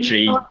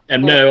 literally,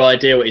 have no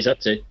idea what he's up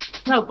to.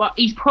 No, but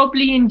he's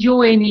probably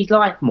enjoying his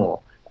life more.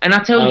 And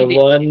I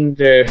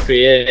wonder if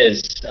he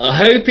is. I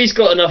hope he's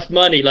got enough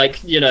money. Like,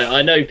 you know,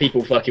 I know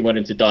people fucking want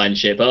him to die and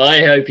shit, but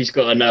I hope he's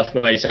got enough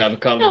money to have a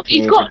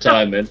comfortable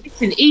retirement.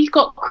 Listen, he's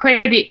got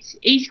credits.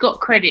 He's got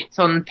credits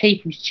on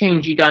people's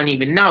tunes you don't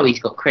even know he's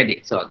got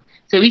credits on.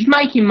 So he's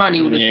making money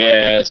all the time.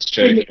 Yeah, that's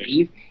true.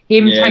 Taking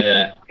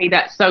away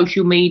that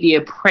social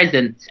media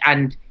presence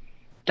and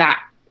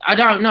that, I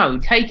don't know,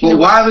 taking. Well,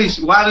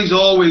 Wiley's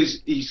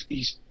always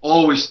he's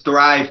always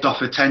thrived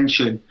off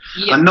attention,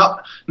 and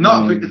not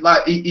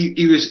like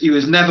he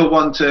was never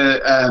one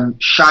to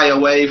shy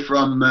away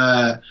from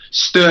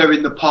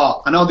stirring the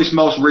pot. I know this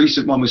most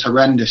recent one was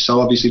horrendous,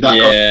 so obviously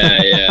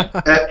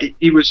that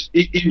he was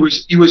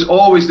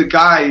always the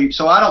guy.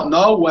 So I don't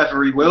know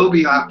whether he will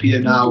be happier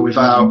now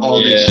without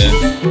all this.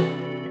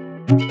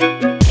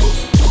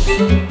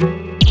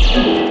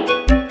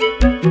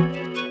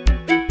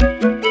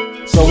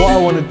 What I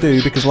want to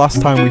do, because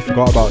last time we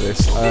forgot about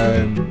this,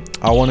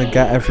 I want to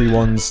get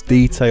everyone's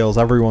details,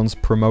 everyone's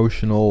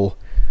promotional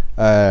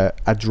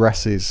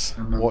addresses.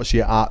 What's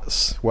your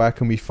ats? Where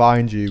can we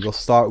find you? We'll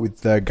start with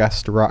the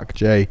guest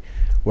Rakjay.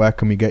 Where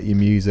can we get your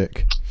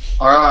music?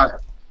 Alright.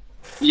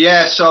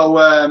 Yeah, so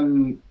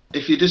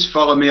if you just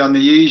follow me on the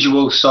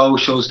usual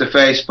socials, the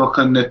Facebook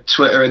and the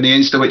Twitter and the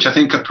Insta, which I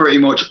think are pretty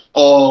much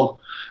all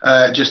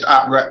just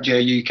at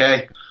Rakjay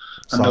UK.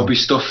 And there'll be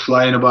stuff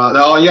flying about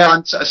there. Oh yeah,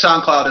 and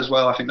SoundCloud as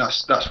well. I think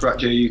that's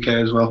Rakjay UK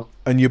as well.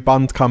 And your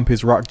Bandcamp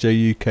is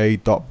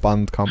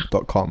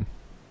rakjayuk.bandcamp.com.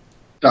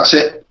 That's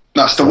it.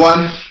 That's the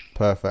one.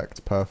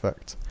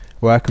 Perfect.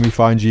 Where can we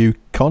find you,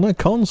 Connor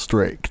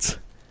Constrict?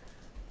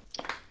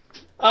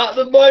 At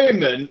the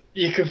moment,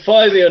 you can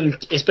find me on,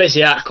 it's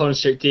basically at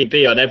Constrict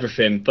DB on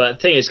everything. But the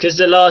thing is, because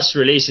the last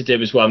release I did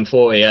was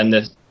 140, and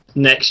the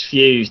next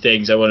few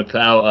things I want to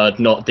put out are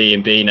not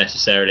D&B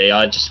necessarily.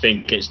 I just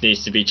think it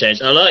needs to be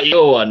changed. I like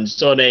your one,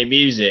 Zonae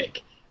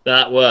Music.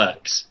 That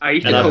works.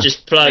 And I've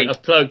just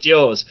plugged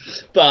yours.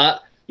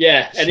 But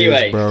yeah,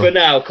 anyway, for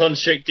now,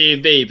 Constrict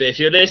D&B. But if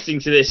you're listening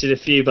to this in a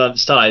few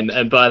months' time,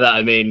 and by that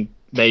I mean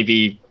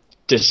maybe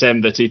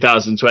December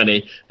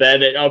 2020,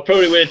 then I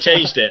probably would have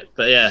changed it.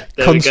 But yeah,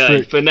 there we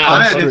go. For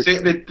now,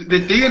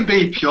 the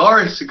D&B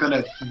purists are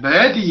gonna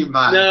murder you,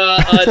 man. No,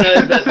 I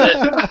know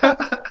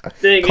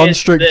that.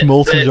 Constrict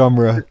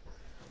multi-genre.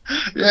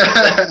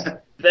 Yeah.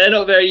 They're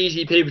not very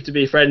easy people to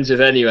be friends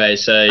with anyway,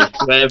 so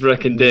whatever I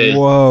can do.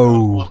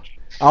 Whoa.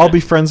 I'll be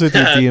friends with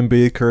your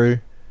D&B crew.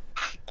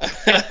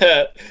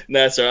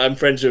 No, sorry, I'm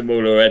friends with them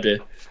all already.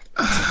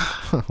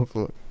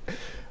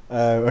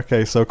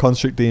 Okay, so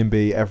Constrict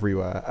D&B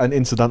everywhere. And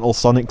Incidental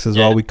Sonics as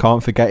well. We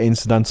can't forget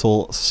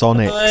Incidental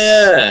Sonics. Oh,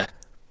 yeah.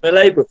 The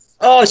label.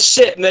 Oh,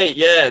 shit, mate.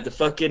 Yeah, the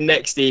fucking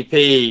next EP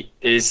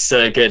is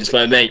so good. It's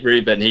my mate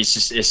Ruben. He's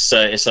just,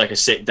 it's like a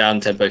sick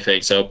down-tempo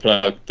thing, so I'll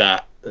plug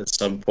that at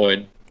some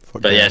point.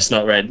 But yeah, it's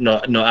not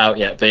out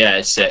yet. But yeah,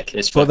 it's sick.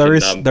 It's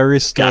fucking, there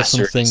is still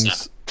some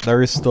things.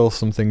 There is still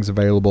some things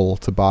available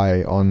to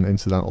buy on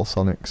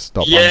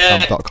incidentalsonics.bandcamp.com.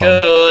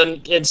 Yeah, go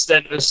on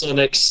Incidental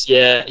Sonics.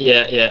 Yeah,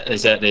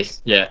 exactly.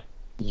 Yeah,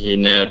 you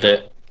nailed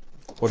it.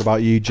 What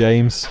about you,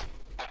 James?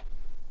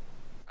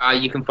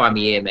 You can find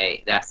me here,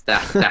 mate. That's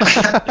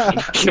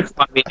you can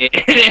find me here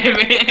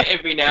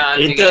every now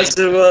and again. He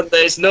doesn't want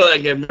those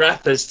Nottingham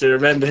rappers to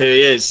remember who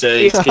he is, so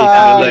he's keeping it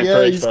low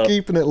profile. He's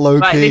keeping it low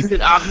key. Right,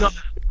 listen,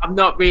 I'm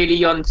not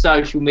really on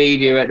social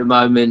media at the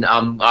moment.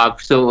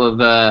 I've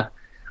sort of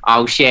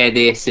I'll share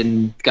this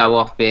and go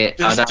off it.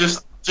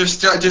 Just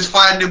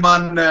find him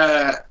on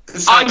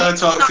Psycho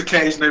Talks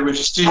occasionally with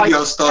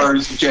studio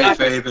stories with J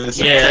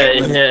Favs. Yeah.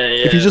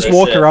 If you just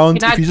walk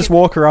around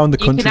the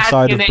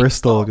countryside of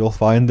Bristol, you'll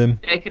find him.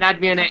 You can add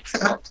me on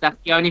Xbox. That's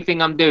the only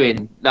thing I'm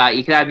doing. Like,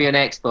 you can add me on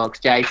Xbox,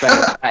 J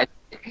Favs.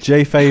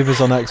 J Favs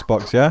on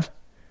Xbox, yeah.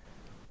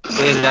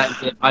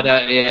 I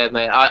don't. Yeah,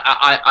 mate.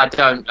 I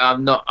don't.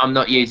 I'm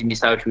not using my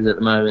socials at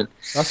the moment.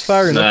 That's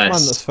fair enough,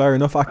 man. That's fair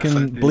enough. I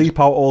can bleep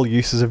out all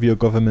uses of your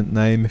government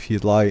name if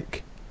you'd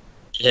like.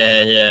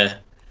 Yeah.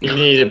 You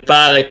need a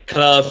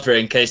balaclava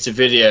in case the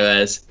video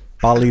airs.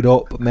 Ballied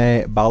up,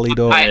 mate. Ballied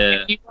up.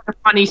 You got a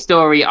funny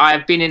story.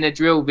 I've been in a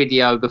drill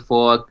video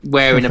before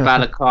wearing a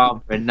balaclava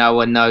and no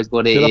one knows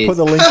what it is. Should I put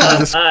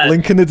the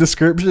link in the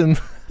description?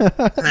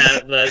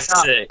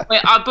 That's sick.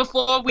 Wait,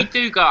 before we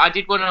do go, I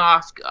did want to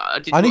ask.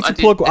 I need to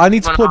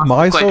plug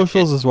my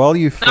socials as well.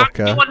 You fucker.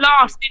 No, you're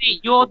last, didn't you?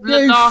 You're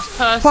the last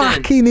person.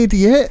 Fucking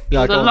idiot.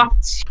 You're the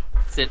last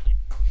person.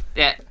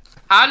 Yeah.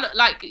 How,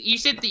 like, you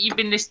said that you've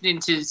been listening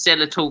to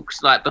Cellar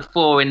Talks like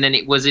before, and then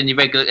it was in your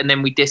regular, and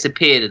then we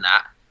disappeared and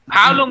that.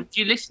 How long did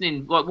you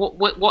listen?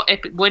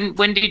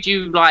 When did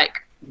you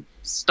like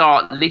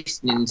start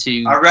listening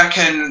to? I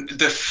reckon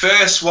the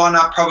first one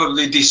I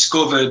probably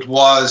discovered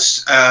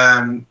was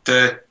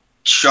the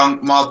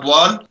Chunk Mob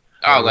one.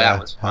 Oh, that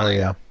was funny.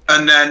 Yeah.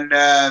 And then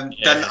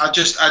I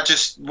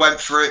just went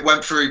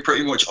through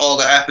pretty much all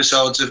the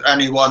episodes of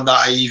anyone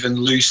that I even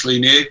loosely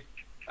knew.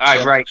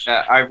 I rate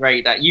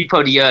that. You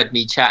probably heard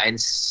me chatting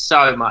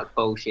so much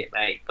bullshit,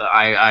 mate. But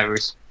I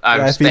respect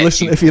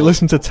if you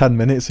listen to 10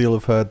 minutes, you'll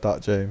have heard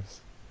that,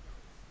 James.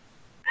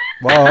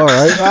 Well, all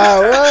right.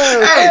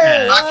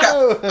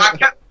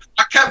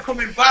 I kept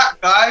coming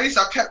back, guys.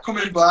 I kept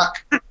coming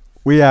back.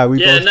 We both talk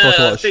a lot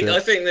I of shit. I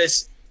think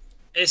this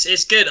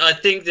it's good. I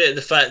think that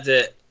the fact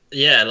that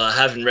like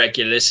having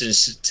regular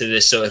listens to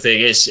this sort of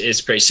thing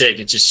is pretty sick.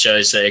 It just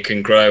shows that it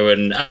can grow,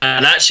 and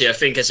actually I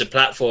think as a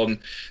platform,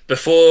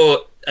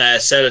 before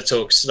Cellar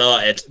Talk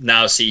started,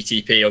 now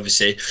CTP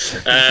obviously,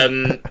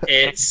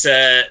 it's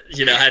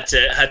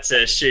had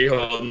to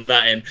shoehorn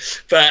that in,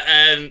 but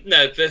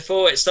no,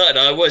 before it started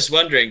I was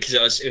wondering,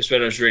 because it was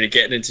when I was really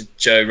getting into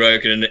Joe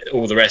Rogan and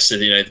all the rest of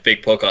the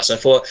big podcasts. I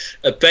thought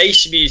a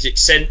bass music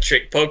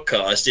centric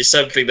podcast is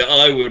something that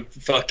I would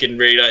fucking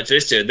really like to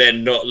listen to, and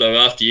then not long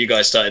after you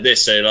guys started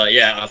this, so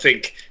I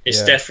think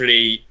it's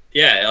definitely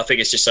I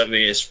think it's just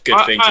something it's a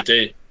good thing to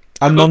do.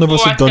 And none of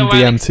us have done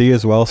DMT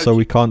as well, so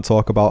we can't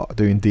talk about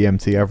doing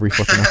DMT every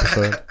fucking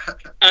episode.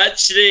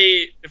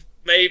 Actually,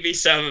 maybe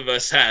some of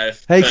us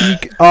have. Hey,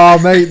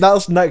 mate,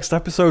 that's next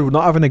episode. We're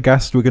not having a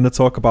guest. We're going to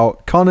talk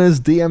about Connor's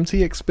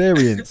DMT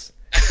experience.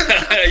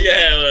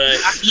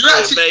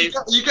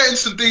 You're getting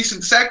some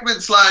decent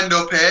segments lined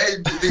up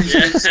here.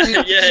 That's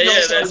it.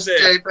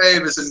 J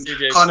Favs and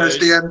Connor's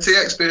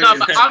DMT experience. No,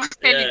 but I'm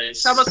telling you,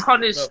 some of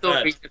Connor's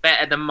stories are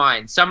better than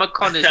mine. Some of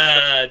Connor's.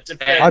 I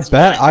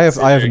bet. I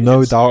have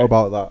no doubt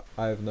about that.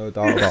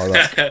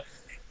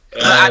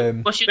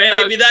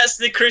 Maybe that's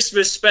the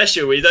Christmas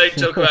special. We don't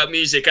talk about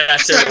music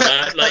at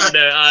all.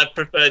 Our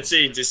preferred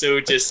scenes. It's all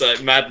just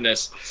like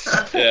madness.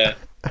 Yeah.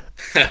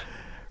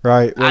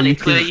 Right. Well,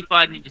 Alex, where are you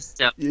finding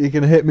yourself? You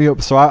can hit me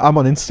up. So I'm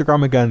on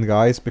Instagram again,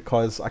 guys,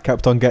 because I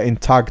kept on getting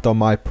tagged on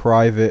my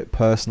private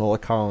personal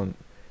account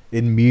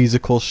in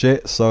musical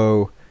shit.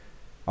 So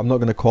I'm not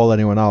going to call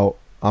anyone out.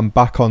 I'm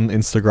back on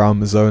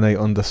Instagram, Zonae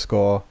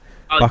 _.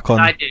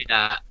 I do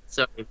that?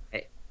 Sorry,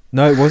 mate.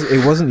 No, it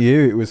wasn't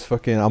you. It was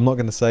fucking. I'm not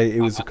going to say.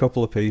 It was a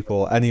couple of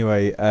people.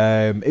 Anyway,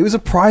 it was a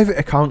private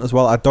account as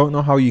well. I don't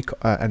know how you.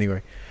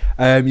 Anyway,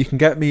 you can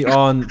get me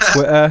on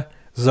Twitter.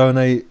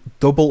 Zonae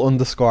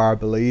 _, I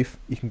believe.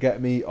 You can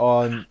get me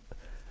on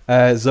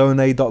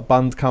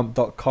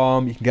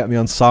zonae.bandcamp.com. You can get me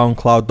on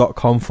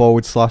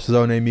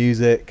soundcloud.com/Zonae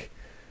music.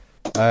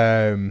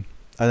 And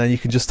then you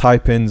can just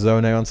type in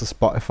Zonae onto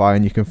Spotify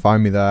and you can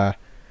find me there.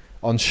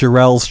 On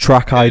Sherelle's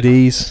track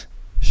IDs.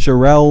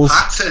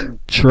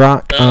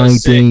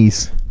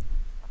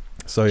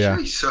 So yeah.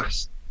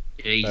 Jesus.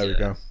 There we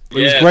go. It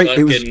was great.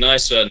 It was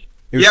nice one.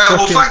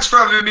 Thanks for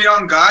having me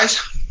on, guys.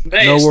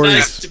 Mate, no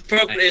worries.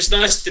 It's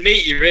nice to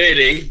meet you,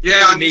 really.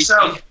 Yeah, and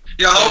yourself.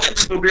 Yeah,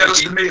 hopefully we'll be able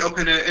to meet up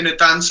in a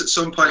dance at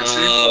some point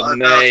soon. Oh,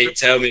 mate,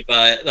 tell me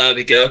about it. That'd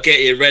be good. I'll get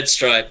you a red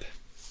stripe.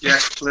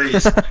 Yes,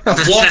 please.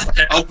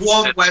 a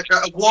warm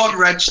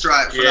red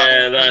stripe.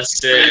 That's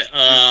it.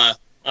 I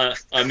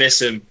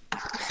miss him.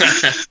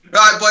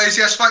 Right, boys.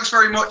 Yes, thanks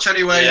very much.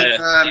 Anyway,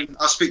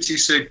 I'll speak to you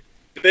soon.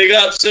 Big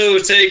up, so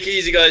take it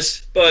easy,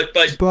 guys. Bye.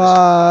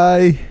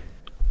 Bye.